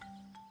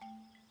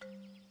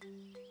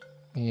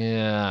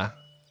 Yeah,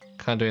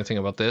 can't do anything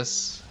about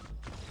this.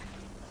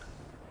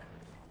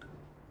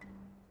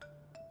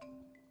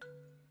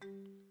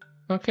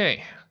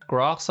 Okay,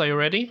 Grox, are you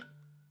ready?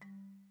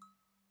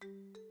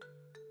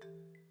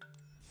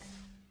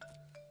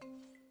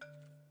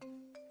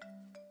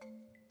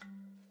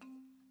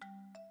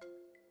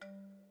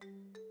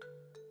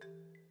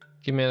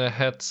 Give me a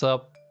heads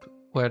up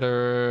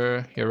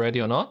whether you're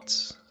ready or not.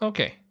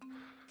 Okay.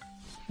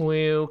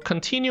 We'll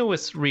continue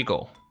with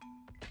Regal.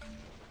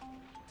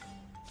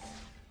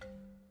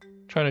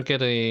 Trying to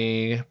get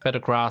a better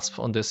grasp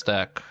on this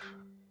deck.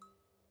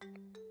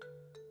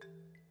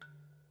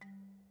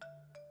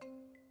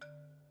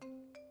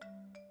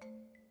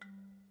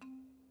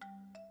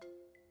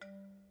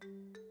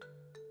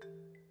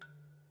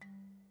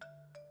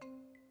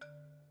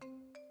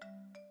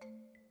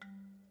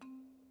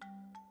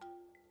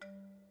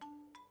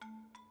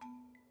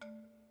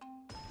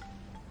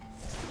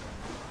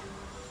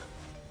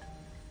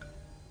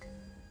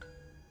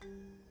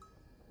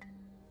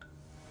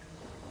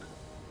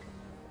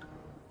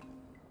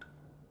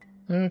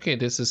 Okay,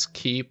 this is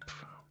keep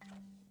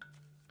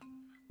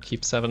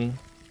 7.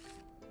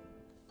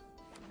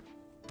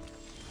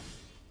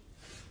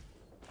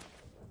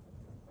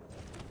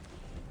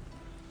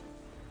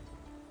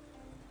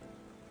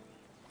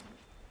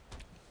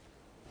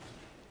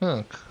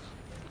 Look,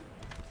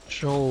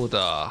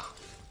 shoulder.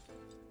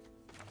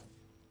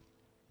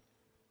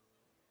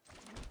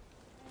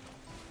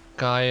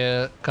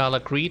 Gala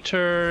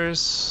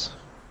Greeters,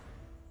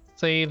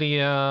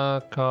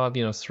 Thalia, God,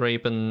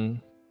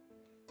 Thraben.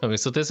 Okay,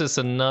 so this is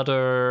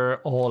another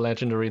all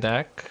legendary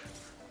deck.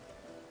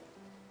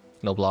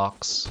 No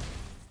blocks.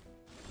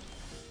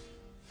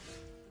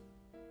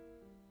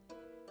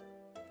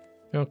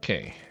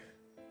 Okay.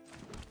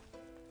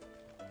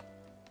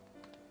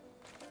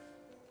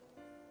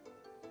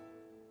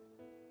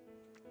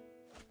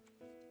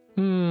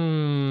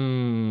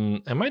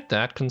 Am I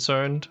that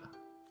concerned?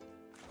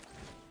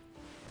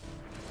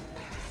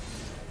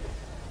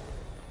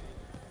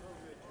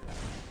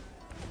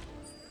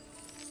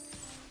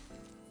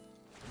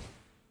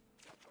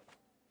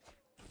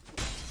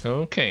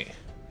 Okay.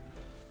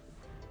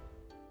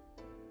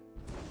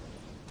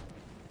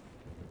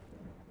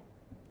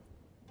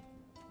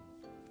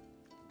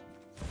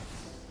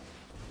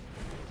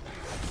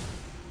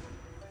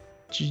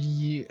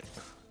 G.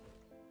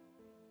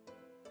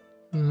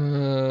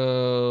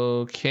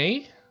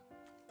 Okay.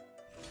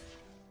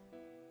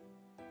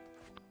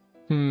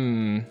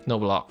 No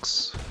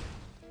blocks.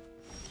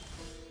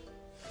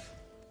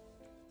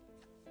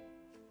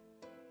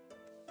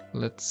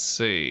 Let's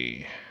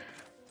see.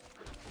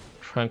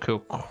 Tranquil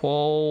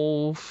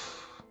Quolve.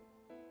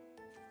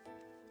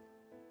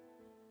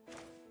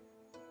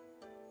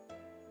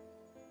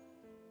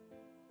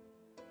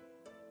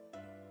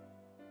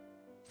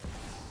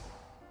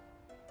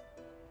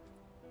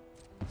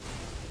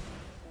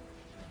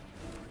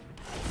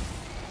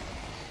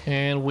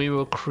 And we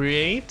will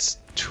create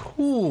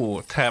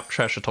 2 tap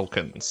treasure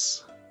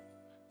tokens.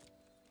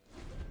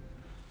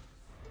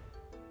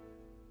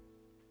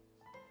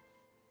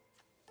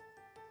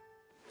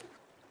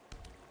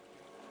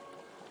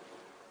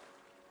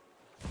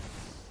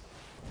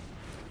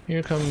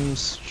 Here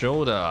comes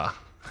Joda.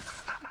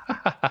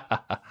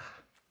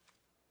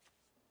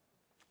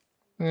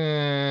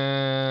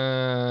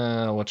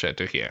 What should I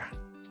do here?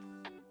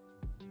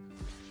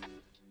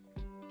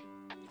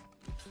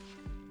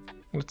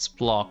 Let's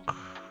block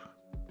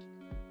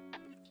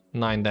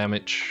 9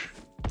 damage.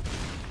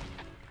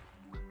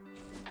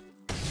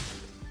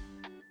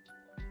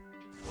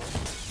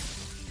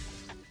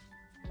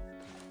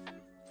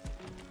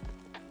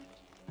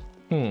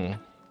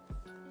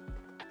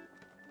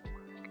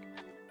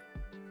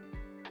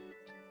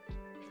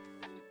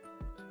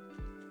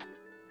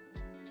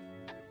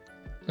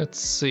 Let's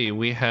see,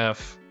 we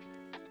have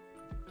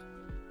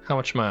how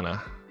much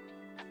mana?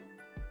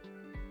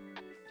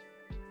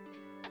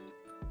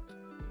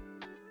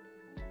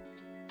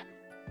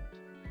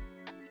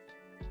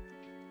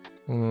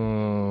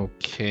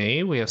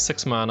 Okay, we have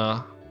 6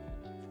 mana.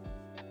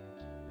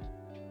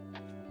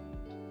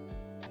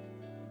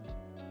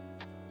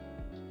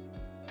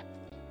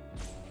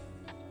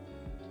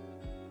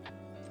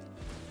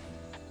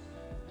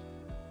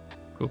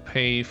 We'll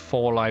pay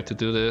 4 life to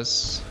do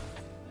this.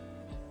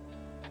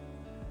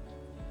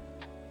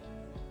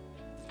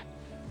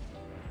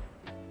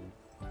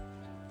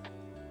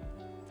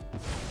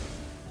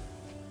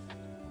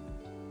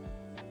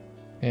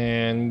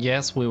 And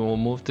yes, we will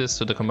move this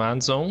to the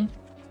command zone.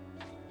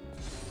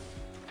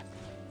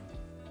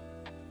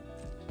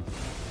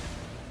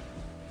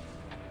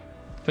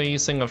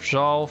 Facing of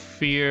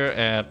Zhalfir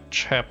at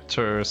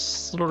chapter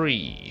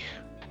 3.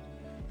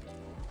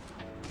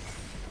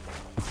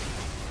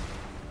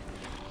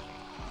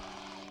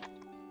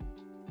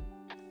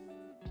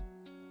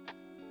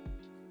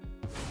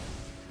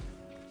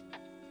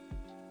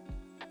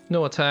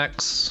 No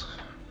attacks.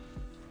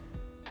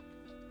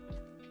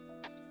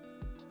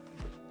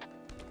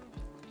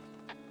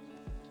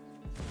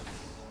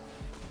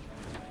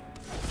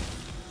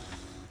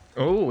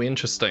 Oh,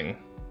 interesting.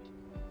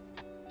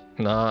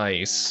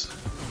 Nice.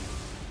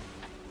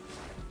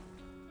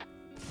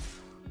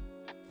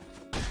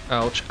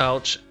 Ouch,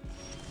 ouch.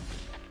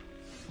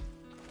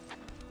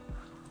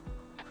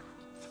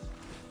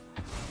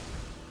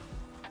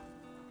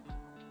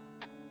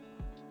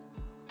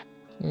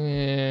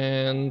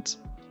 And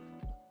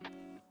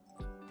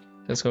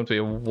it's going to be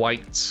a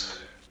white.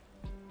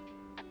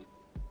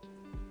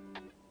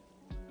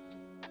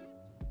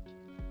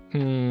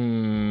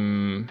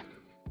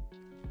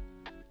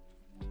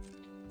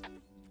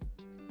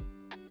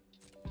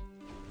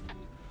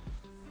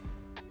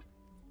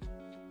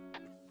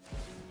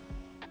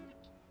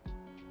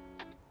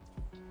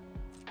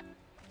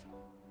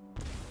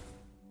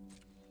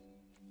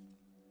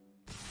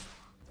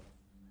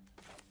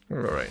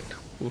 Alright,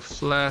 we'll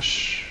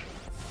flash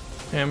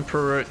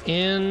Emperor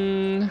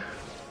in,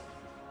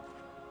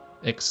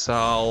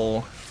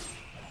 exile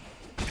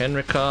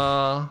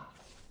Henrika,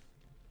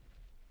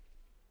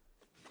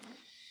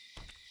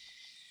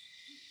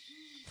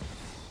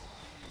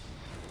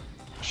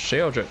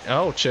 Children,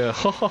 ouch, ho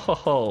ho ho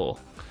ho.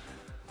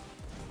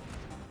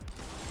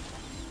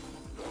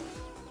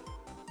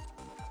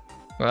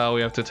 Well,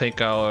 we have to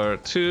take our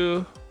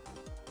 2.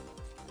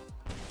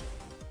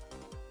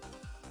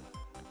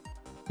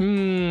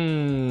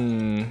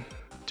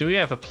 Do we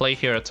have a play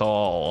here at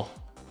all?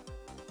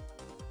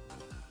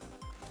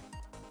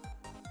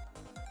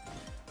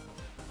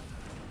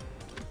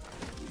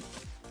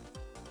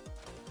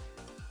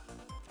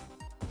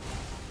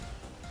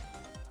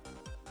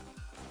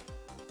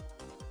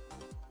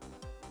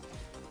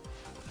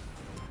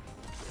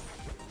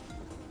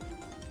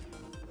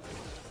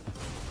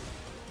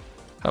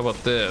 How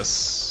about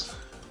this?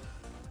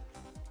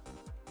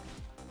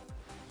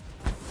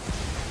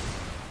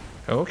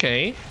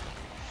 Okay.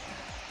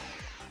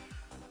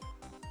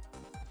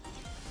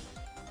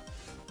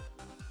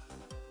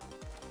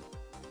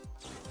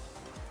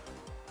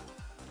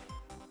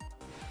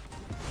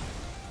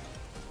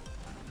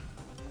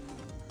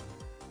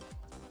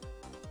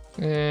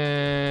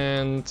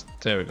 And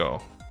there we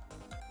go.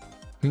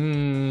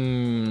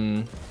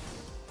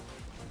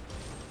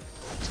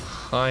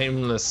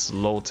 Timeless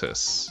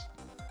Lotus.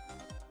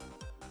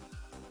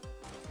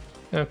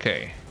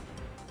 Okay.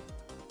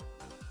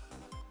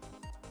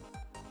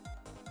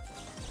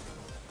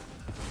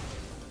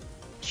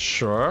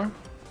 Sure.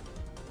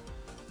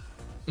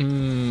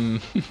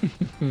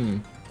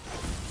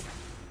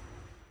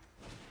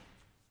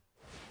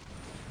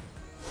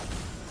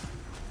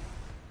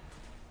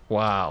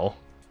 Wow.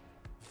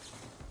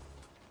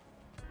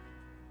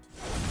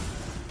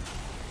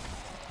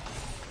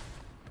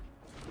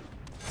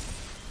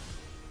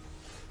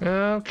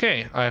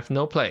 Okay, I have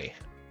no play.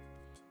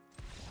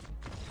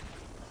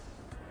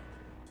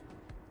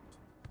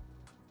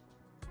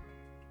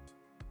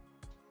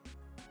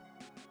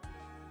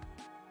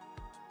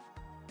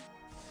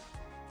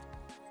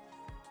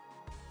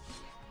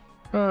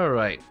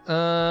 Alright,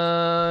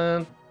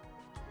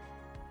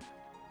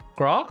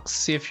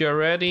 Grox, if you're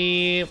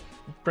ready,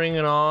 bring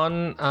it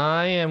on.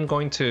 I am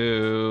going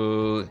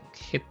to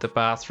hit the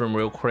bathroom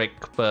real quick,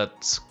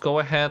 but go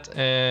ahead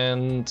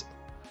and...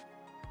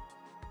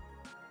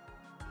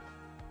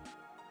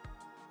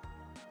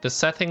 The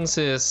settings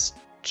is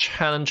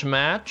challenge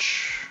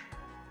match,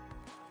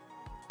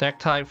 deck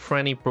type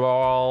friendly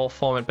brawl,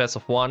 format best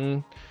of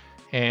 1,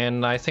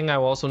 and I think I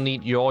also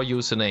need your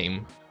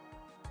username.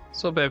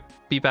 So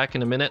be back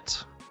in a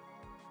minute.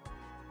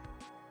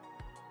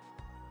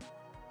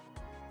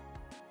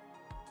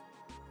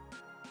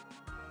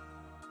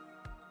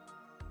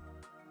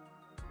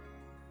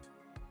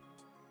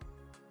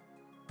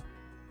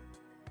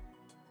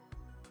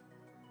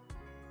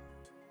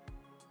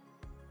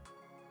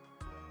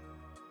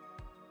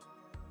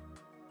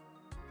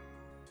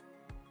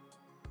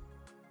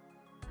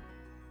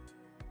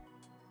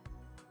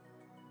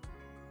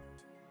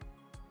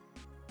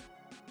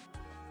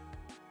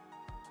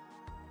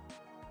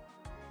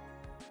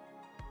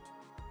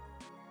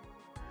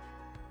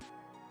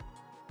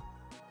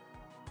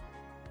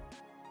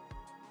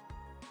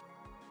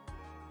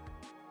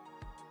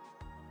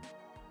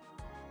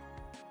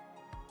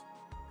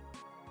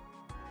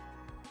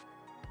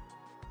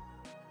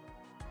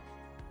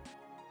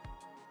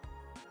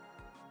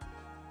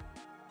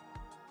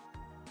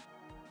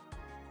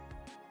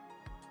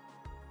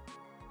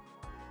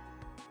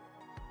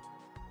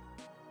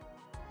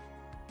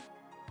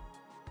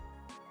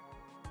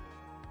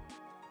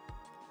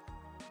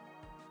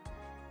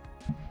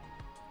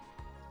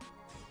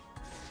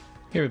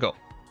 Here we go.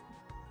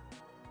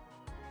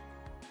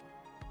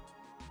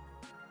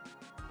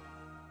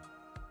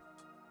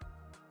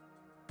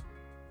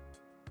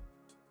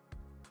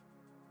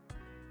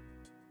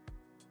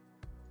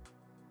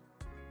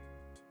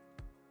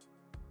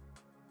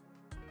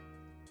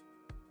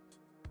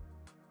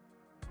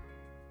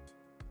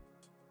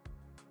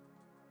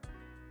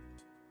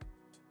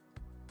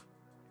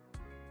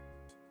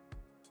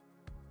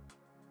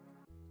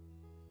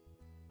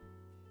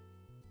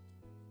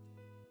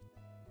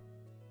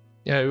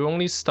 Yeah, it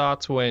only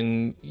starts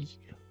when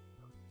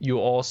you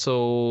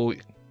also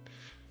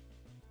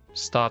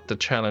start the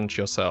challenge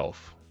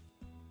yourself.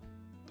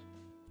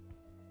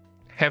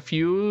 Have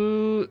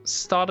you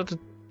started,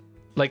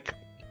 like,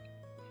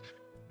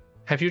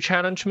 have you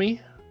challenged me?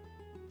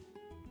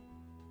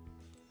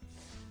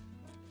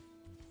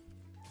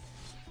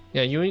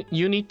 Yeah,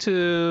 you need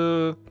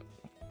to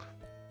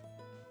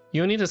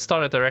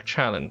start a direct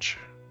challenge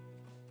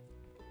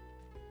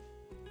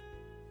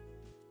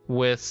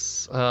with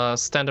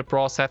Standard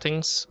Brawl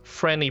settings,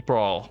 friendly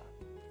brawl.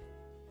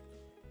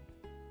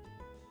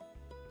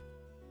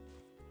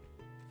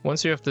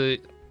 Once you have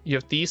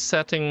these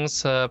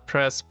settings,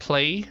 press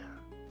play.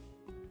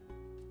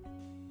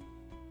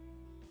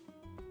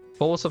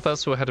 Both of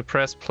us will have to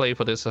press play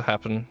for this to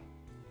happen.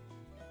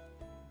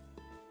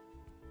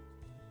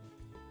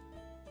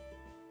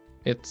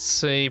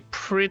 It's a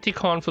pretty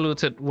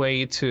convoluted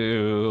way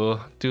to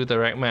do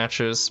direct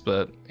matches,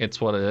 but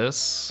it's what it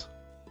is.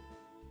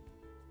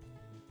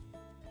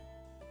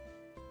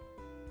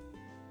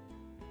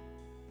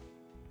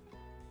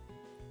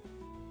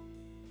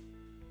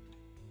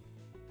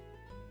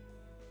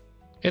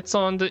 It's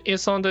on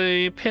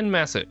the pin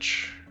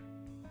message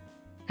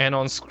and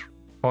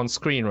on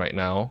screen right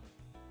now.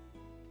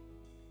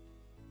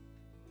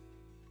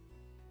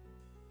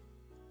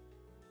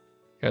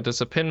 Yeah, there's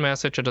a pin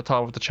message at the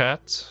top of the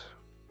chat.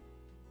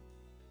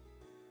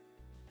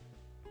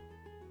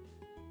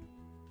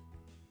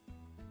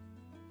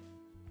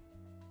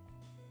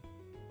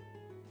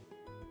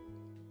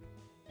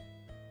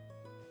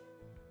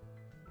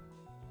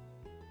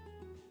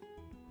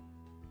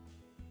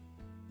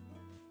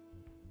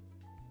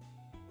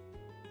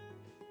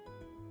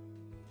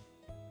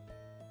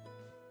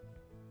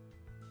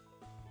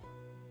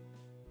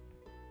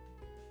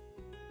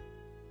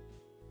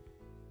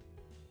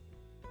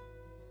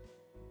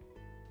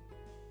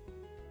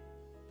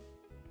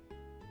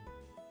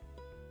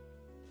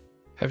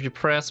 Have you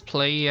pressed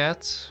play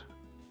yet?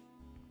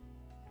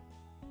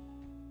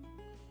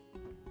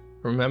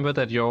 Remember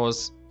that you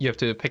have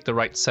to pick the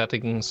right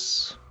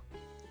settings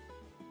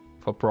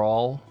for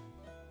Brawl.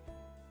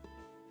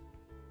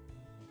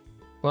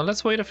 Well,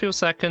 let's wait a few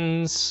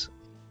seconds.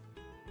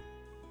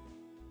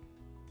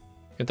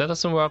 If that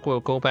doesn't work, we'll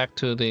go back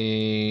to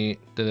the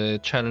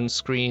challenge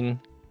screen.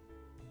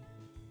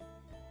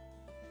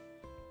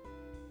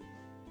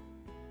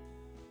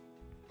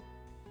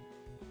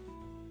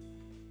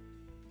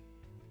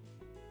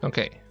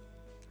 Okay.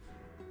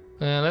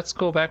 Let's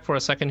go back for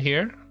a second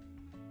here.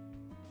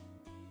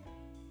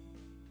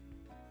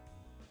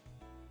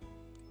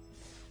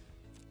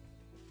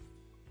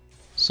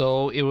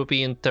 So it will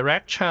be in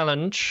direct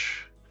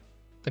challenge.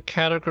 The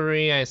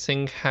category I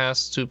think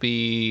has to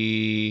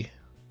be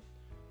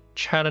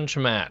challenge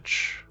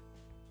match.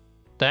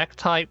 Deck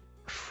type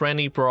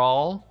friendly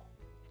brawl.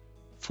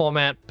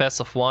 Format best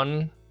of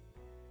 1.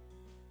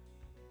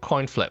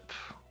 Coin flip.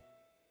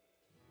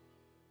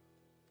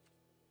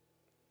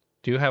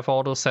 Do you have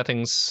all those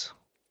settings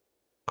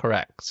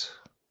correct?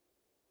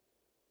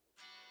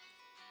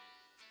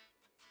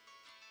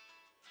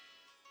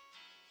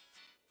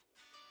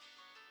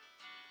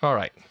 All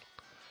right.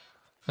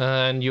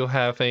 And you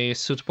have a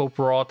suitable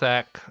brawl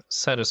deck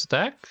set as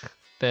deck,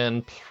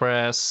 then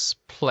press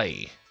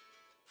play.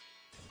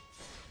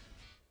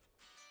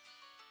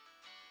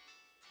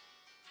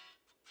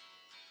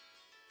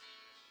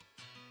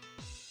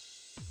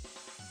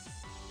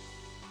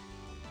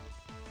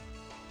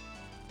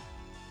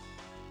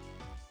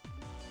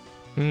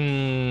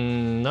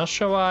 Not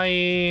sure why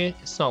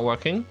it's not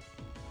working.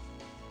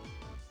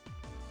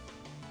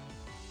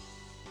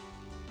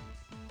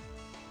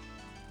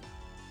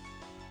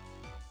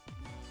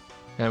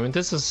 I mean,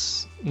 this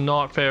is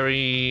not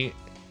very...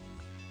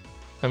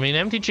 I mean,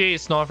 MTGA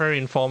is not very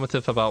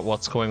informative about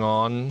what's going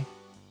on.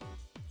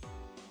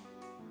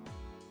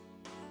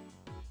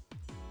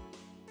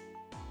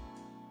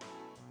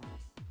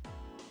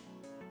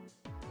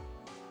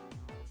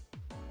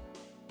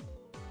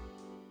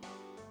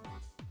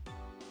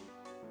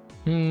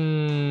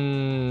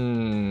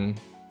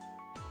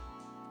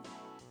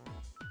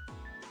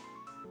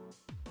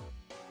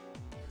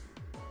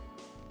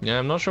 Yeah,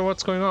 I'm not sure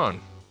what's going on.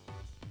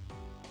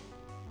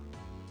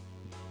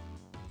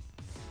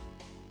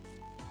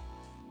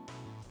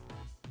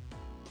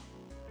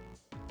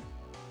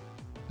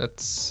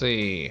 Let's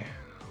see.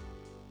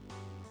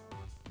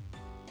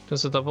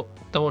 Just a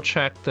double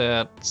check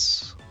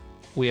that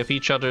we have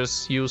each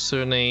other's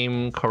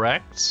username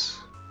correct.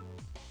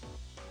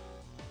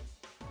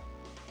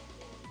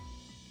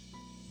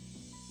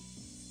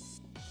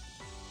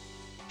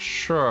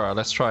 Sure,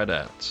 let's try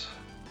that.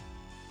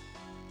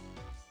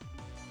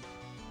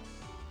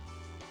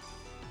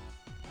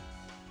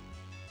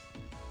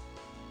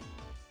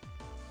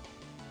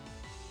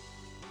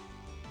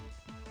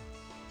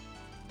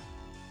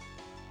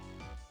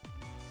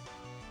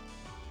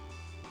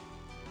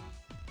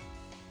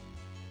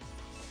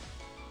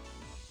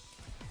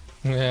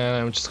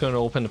 Yeah, I'm just going to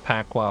open the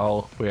pack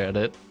while we're at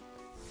it.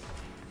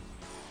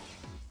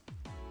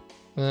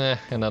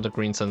 Another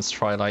Green Sun's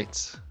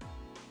Twilight.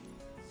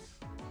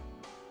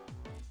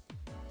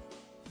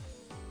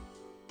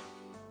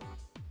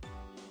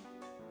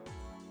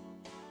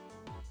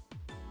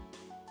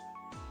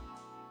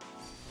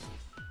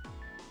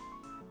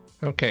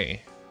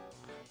 Okay.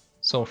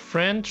 So,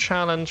 friend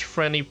challenge,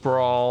 friendly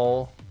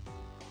brawl.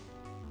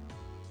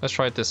 Let's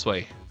try it this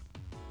way.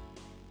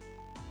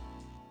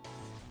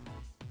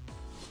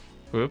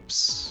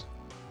 Oops.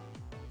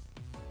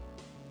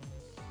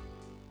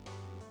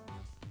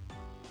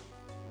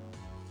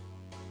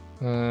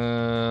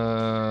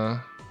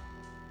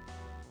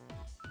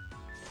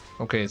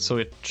 Okay, so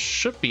it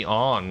should be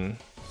on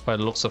by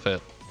the looks of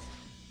it.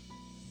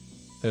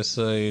 There's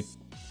an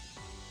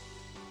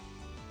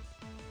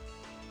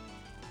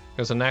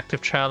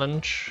active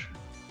challenge.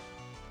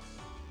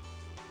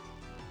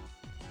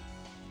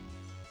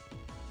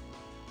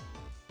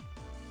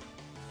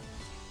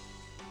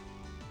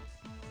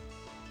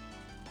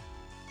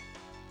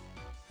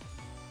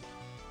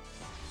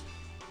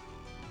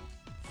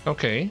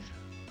 Okay.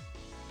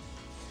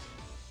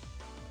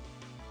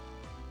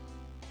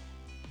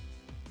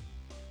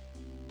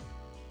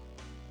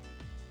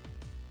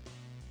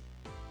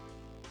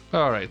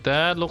 Alright,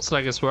 that looks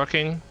like it's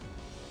working.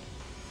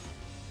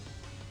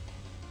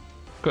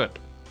 Good.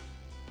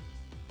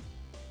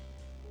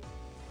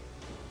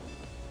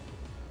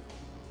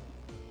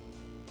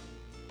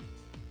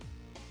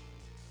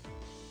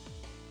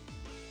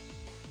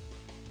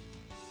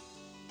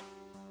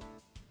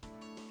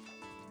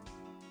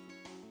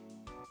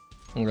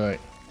 Right.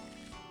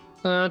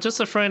 Just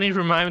a friendly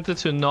reminder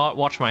to not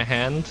watch my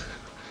hand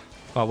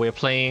while we're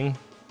playing.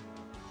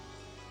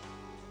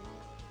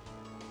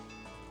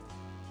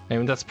 I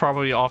mean, that's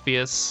probably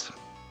obvious.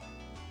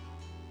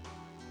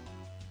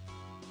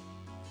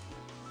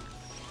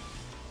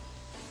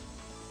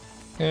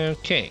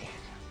 Okay.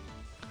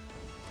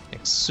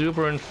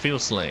 Exuberant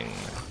Fuseling.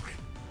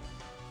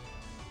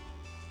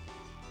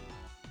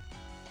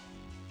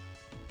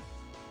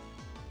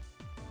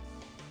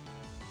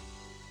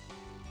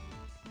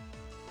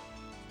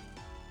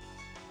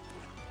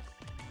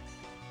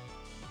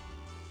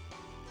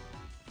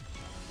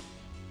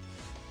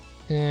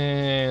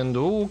 And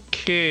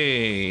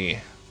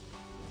okay.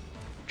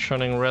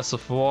 Churning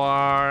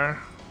Reservoir.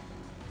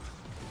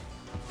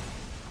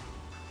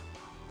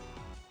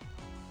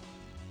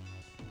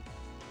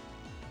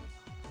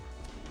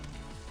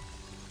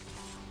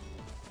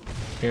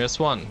 Here's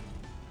one.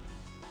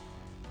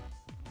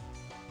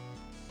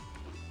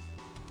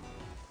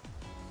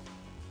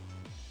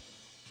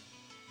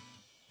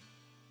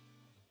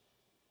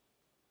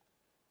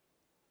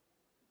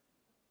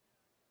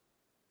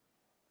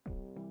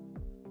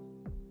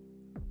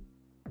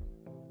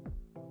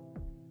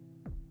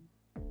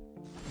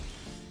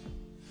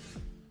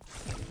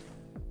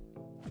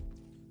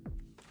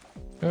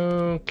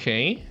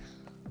 Okay.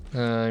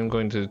 I'm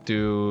going to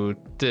do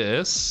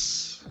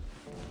this.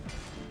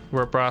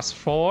 Brass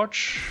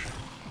Forge.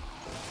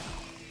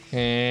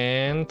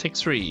 And take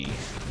 3.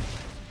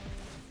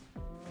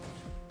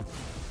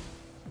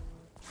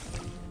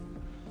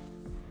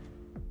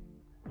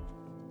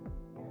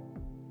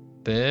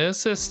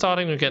 This is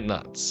starting to get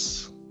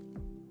nuts.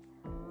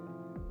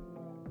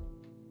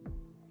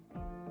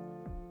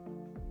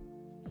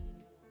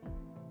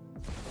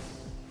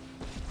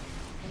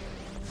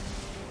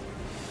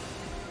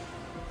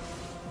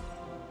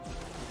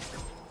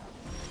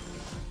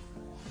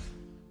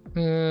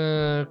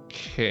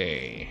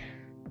 Okay.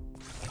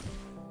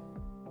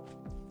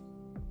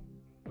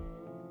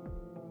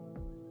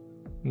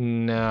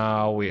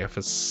 Now we have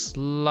a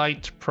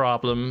slight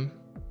problem.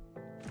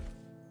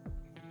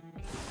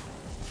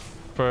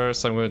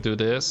 First, I'm going to do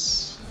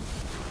this.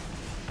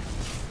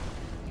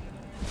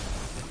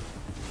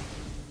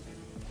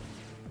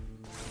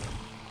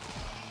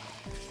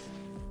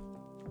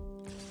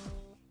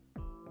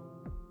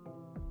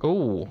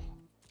 Oh.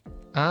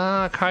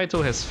 Ah,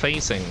 Kaito has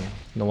facing.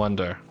 No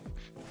wonder.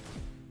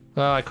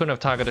 Well, I couldn't have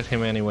targeted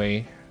him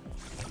anyway.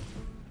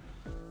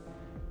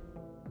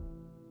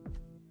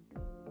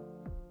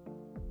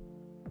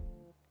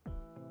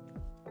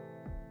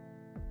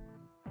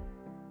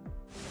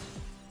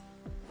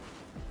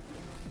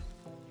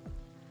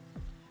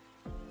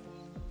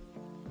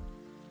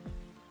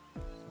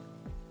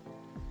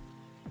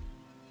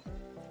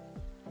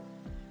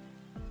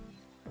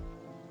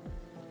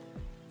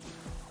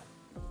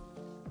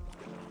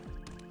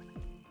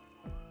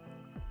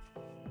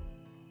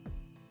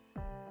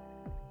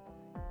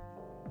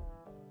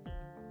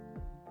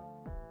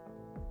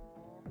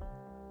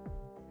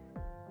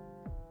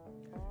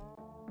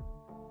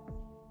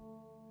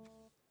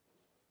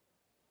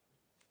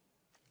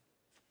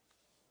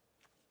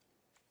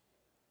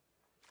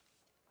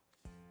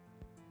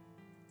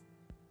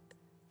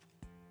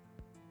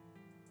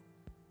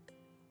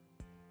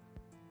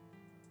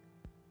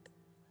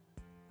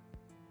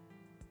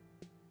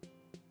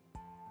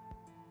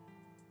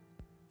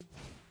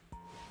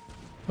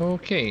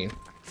 Okay,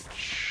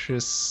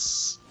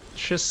 just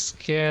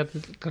get,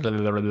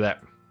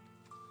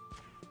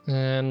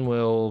 and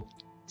we'll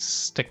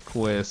stick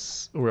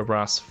with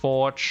Brass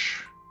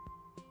Forge.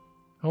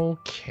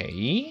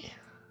 Okay.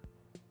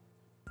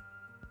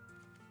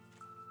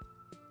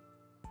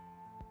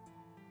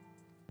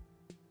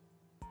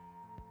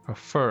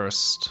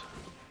 First.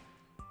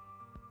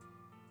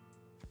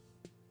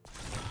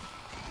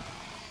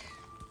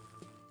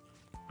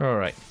 All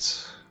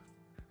right.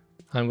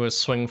 I'm going to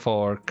swing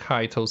for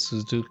Kaito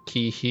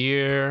Suzuki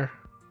here.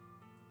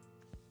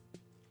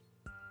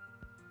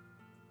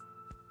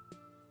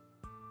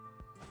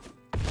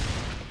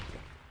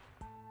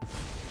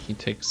 He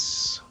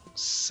takes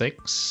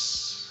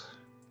 6.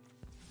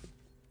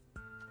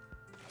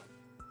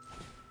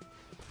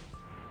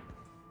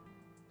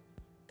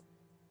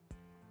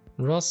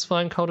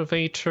 Rosvine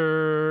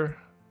Cultivator.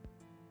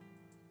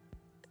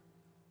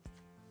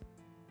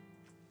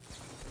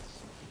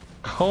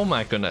 Oh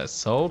my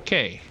goodness,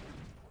 okay.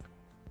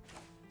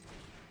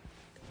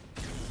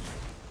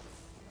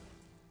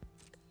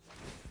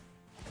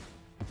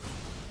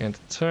 And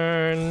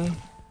turn.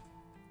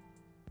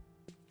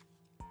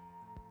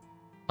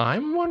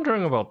 I'm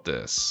wondering about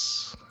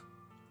this.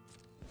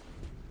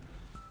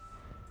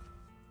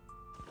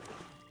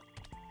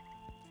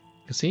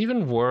 It's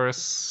even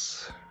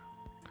worse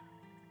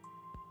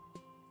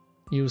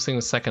using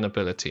the second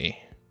ability.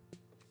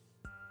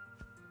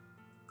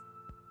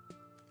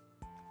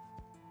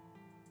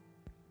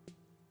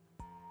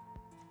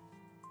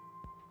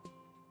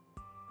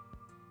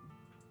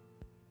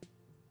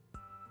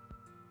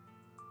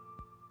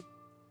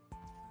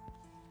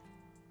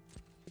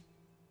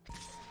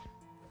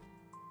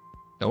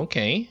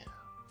 Okay.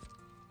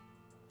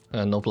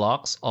 No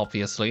blocks,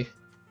 obviously.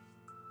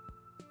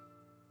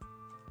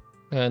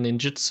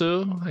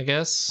 Ninjutsu, I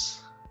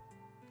guess.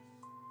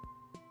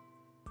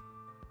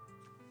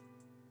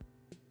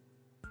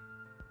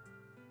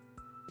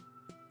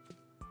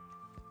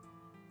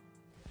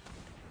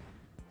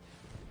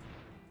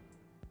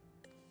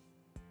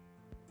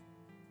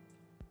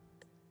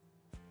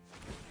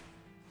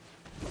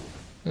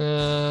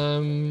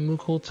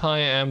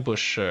 Mukotai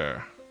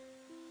Ambusher.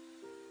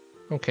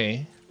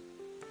 Okay.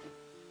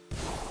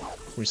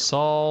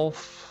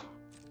 Resolve.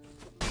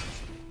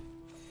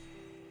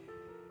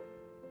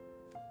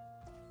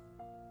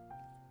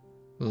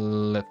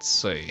 Let's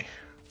see.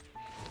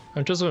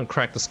 I'm just gonna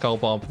crack the Skull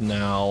Bomb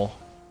now.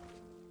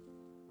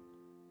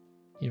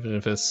 Even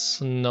if it's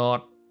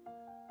not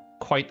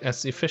quite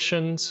as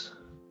efficient.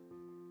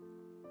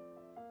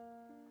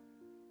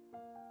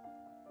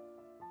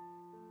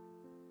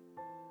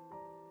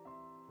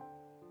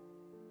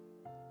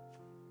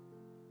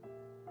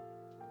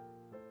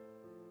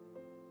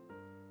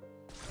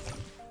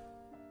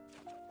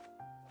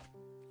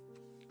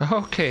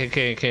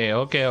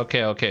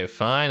 Okay,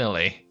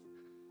 finally.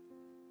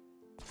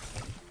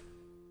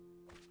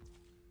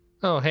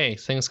 Oh, hey,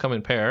 things come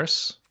in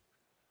pairs.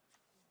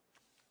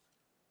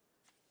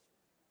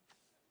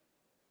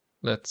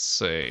 Let's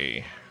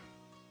see.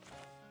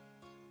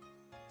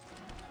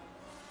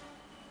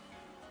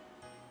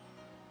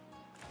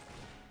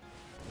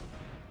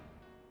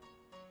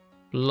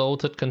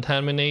 Bloated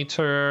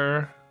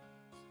Contaminator.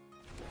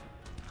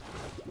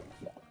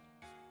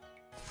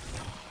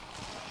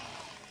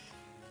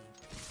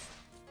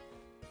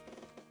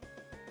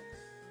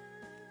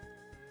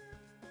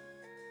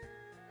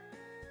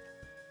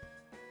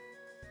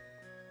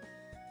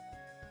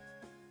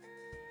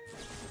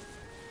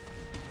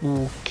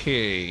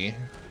 Okay.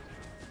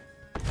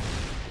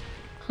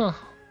 Huh.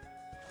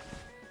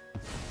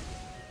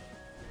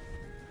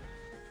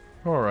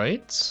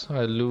 Alright,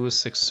 I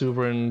lose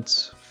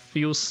Exuberant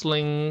Fuse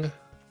Sling.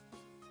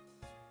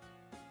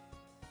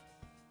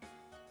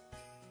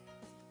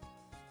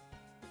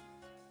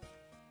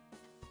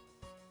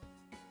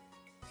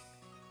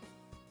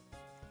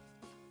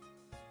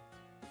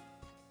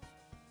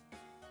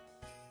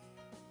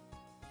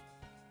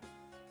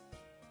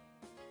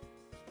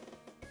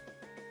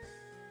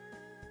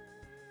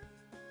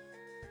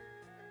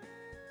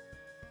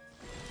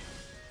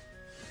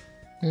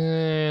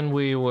 And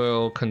we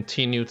will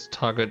continue to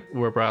target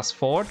Webra's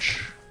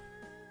Forge.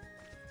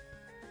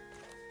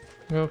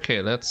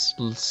 Okay, let's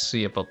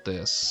see about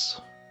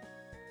this.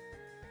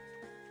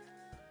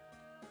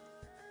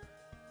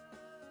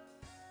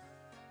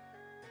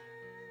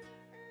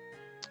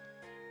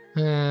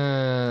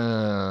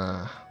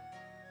 I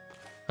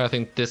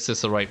think this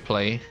is the right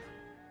play.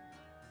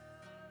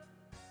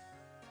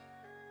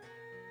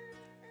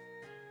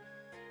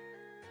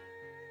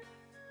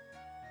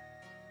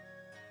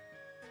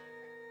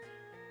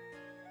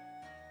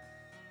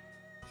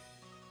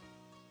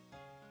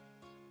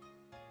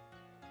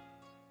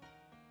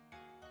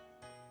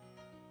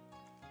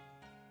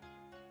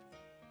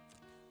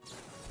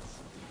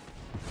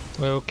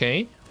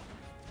 Okay.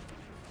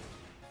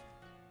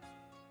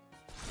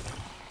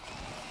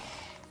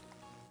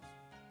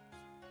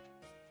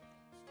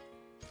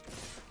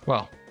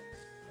 Well,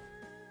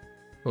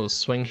 we'll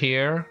swing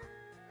here.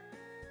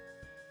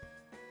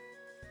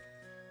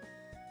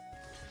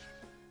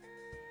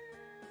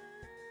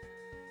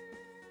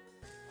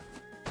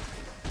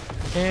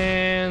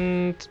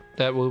 And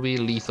that will be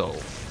lethal.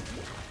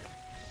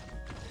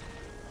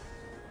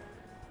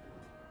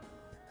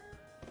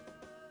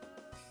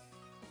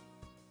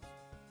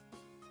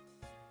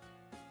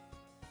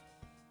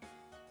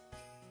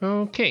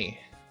 Okay.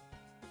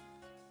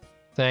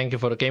 Thank you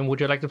for the game. Would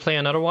you like to play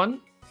another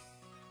one?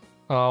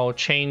 I'll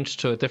change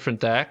to a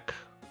different deck.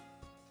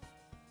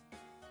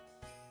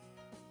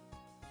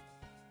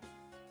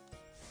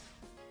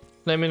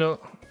 Let me know.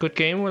 Good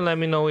game. Well, let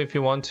me know if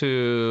you want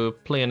to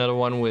play another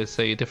one with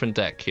a different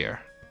deck here.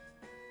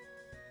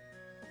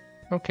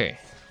 Okay.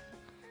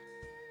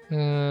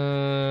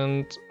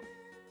 And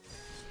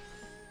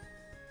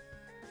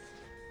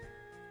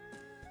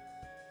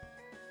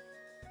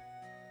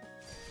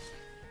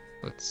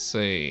let's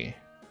see.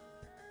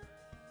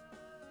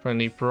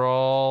 Friendly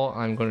Brawl,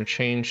 I'm going to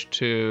change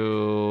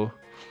to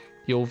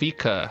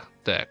Yovika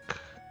deck.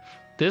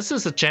 This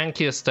is the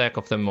jankiest deck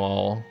of them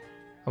all,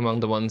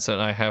 among the ones that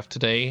I have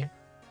today.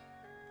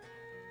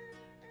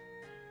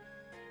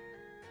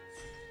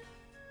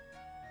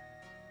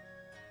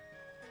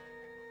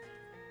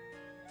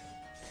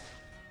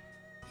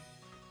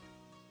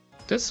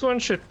 This one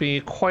should be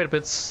quite a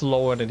bit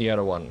slower than the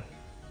other one.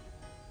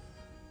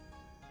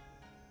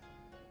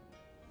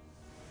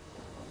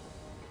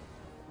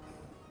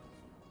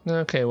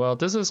 Okay, well,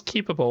 this is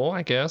keepable,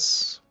 I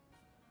guess.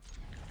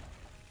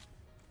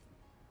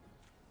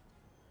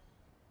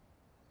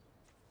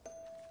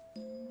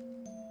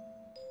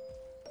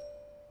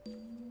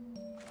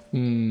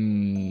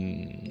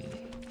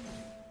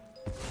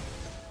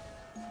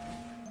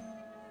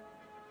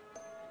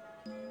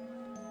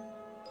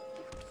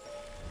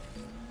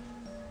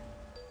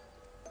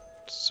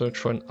 Search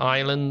for an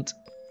island.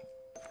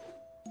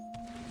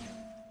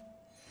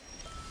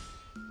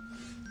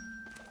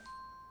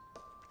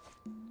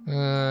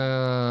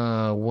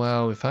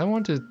 Well, if I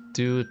want to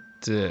do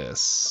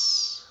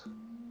this...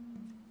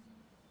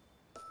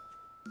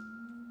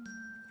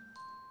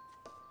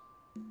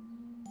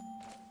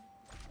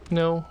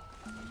 No.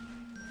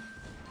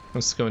 I'm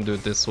just going to do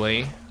it this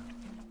way.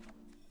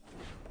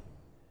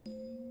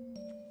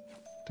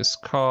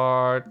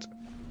 Discard...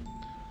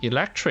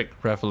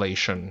 Electric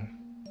Revelation.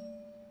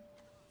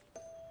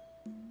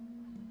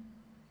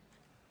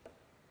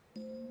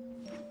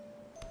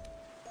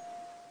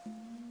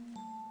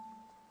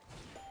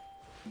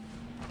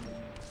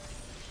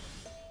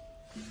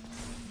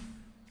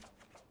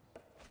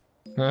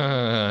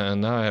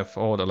 Now I have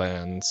all the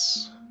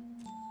lands.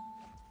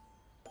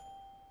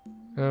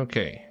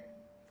 Okay.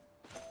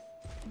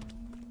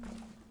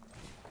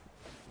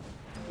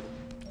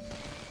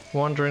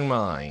 Wandering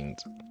Mind.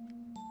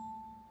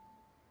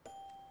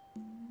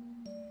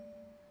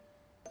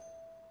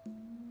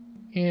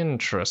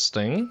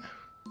 Interesting.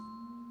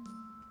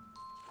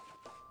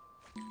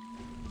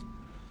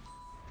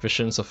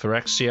 Visions of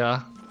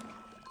Phyrexia.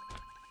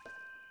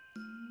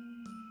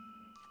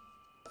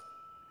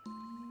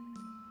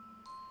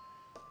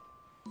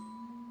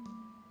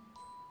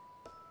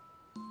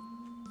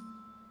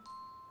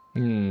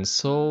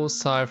 Soul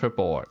Cipher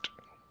board.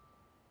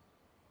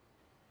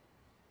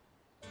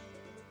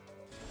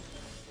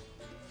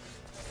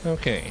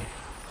 Okay.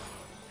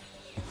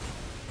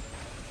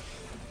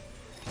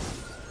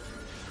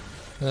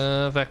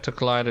 Vector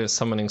Glider is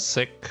summoning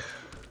sick.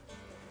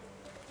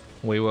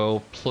 We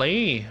will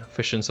play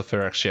Visions of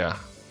Phyrexia.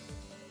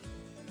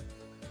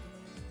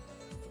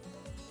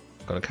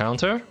 Got a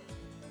counter.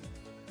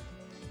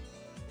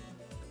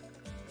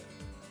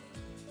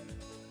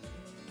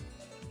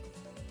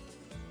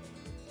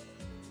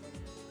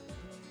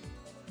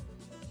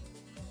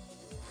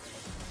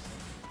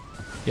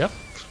 Yep.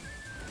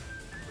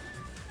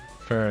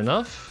 Fair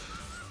enough.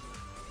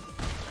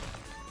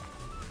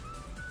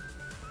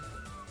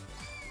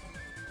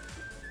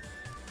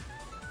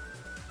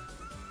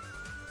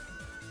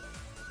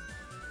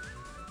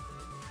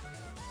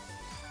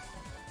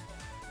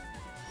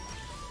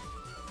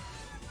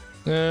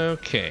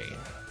 Okay.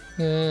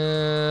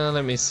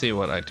 Let me see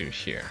what I do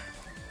here.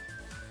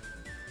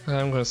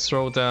 I'm gonna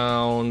throw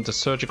down the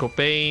Surgical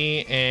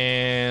Bay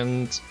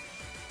and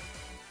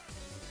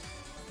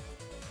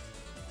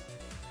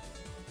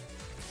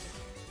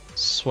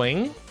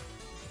swing.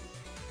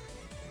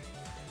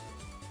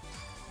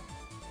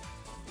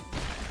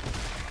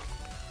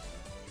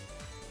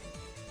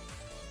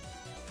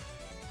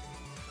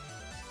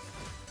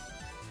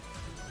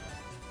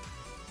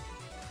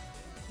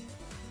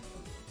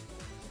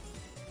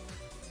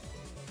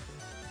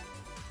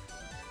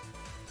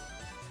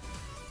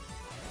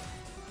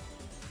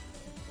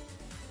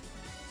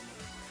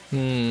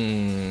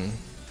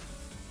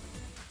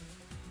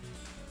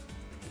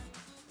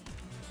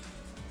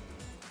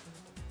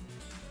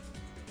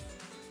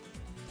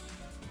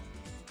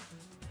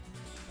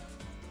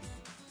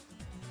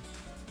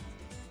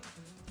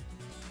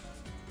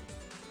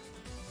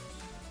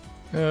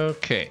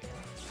 Okay.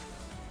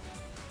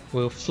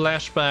 We'll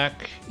flashback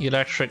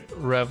Electric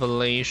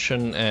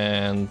Revelation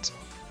and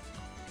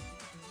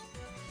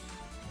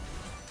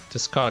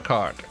discard a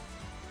card.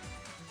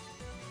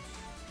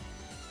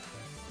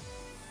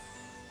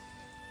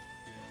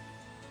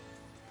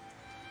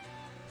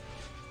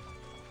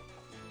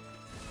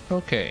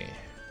 Okay.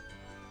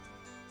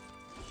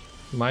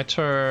 My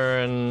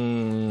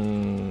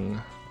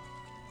turn.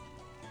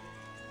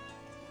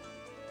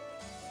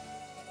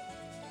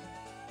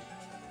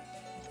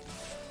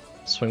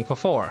 Swing for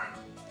 4.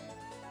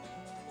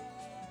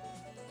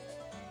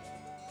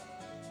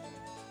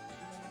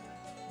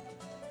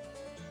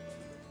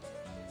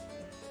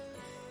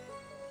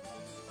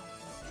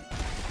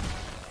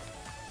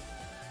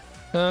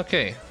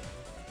 Okay.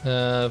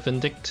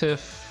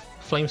 Vindictive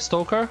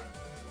Flamestoker.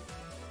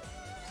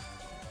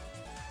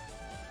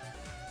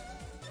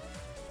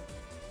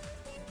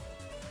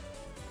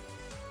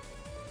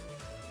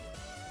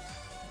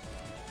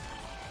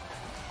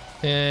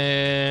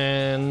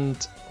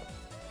 And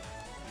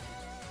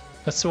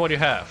let's see what you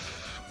have.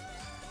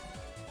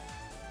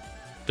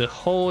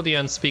 Behold the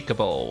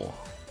Unspeakable.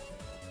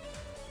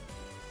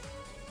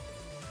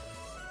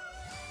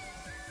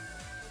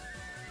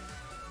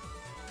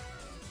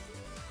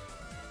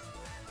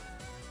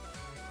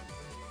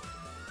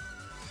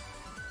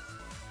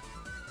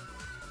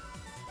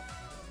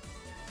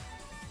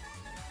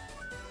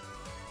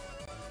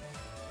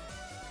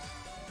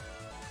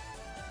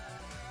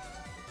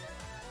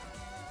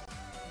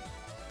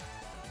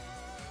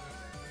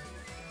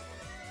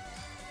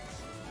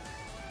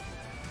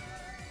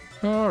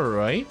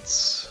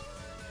 Alright.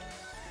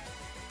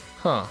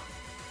 Huh.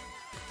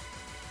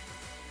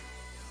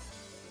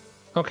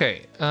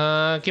 Okay,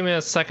 give me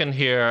a second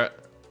here.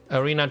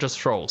 Arena just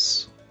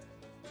froze.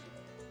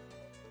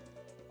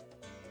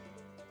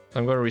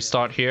 I'm gonna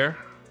restart here.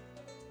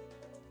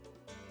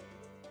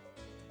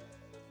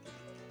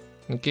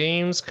 The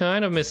game's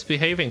kind of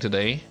misbehaving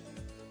today.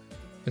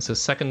 It's the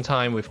second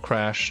time we've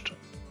crashed.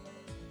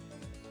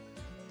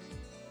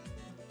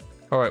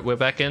 Alright, we're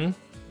back in.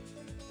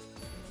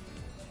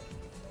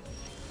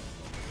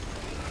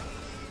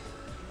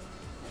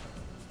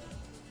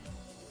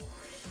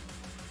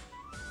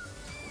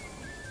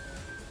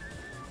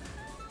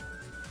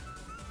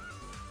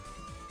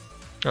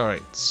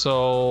 Alright,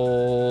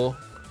 so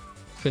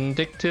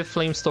Vindictive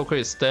Flamestoker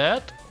is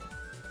dead.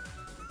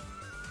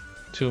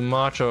 To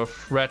March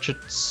of Wretched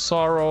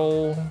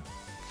Sorrow,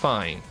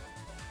 fine.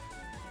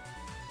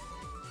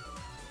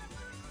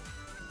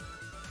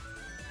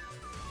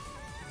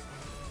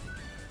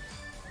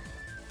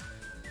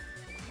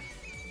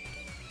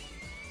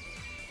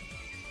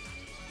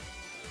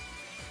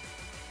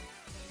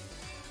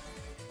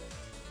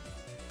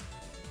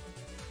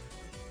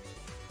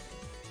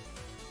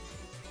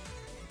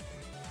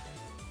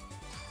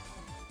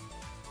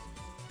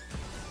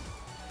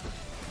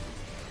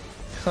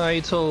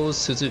 Kaito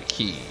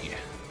Suzuki.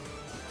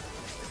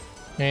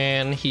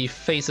 And he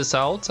faces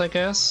out, I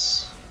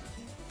guess.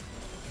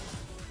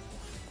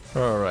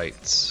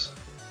 Alright.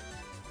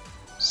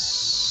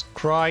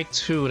 Scry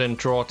 2, then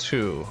draw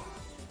 2.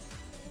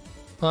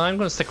 I'm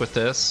gonna stick with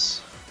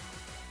this.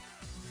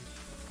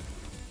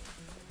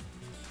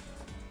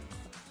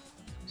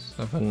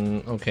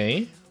 7,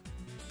 okay.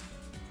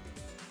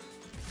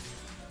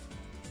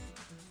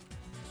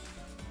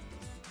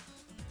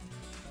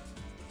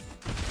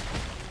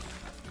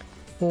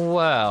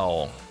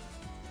 Well,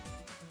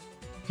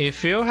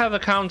 if you have a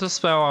counter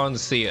spell, I want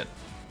to see it.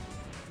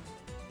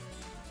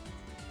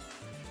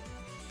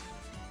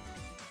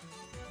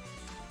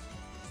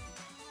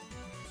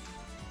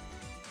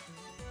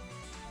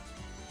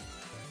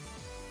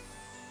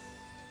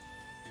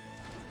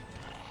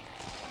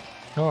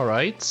 All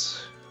right.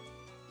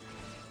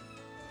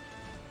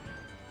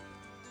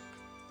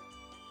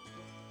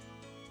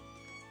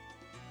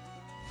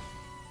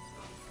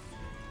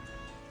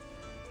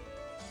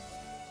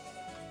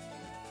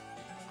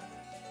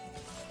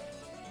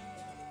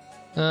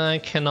 I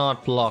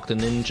cannot block the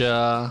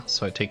ninja,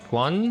 so I take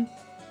 1.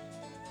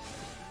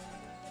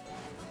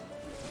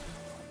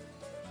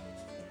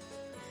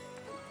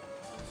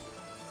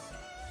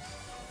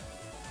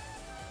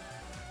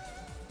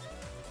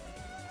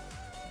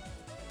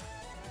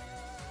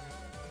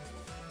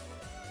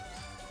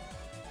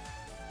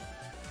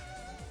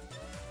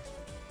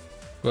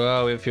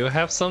 Well, if you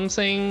have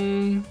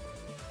something,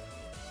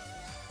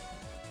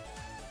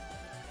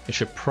 it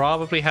should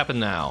probably happen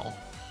now.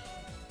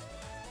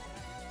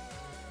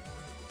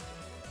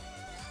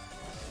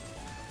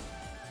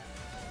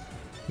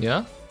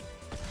 Yeah,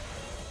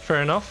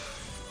 fair enough.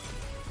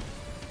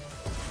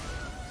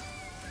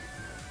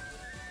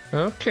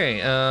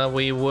 Okay,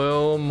 we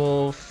will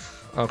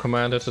move our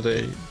commander to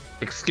the...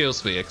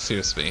 Excuse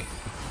me.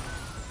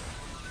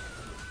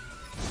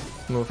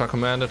 Move our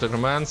commander to the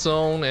command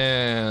zone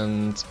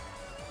and...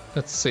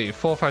 Let's see,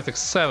 4, 5, 6,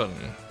 7.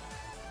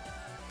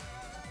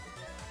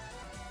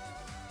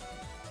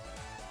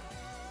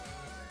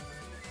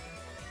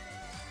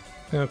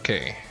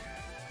 Okay.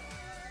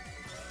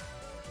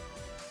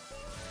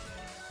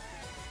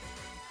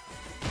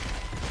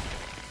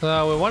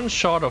 We're one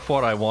short of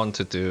what I want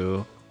to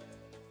do.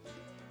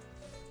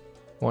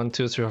 1,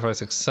 2, 3, 4, 5,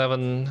 6,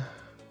 7.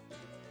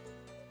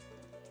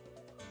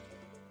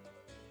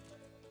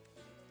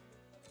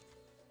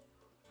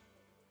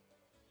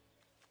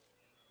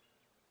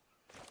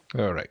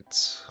 All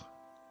right.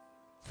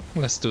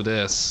 Let's do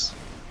this.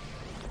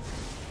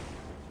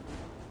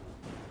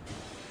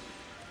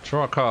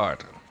 Draw a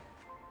card.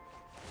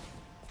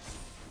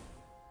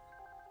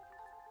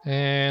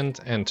 And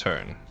end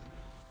turn.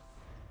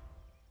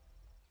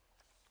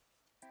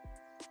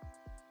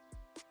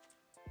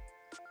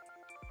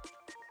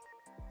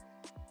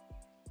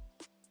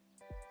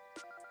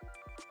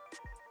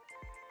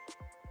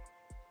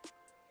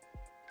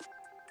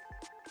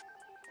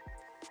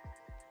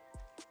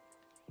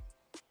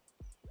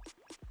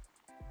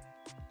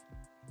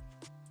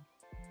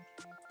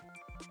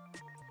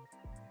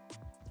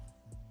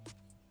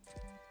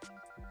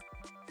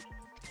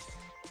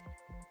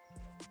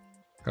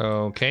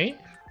 Okay.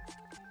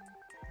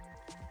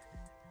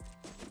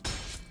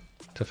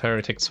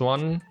 Teferi takes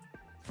 1.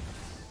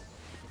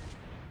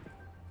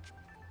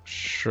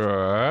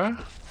 Sure.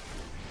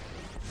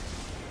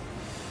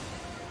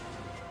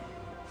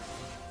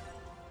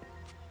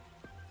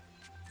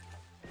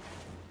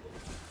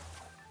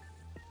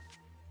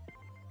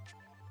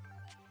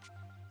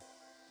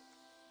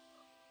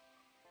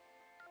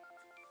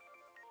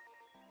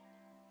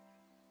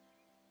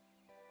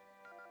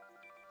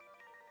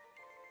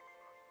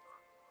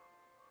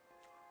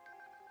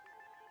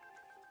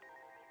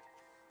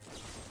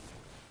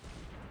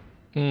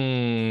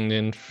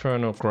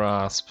 Infernal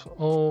Grasp.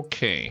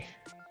 Okay.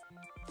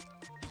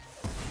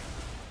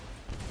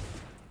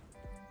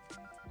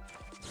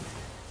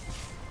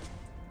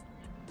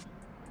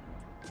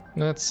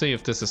 Let's see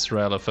if this is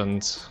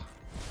relevant.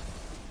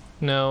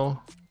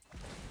 No.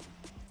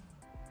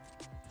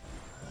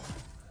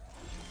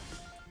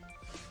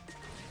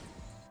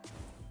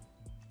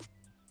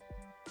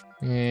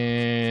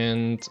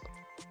 And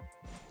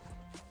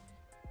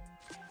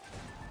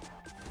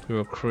we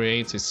will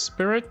create a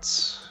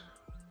spirit.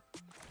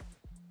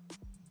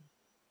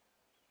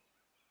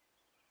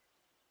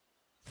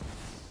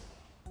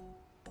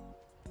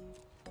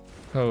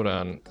 Hold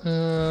on.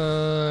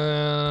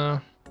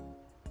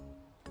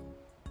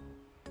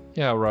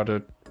 Yeah,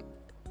 rather.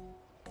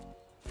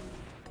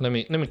 Let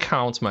me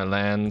count my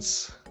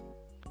lands.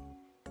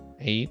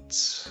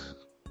 8.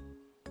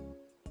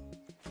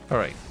 All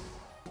right.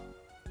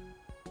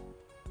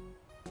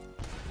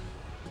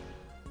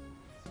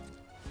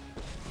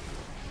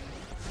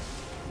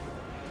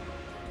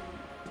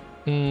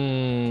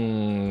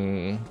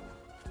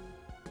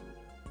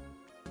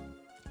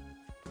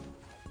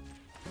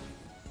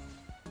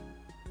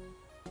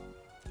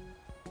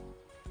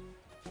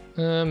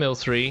 Mill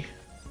 3.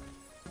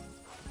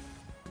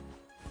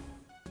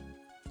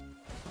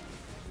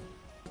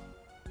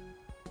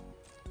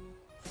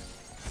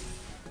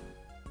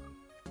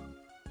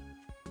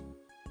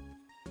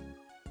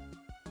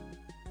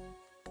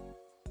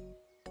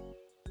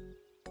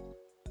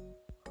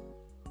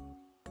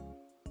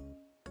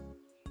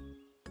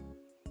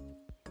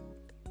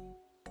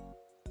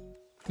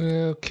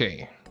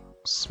 Okay,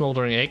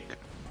 smoldering egg.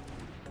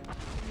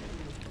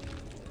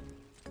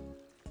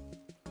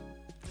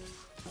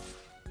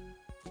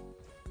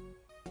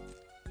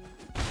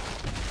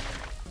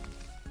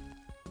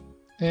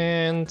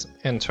 And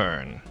end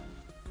turn.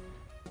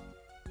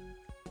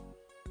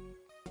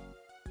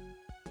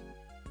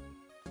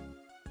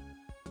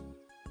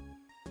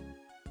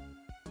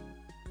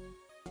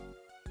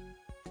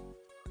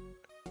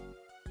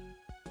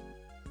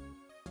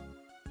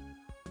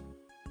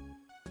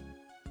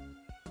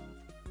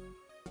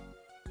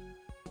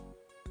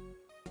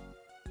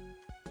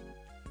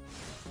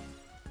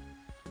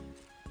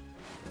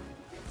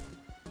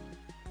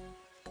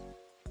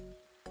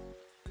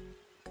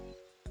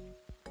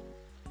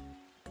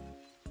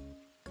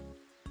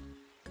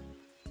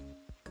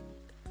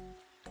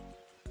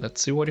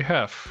 Let's see what you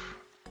have.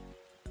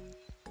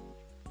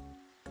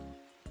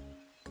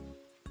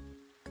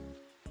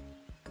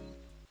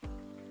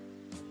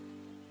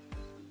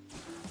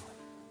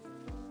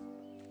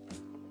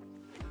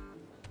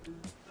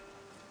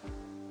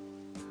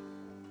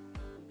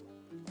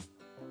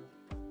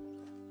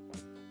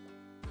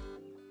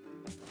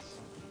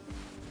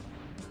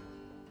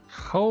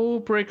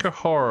 Hullbreaker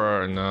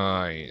Horror,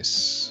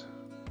 nice.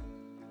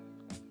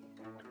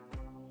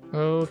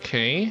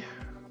 Okay.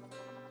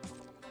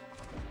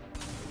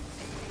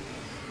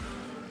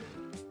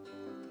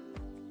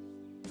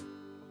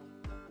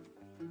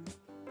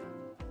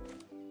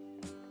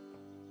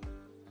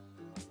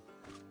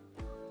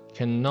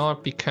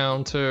 Cannot be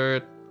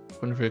countered.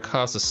 Whenever you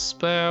cast a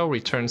spell,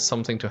 return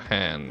something to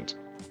hand.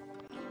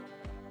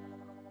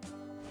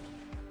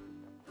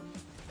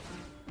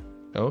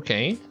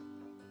 Okay.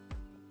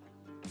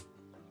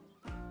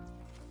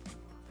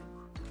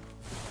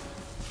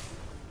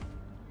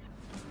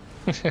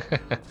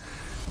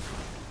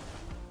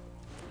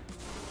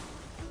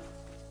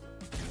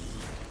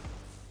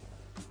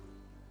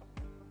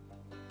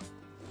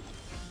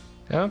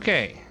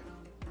 Okay.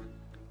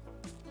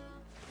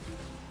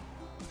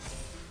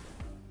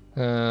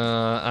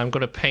 I'm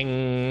gonna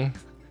ping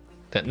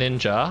that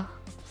ninja.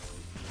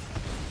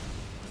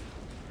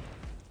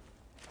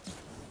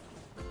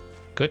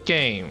 Good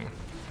game.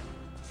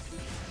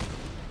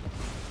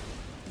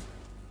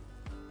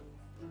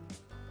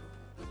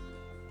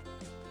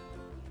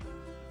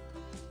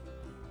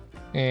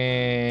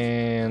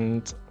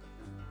 And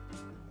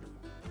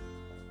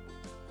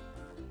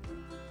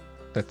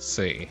let's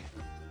see.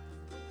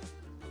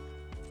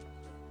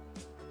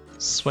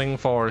 Swing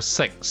for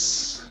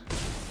 6.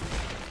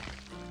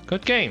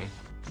 Good game.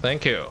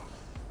 Thank you.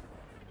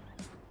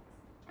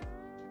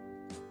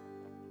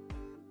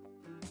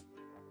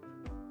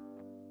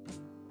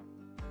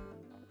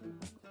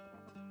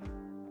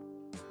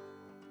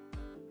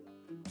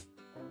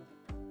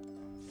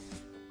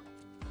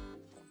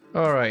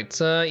 Alright,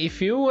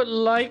 if you would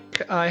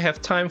like, I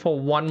have time for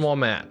one more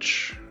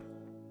match.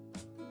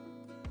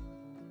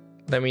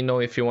 Let me know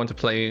if you want to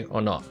play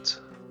or not.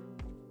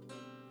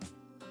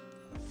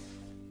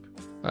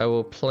 I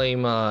will play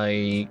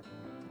my...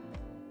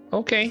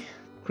 Okay,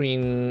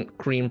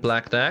 green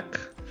black deck.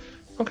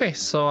 Okay,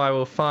 so I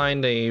will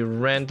find a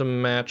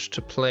random match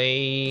to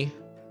play.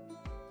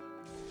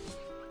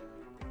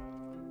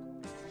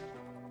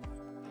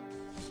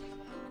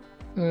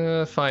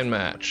 Fine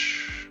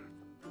match.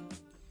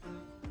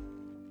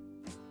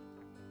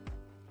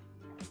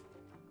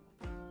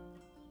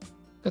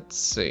 Let's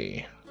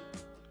see.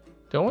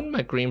 Do I want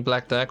my green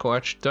black deck or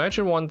do I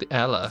actually want the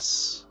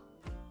LS?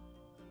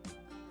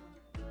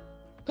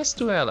 Let's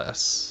do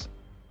LS.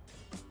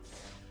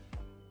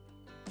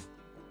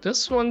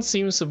 This one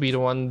seems to be the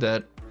one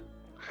that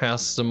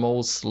has the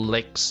most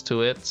legs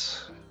to it.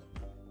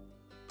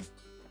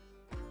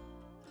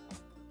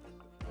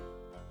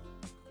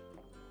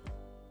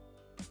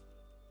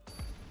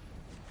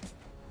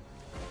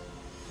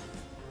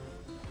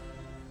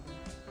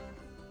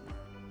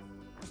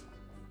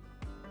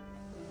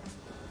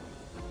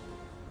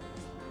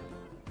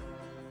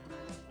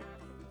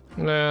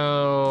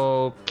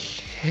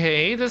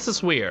 Okay, this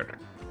is weird.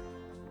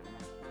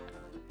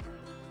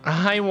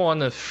 I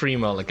want a free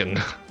mulligan.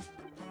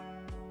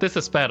 This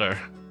is better.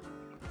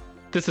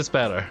 This is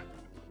better.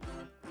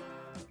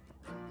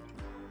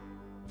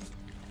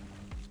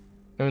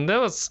 I mean, that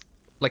was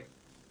like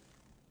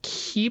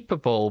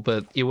keepable,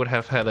 but it would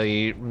have had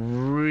a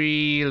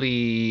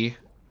really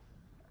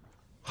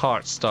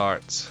hard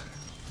start.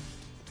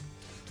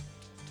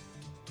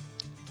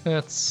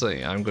 Let's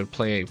see, I'm going to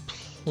play a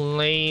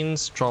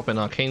Plains, drop an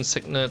Arcane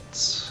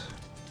Signet.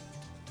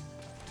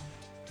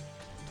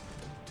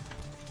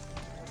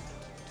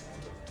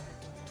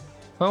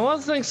 Well, one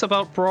of the things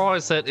about Brawl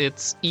is that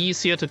it's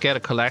easier to get a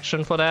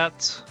collection for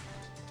that.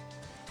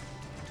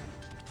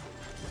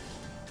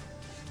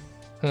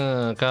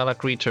 Gala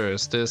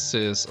Greeters, this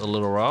is a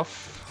little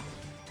rough.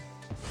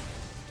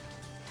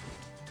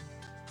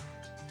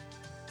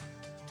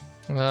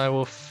 I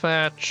will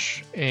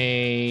fetch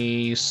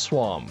a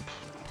Swamp.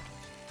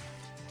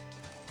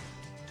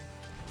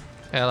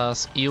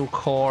 Ella's Eel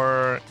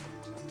Core.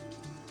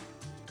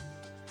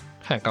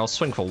 Heck, I'll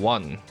swing for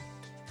 1.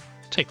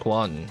 take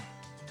one.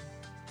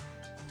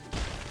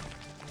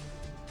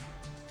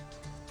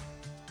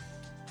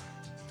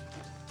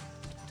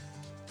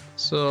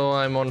 So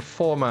I'm on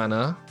 4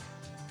 mana.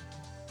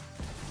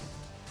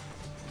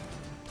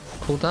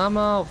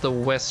 Kodama of the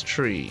West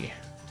Tree.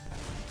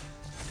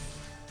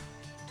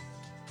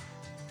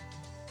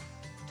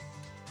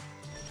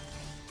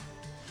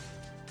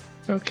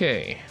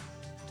 Okay.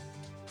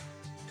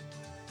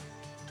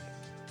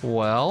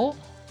 Well,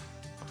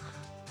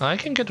 I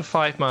can get to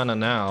 5 mana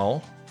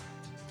now.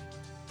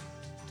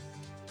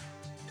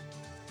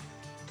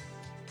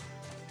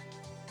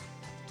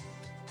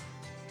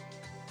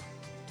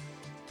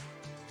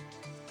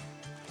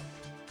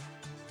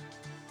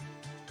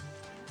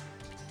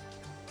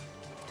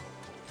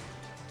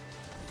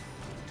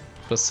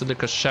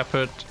 Basilica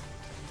Shepherd.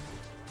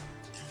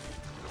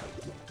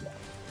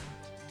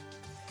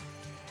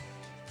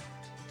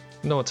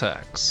 No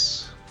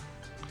attacks.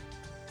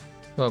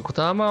 Well,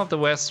 Kodama of the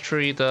West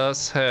Tree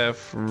does have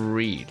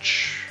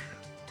reach.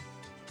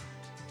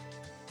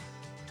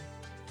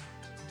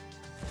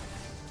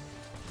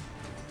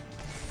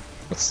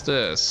 What's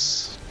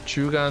this?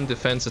 Jugan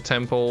defends a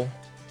temple.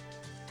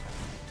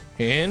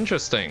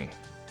 Interesting.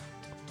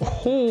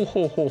 Ho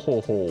ho ho ho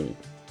ho.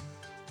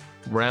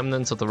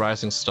 Remnants of the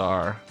Rising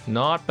Star.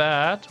 Not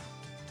bad.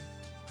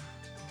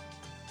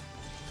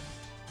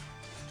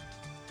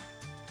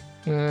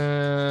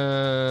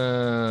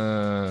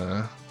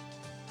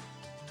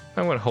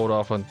 I'm gonna hold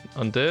off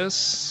on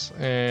this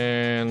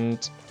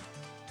and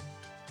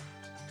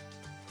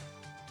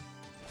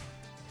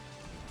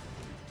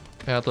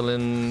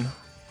Adeline,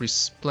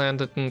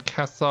 Resplendent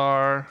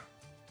Cathar.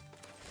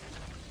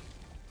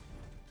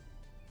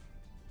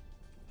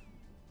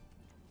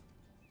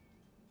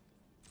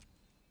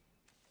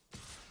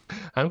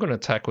 I'm gonna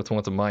attack with one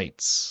of the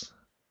mites.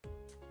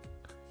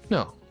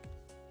 No.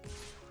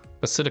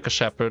 Basilica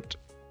Shepherd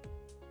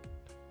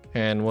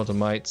and one of the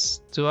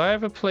mites. Do I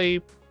ever play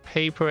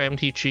paper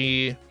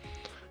MTG?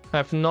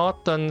 I've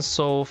not done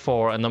so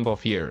for a number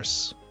of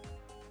years.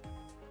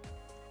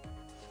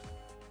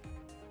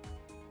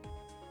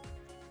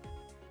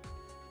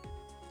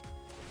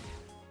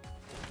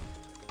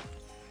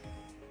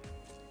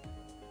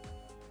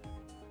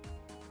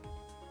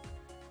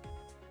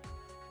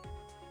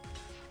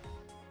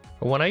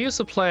 When I used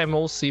to play, I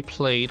mostly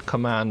played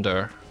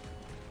Commander.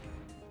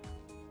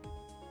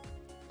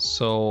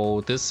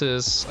 So this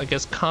is, I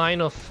guess,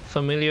 kind of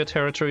familiar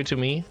territory to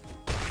me.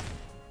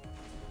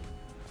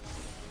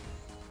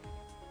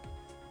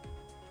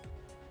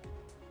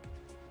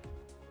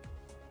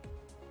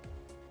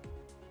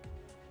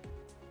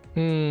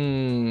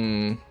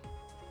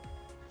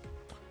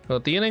 Well,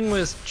 dealing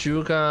with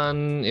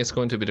Jugan is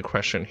going to be the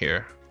question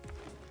here.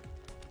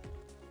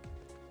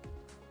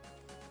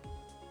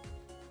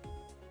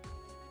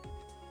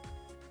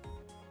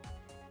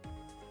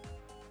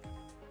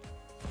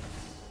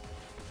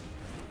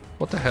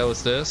 What the hell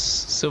is this?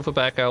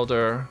 Silverback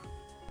Elder.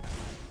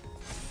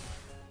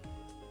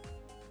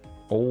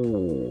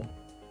 Oh.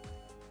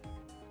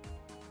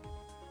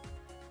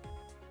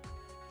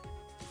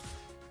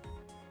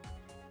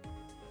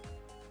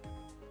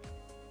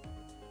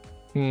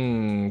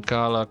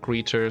 Gala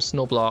Greeters,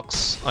 no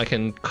blocks. I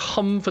can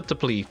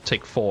comfortably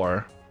take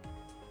 4.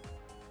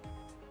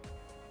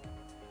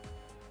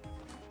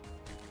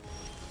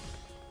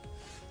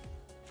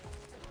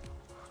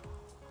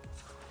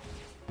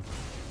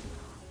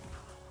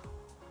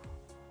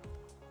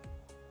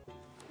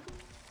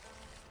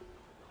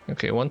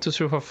 Okay, 1, 2,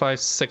 3, 4, 5,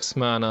 6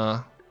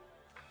 mana.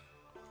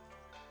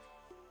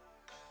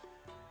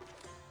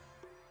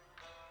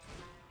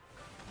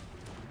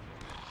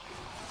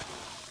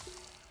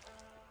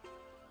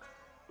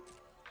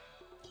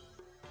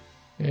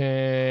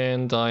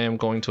 And I am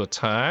going to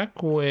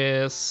attack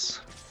with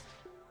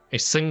a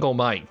single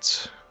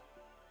might.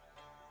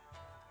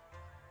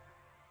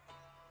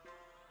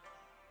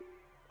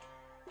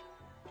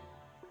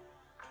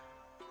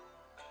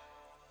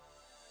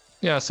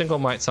 Yeah, single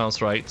might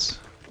sounds right.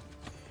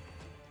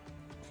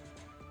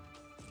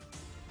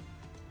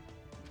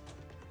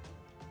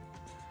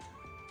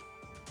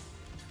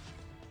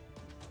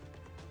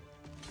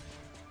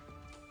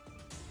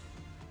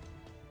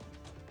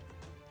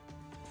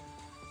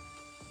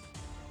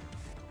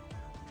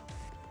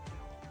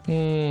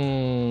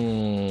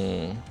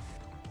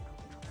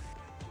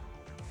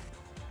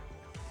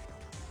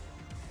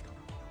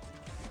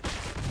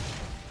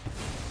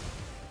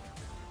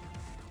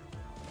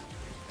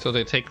 So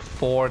they take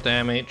 4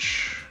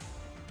 damage.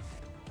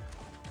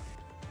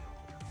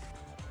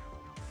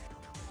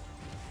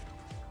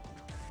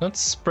 Let's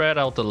spread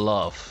out the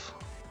love.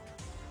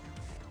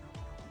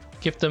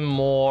 Give them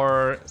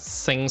more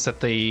things that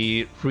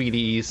they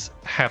really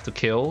have to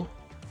kill.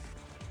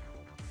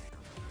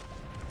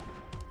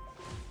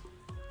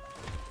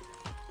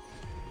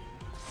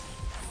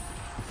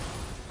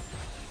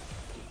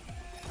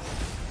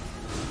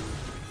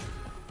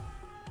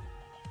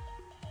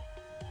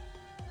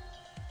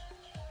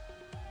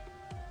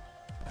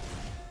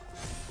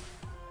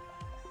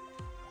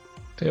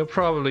 They'll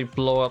probably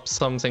blow up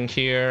something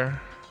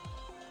here.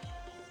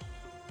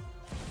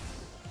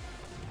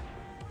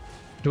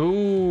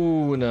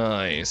 Ooh,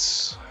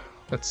 nice.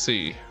 Let's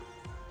see.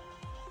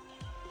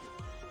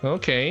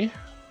 Okay.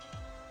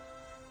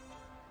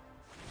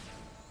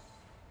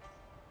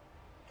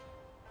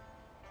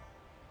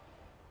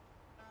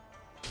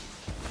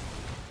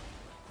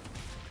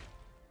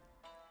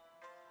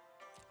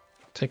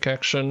 Take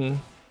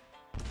action.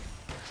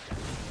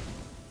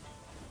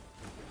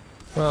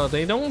 Well,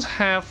 they don't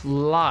have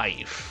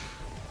life.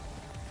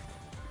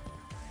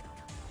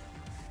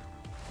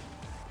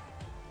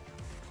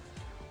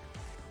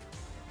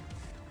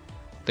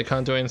 They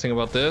can't do anything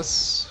about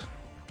this.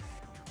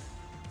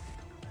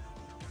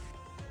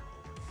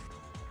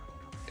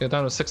 They're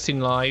down to 16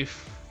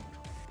 life.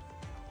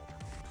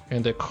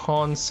 And they're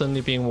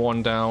constantly being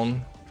worn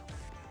down.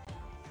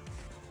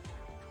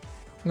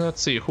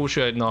 Let's see, who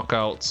should I knock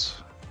out?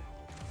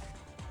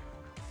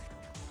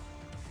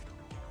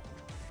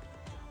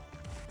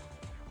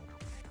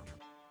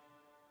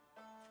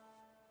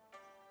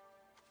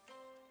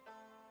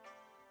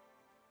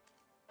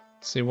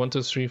 Let's see, 1,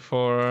 2, 3,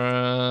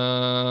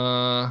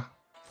 4.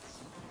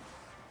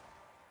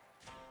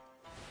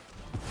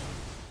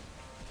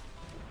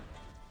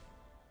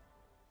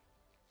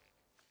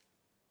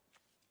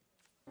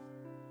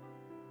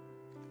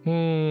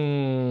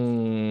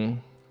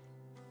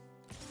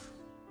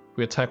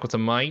 We attack with the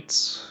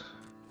might.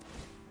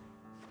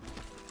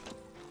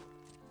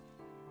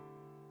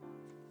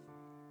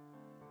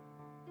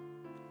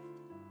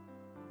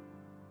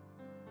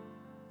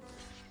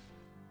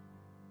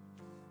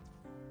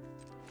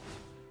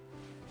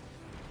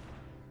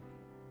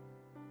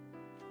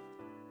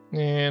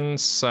 And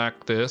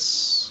sack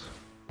this.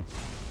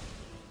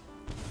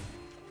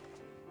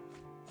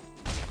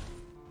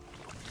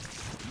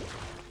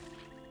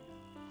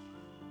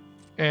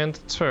 And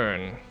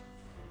turn.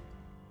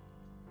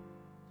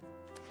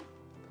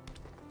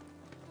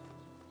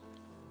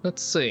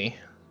 Let's see.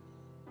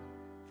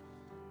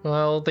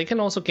 Well, they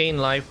can also gain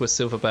life with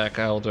Silverback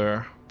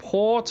Elder.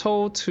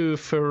 Portal to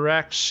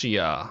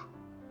Phyrexia.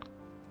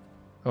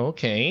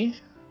 Okay.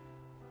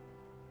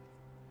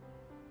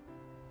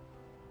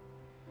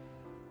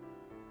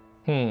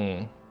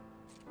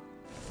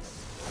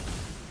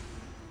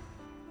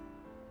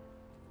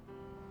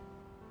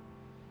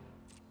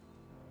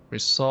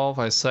 Resolve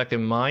a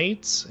second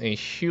might, a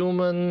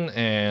human,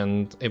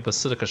 and a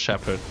Basilica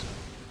Shepherd.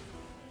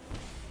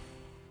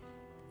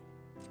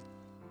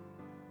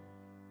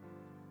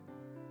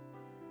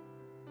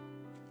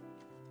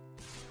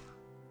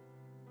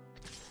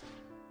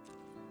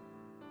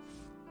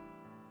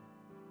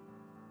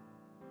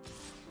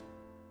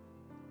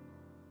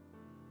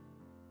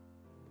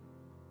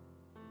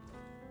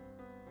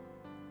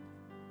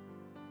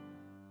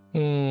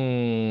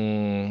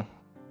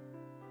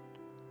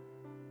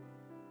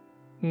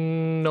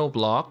 No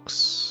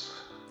blocks.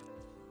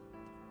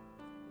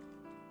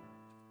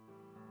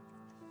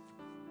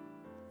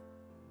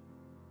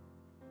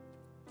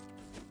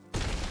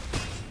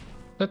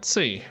 Let's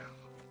see.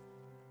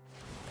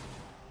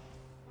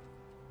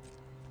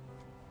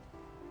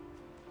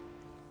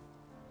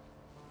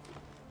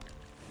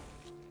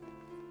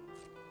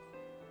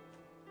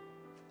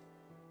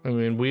 I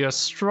mean, we are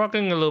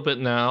struggling a little bit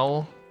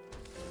now.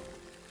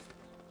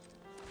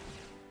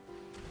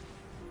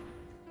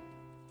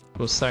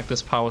 We'll sack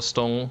this Power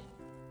Stone.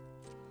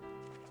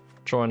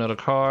 Draw another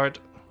card.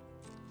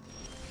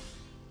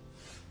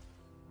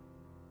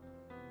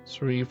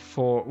 3,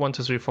 4, 1,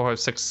 2, 3, 4, 5,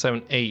 6,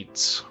 7,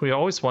 8. We are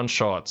always one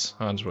shot,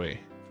 aren't we?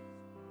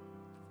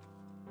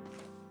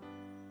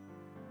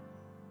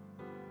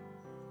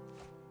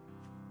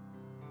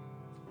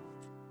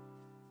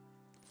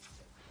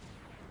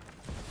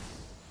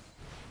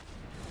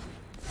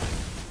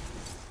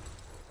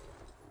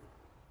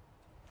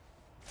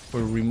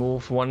 We'll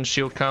remove one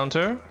shield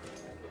counter.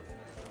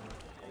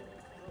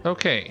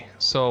 Okay,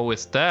 so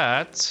with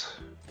that,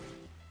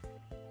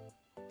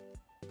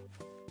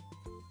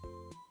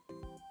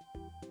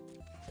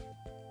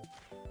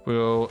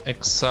 we'll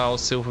exile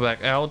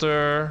Silverback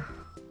Elder.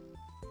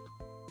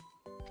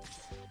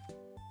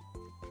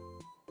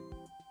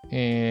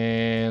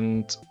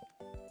 And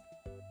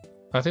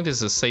I think this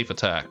is a safe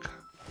attack.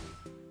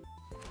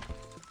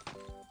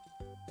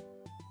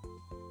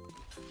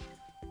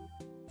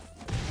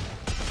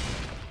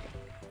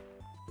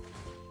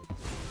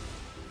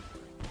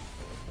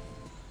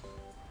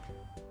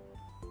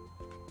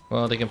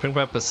 Well, they can bring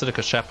back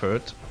Basilica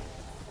Shepherd.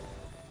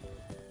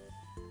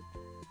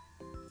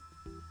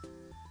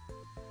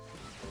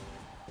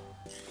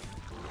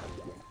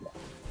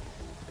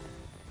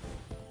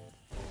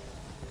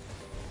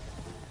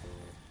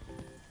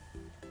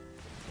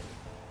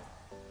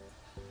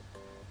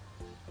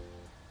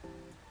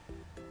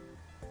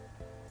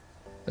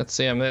 Let's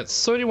see, I'm at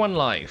 31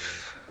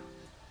 life.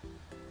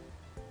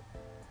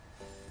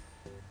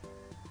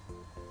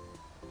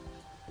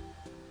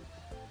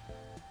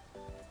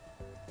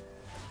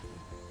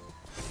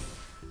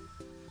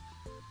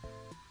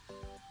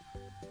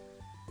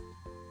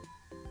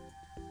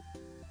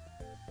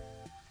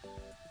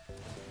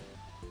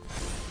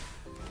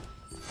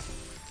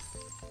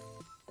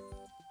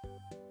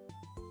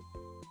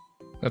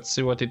 Let's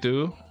see what they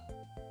do.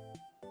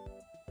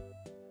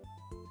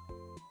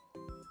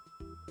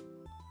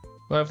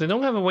 Well, if they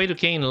don't have a way to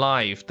gain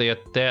life, they are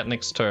dead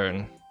next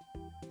turn.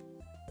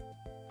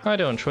 Hi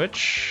there on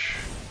Twitch.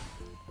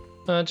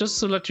 Just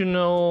to let you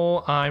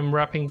know, I'm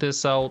wrapping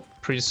this out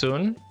pretty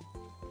soon.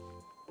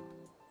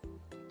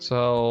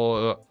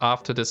 So,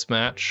 after this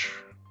match.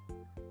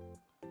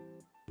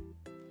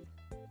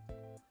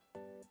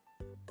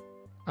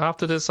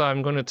 After this,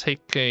 I'm going to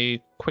take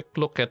a quick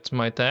look at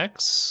my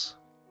decks.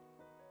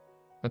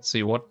 Let's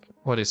see, what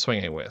is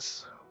swinging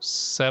with?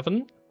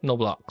 7? No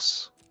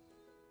blocks.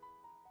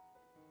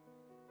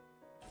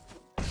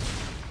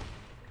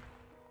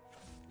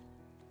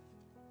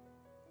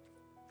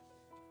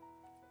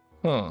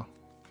 Huh.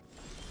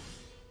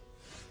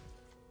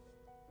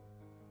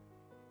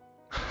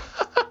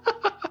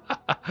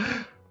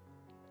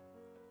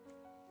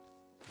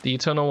 The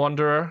Eternal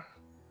Wanderer.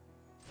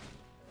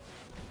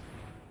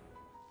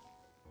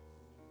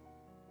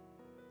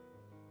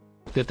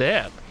 They're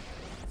dead.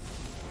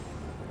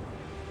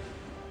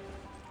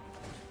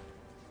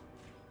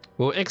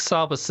 Will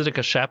exile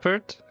Basilica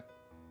Shepherd?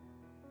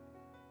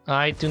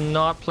 I do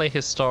not play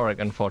Historic,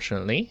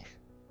 unfortunately.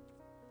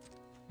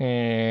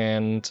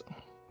 And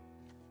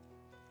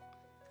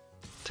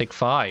take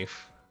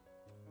 5.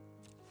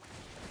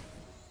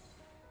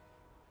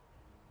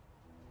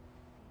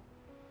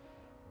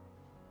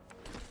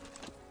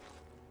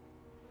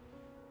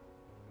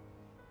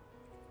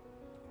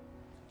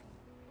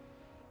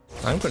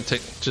 I'm going to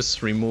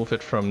just remove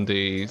it from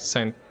the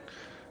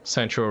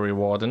Sanctuary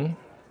Warden.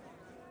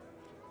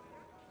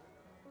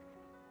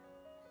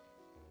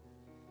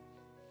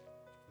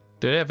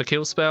 Do they have a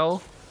kill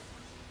spell?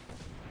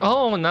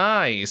 Oh,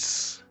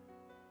 nice!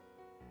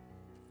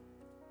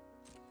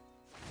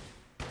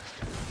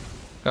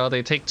 Oh,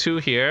 they take 2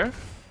 here.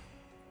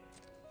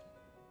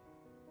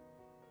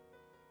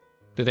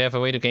 Do they have a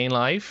way to gain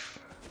life?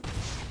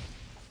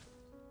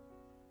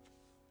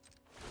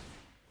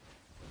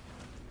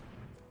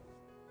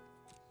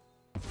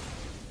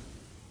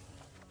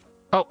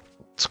 Oh!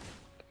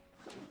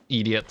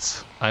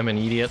 Idiot. I'm an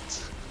idiot.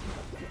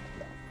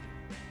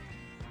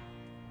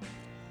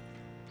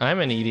 I'm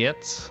an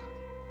idiot.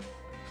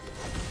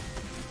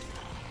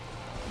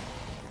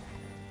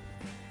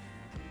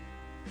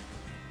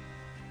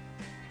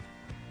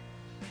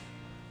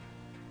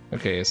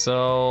 Okay,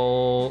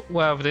 so...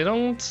 well, if they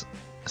don't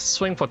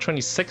swing for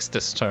 26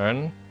 this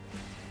turn...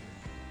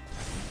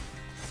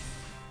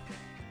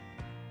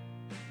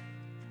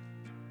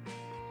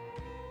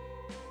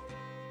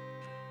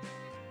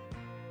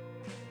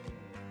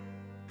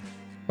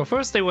 well,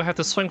 first they will have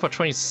to swing for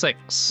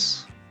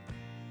 26.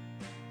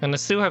 And I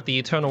still have the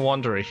Eternal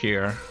Wanderer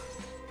here.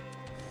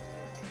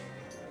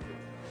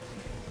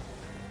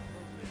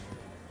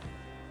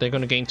 They're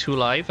gonna gain 2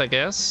 life, I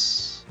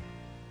guess.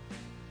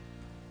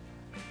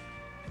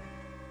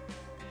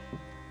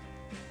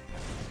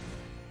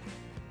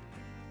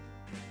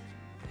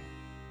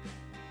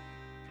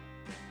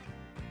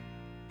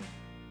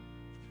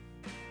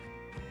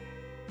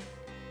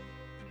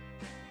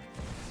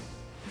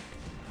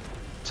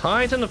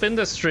 Titan of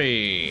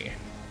Industry.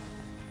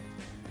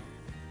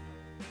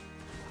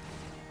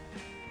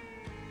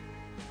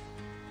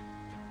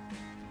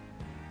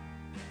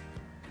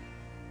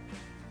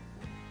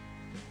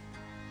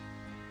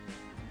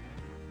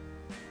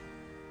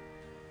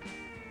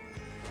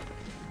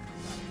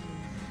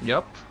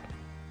 Yup.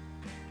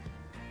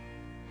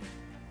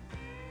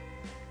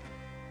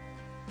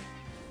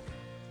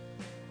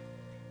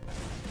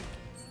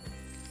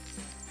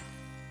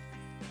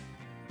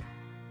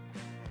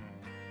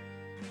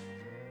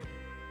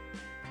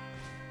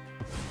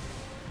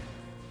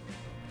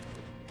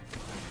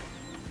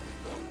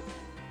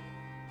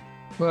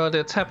 Well,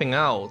 they're tapping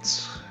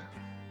out.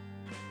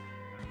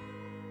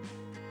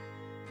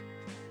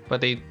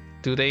 But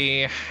do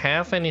they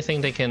have anything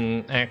they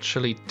can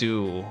actually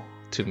do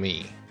to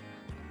me?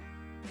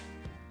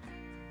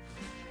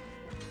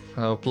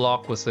 I'll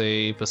block with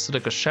a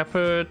Basilica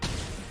Shepherd.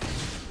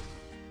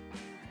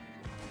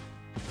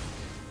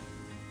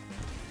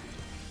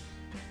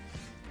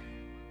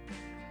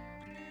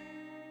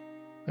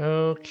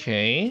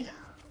 Okay.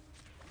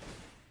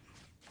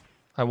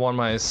 I want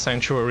my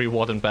Sanctuary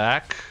Warden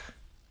back.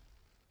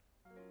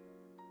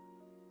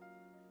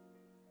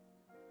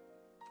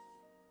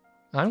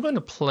 I'm going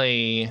to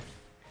play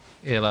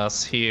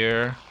Elas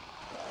here.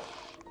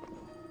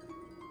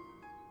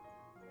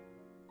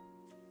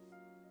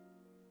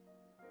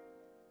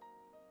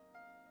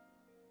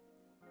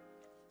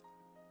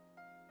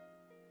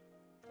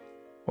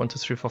 One, two,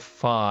 three, four,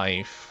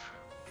 5.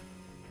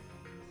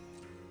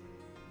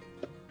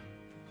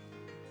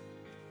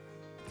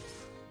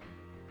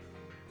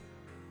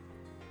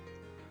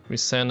 We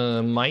send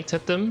a Might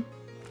at them.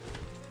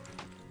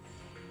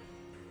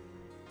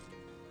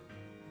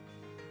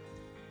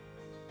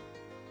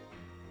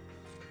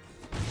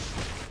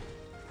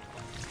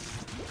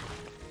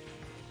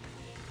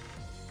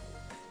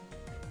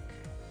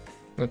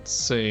 Let's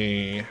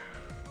see.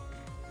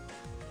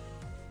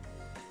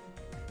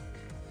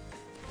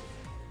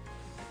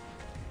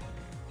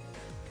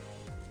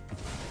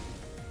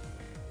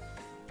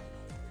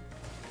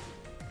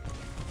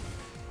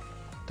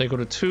 They go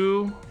to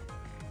 2.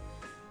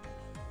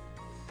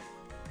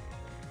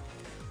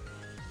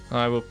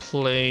 I will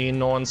play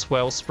Norn's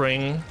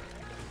Wellspring.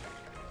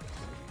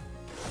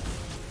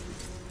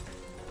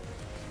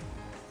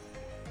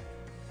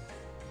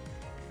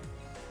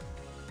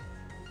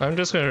 I'm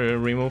just going to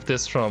remove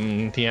this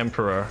from the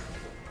Emperor.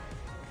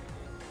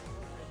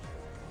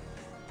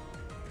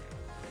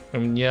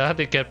 Yeah,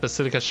 they get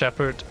Basilica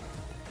Shepherd.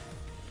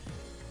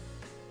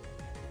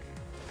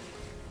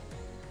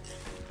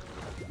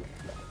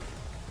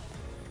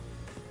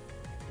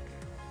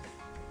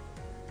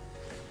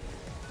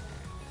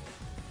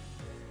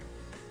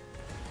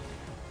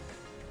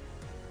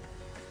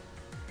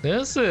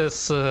 This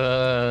is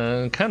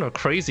kind of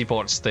crazy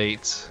board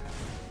state.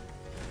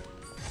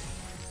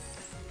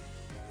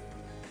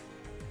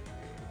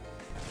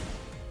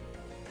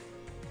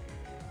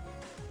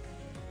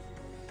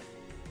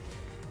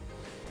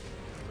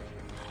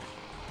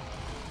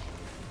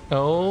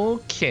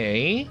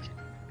 Okay.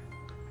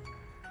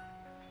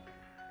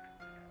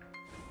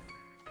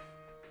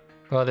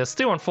 Well, they're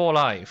still on 4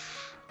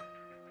 life.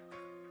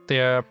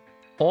 They're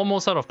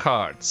almost out of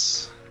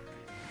cards.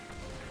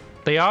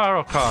 They are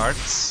out of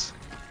cards.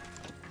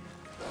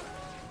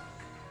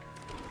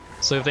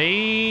 So if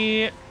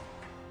they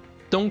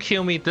don't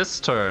kill me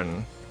this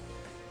turn,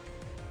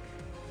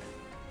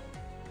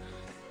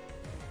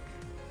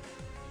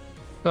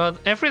 but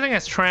everything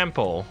has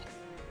trample.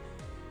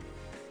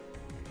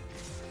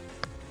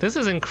 This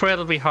is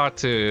incredibly hard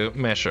to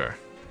measure.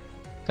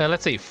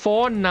 Let's see,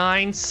 4,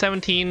 9,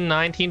 17,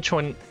 19,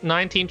 20,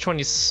 19,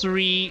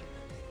 23,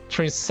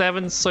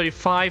 27,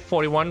 35,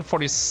 41,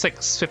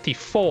 46,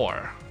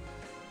 54.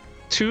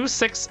 2,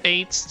 6,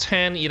 8,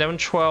 10, 11,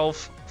 12,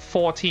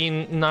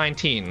 14,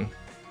 19.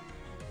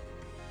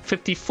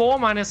 54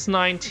 minus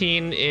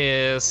 19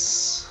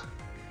 is...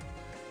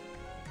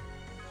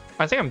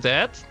 I think I'm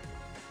dead.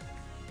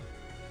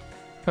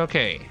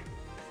 Okay.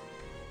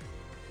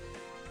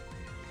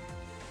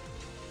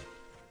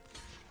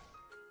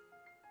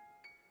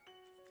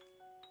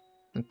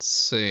 Let's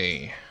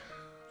see.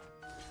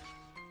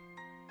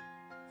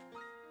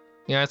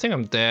 Yeah, I think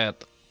I'm dead.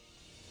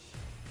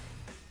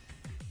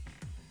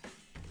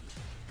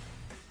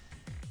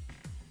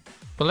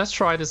 But let's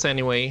try this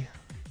anyway.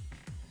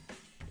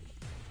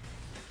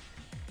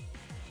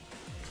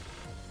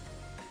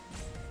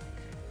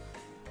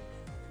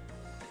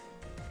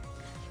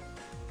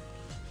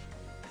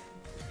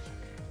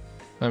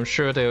 I'm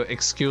sure they'll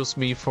excuse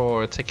me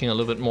for taking a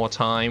little bit more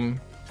time.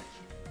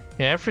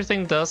 Yeah,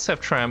 everything does have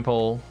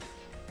trample.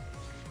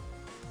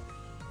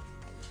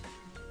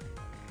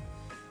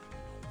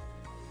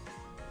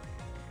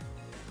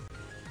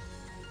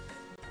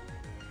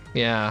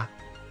 Yeah.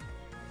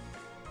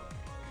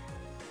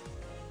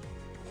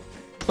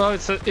 Well,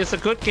 it's a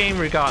good game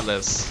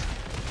regardless.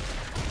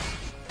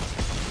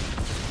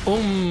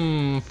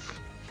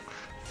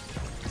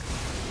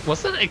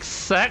 Was that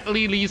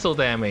exactly lethal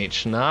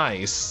damage?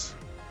 Nice.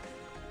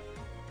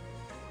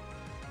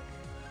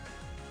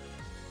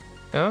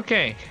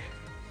 Okay.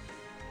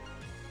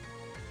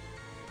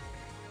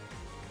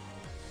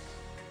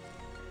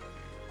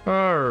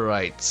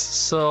 Alright,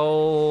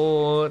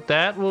 so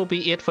that will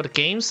be it for the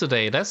games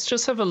today. Let's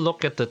just have a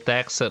look at the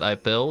decks that I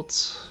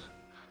built.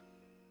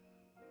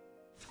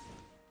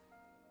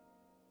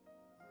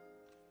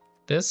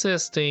 This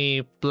is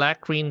the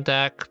black-green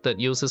deck that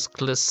uses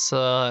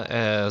Glissa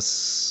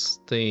as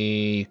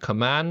the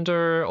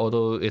commander,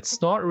 although it's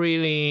not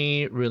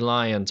really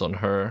reliant on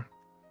her.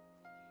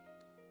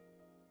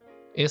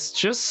 It's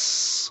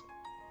just...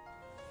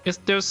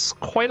 there's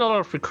quite a lot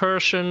of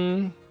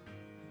recursion.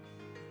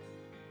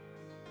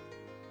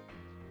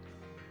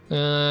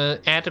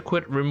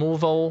 Adequate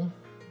removal,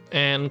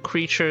 and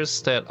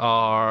creatures that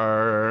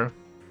are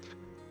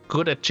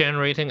good at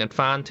generating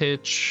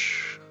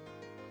advantage,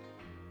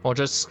 or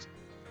just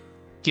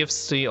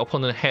gives the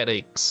opponent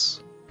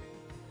headaches.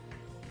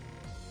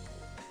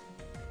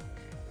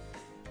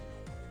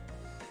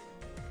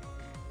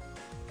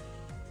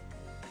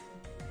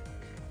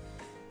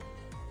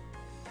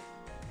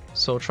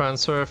 So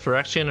transfer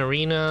Phyrexian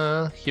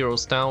Arena,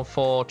 Hero's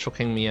Downfall,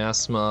 Choking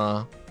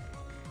Miasma,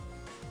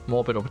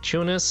 Morbid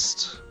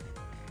Opportunist,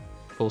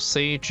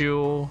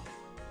 Boseiju,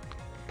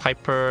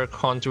 Piper,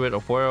 Conduit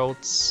of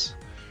Worlds,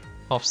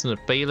 Obstinate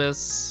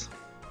Bayless.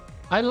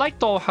 I like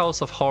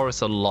Dollhouse of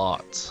Horrors a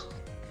lot.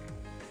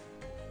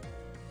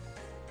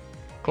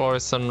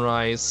 Glorious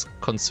Sunrise,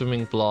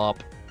 Consuming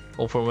Blob,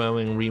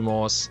 Overwhelming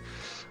Remorse.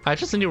 I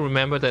just need to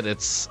remember that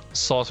it's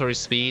Sorcery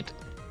Speed.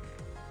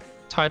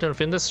 Titan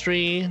of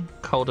Industry,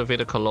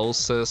 Cultivated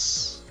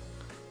Colossus.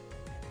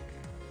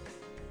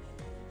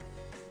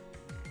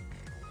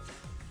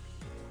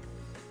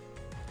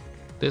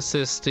 This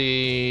is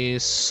the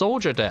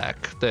soldier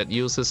deck that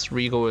uses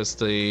Regal as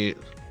the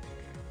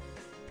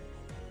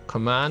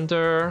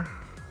commander.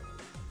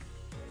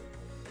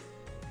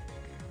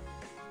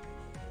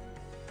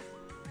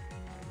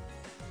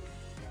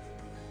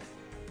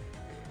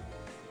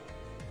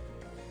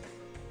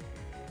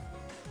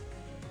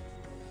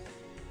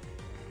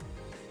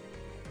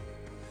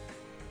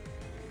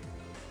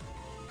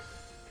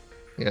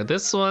 Yeah,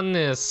 this one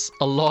is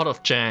a lot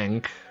of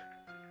jank.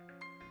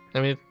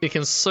 I mean, it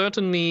can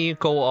certainly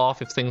go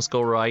off if things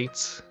go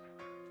right.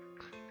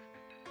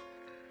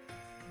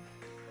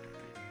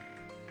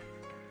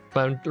 But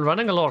I'm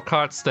running a lot of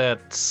cards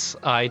that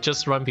I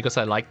just run because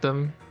I like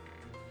them.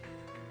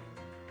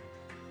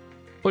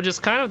 Which is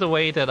kind of the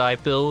way that I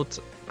build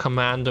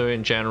Commander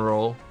in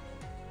general.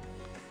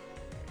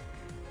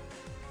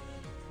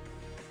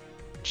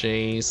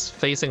 Jace,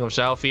 Facing of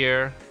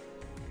Zhalfir.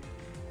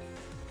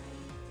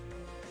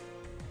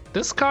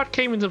 This card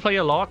came into play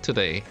a lot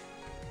today.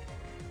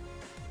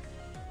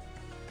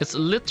 It's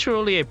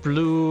literally a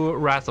blue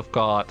Wrath of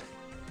God.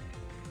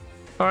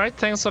 Alright,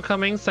 thanks for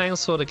coming,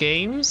 thanks for the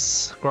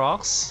games,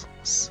 Grox.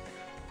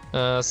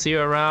 See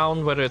you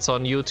around, whether it's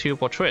on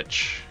YouTube or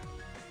Twitch.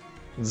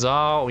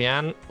 Zar,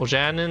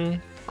 Ojanin,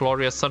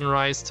 Glorious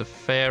Sunrise,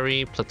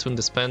 Teferi, Platoon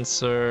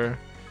Dispenser,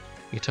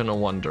 Eternal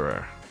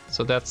Wanderer.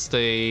 So that's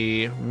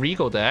the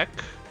Regal deck.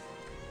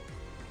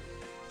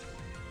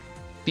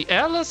 The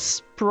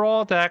Alice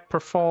Brawl deck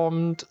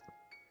performed...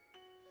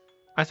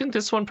 I think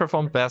this one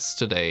performed best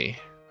today.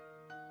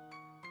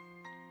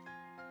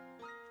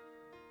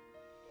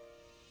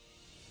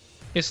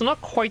 It's not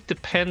quite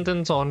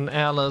dependent on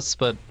Alice,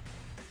 but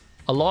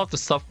a lot of the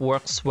stuff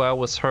works well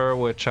with her,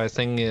 which I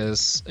think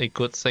is a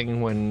good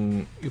thing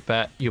when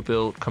you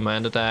build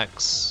commander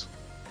decks.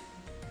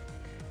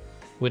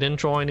 We didn't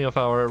draw any of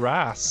our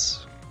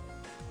Wraths.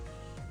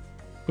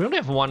 We only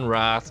have one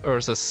Wrath,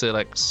 Urza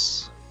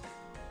Silix.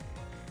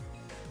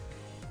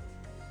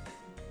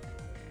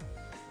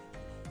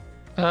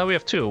 We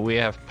have two. We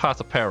have Path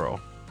of Peril.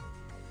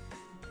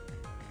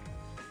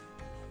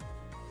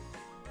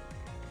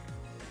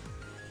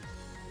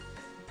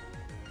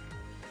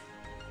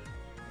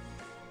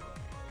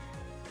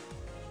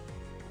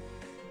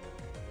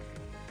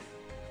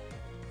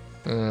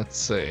 Let's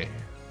see.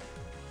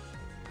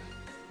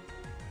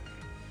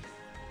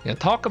 Yeah,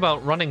 talk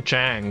about running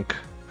jank.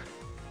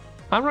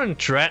 I'm running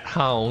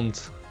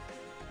Dreadhound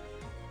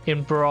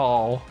in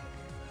Brawl,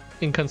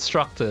 in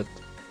Constructed.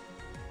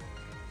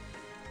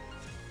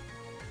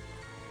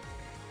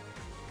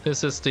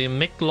 This is the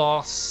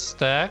Miklos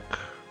deck.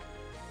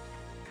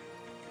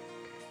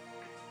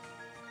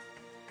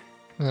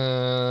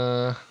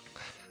 I'm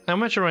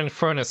actually running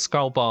Furnace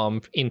Skull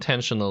Bomb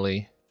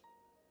intentionally.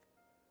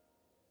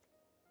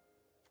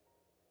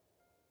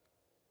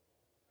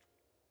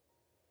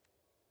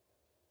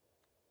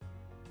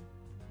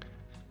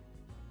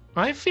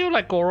 I feel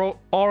like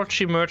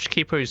Orochi Merge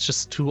Keeper is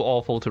just too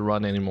awful to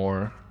run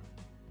anymore.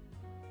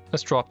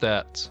 Let's drop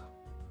that.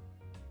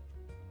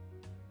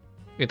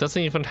 It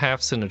doesn't even have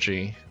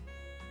synergy.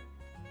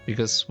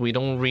 Because we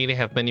don't really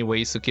have many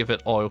ways to give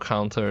it oil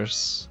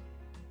counters.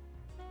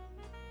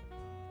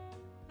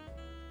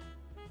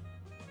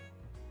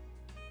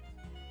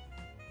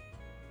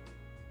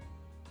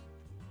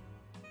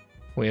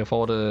 We have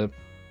all the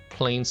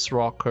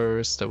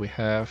Planeswalkers that we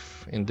have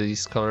in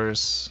these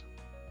colors.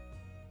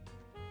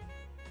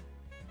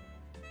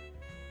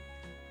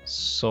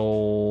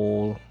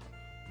 So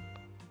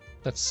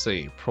let's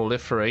see,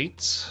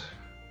 proliferate.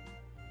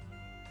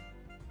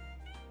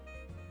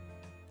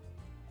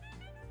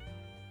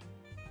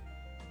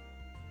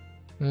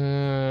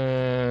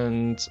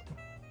 And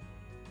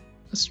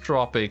let's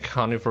drop a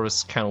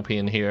Carnivorous Canopy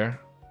in here.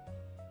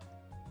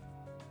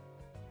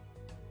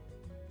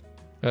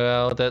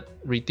 Well, that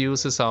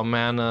reduces our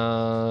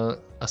mana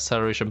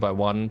acceleration by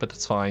 1, but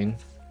that's fine.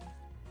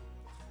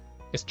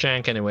 It's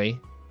jank anyway.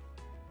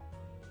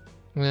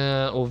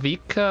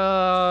 Ovika.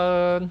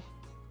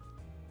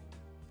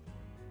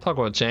 Talk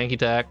about janky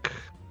deck.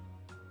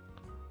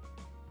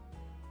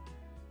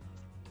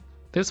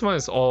 This one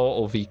is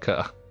all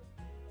Ovika.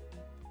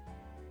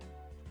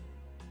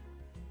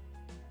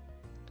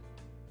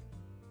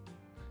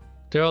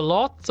 There are a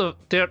lot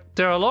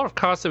of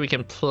cards that we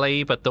can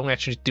play but don't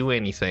actually do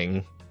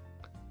anything.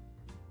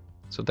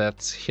 So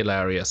that's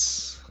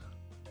hilarious.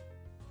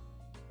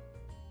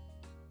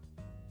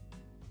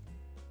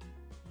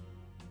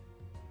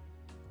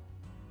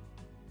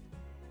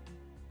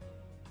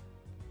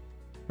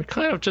 We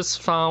kind of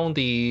just found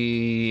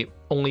the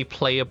only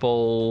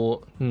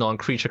playable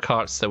non-creature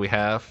cards that we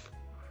have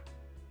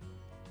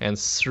and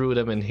threw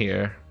them in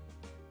here.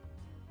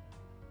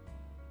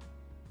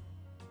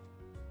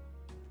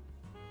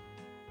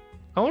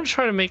 I want to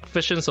try to make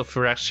Visions of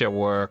Phyrexia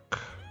work.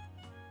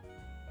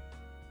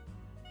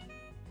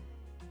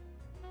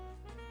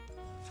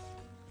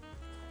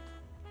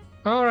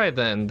 Alright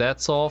then,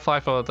 that's all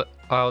 5 of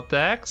our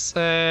decks,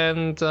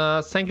 and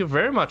thank you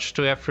very much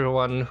to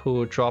everyone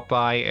who dropped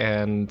by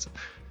and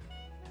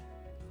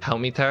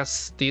helped me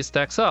test these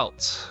decks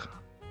out.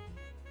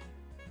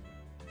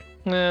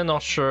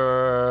 Not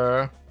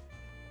sure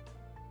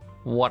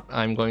what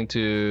I'm going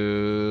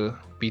to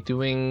be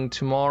doing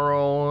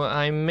tomorrow.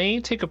 I may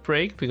take a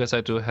break because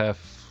I do have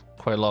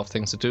quite a lot of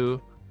things to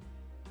do.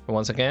 But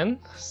once again,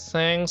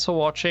 thanks for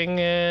watching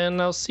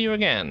and I'll see you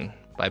again.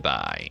 Bye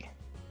bye.